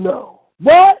 Hell no.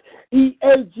 What?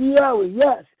 E-A-G-L-E,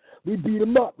 yes. We beat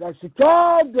them up. Like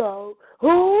Chicago.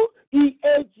 Who?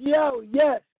 E-A-G-L-E,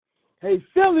 yes. Hey,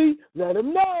 Philly, let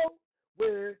them know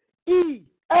we're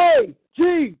E-A-G-L-E-S.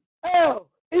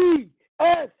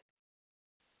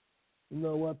 You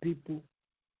know what, people?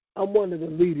 I'm one of the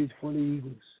leaders for the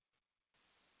Eagles.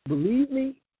 Believe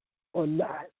me or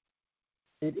not,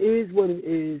 it is what it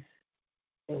is,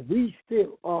 and we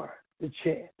still are the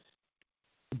champs.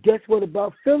 Guess what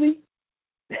about Philly?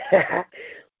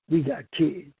 We got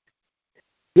kids.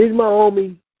 Here's my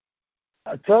homie.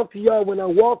 I'll talk to y'all when I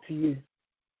walk to you,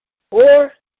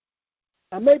 or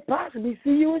I may possibly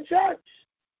see you in church.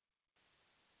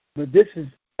 But this is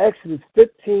Exodus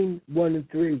 15, 1 and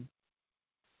 3.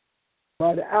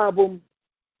 By the album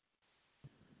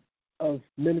of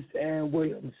Minister Ann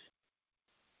Williams.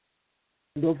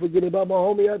 And don't forget about my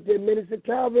homie out there, Minister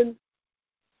Calvin,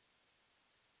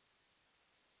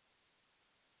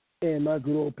 and my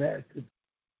good old pastor,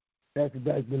 Pastor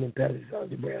Dykeman and Pastor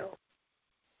Sergeant Brown.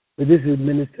 But this is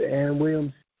Minister Ann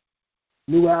Williams'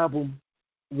 new album,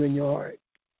 Win Your Heart,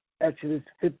 Exodus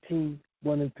 15,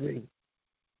 1 and 3.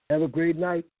 Have a great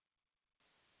night.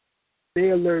 Stay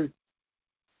alert.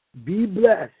 Be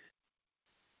blessed.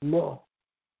 No.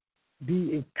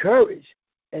 Be encouraged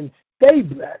and stay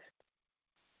blessed.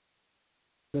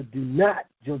 But do not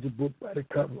judge a book by the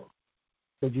cover,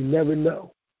 because you never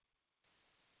know.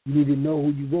 You need to know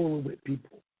who you're rolling with,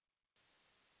 people.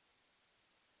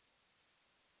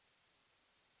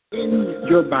 In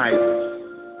your Bible,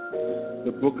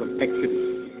 the book of Exodus,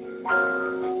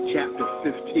 chapter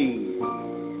 15,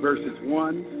 verses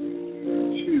 1,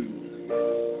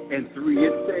 2, and 3,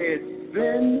 it says,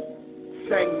 Then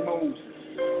sang Moses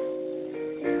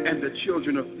and the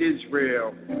children of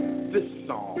Israel this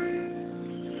song,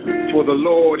 For the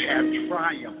Lord hath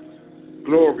triumphed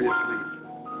gloriously,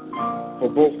 for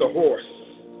both the horse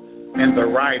and the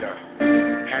rider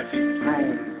hath he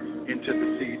thrown into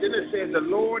the sea. Then it says, The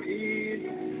Lord is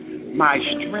my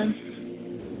strength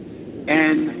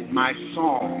and my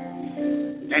song,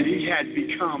 and he hath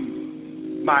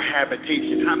become my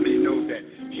habitation. How many know that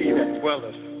he that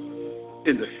dwelleth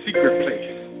in the secret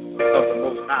place of the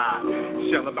Most High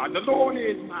shall abide? The Lord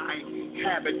is my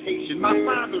habitation, my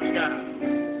Father's God,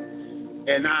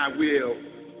 and I will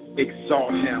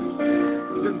exalt him.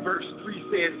 Then verse 3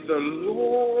 says, The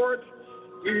Lord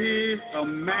is a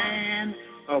man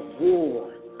of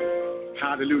war.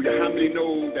 Hallelujah. How many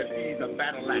know that he's a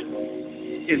battle axe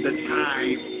in the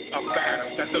time of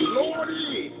battle? That the Lord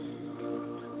is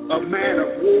a man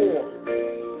of war.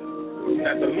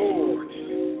 That the Lord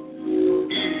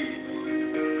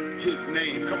is his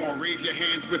name. Come on, raise your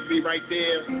hands with me right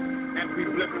there. And we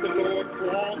bless the Lord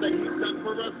for all that he's done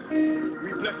for us.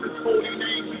 We bless his holy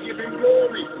name. We give him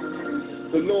glory.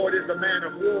 The Lord is a man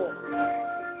of war.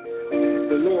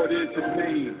 The Lord is his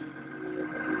name.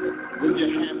 When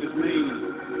you have his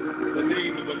name, the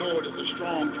name of the Lord is a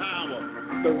strong tower.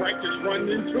 The righteous run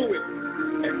into it,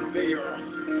 and they are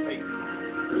safe.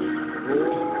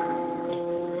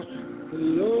 Oh, the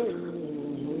Lord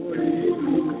is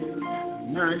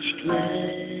my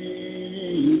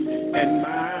strength and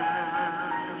my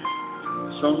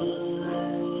song.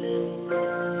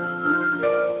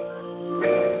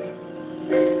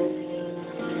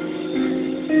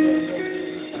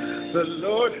 The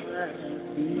Lord has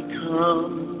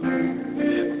become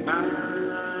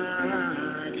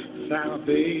my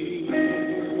salvation.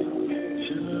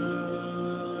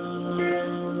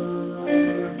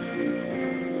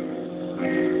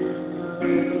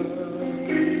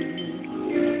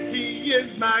 He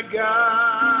is my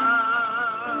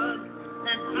God,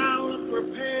 and I'll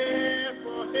prepare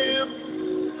for him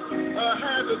a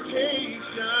habitation.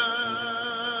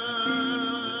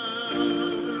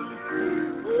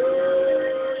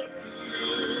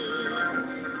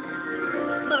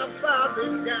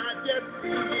 Father's God, yes, he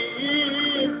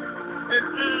is, and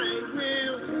I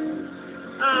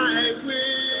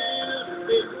will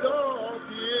exalt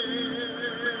him.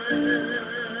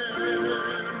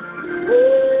 Oh,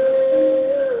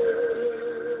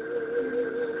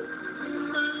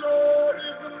 the Lord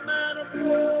is a man of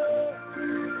war.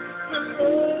 The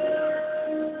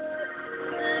Lord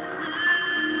is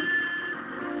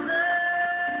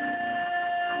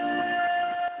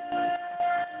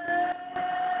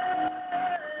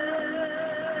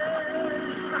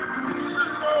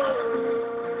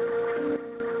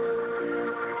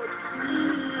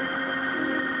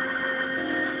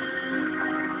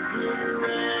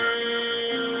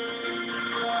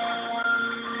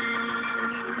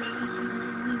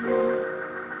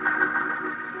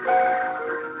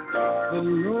The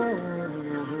Lord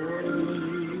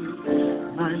is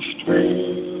my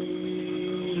strength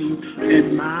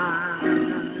and my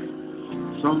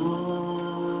song.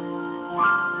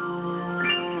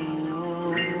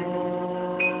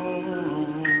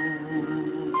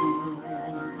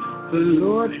 The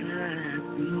Lord has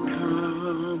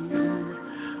become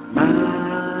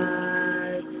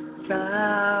my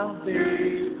salvation.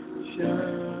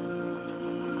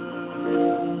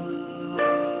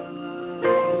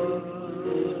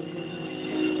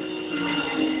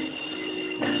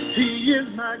 He is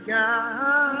my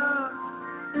God,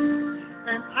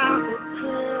 and I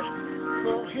prepare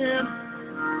for him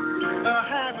a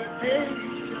habitation.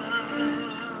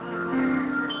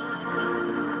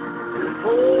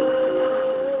 Oh,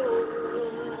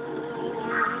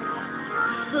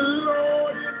 the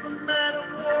Lord is a man of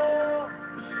war.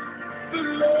 The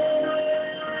Lord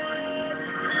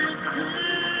is his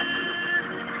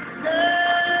name.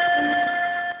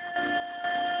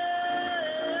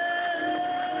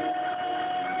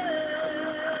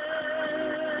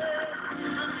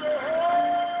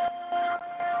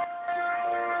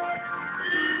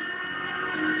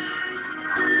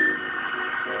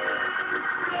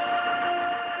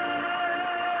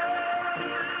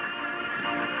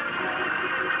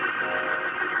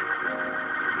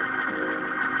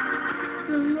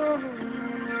 The Lord is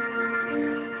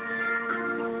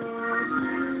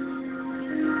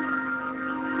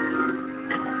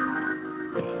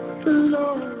the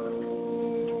Lord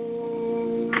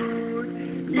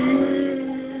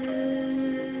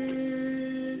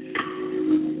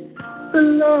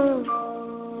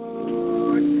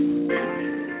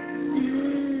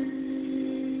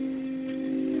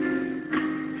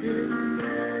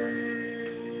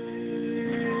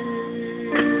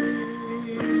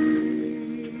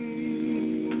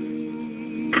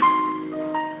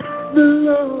the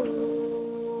Lord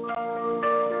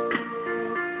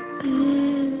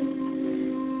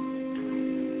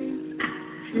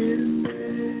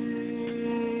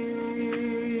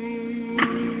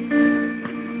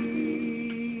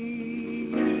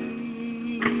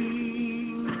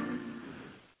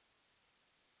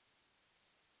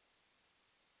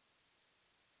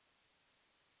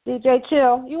DJ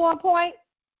CHiLL, you on point?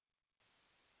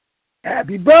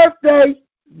 Happy birthday.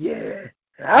 Yeah,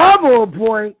 I'm on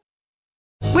point.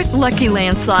 With Lucky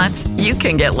Land Slots, you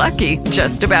can get lucky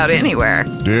just about anywhere.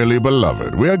 Dearly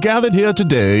beloved, we are gathered here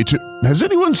today to... Has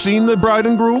anyone seen the bride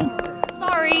and groom?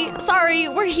 Sorry,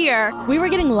 we're here. We were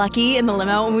getting lucky in the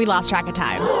limo and we lost track of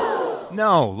time.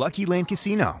 No, Lucky Land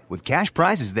Casino, with cash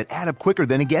prizes that add up quicker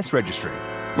than a guest registry.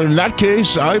 In that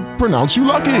case, I pronounce you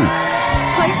lucky.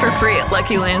 Play for free at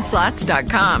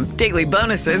LuckyLandSlots.com. Daily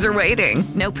bonuses are waiting.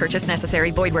 No purchase necessary.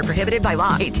 Void where prohibited by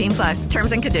law. 18+.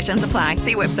 Terms and conditions apply.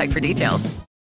 See website for details.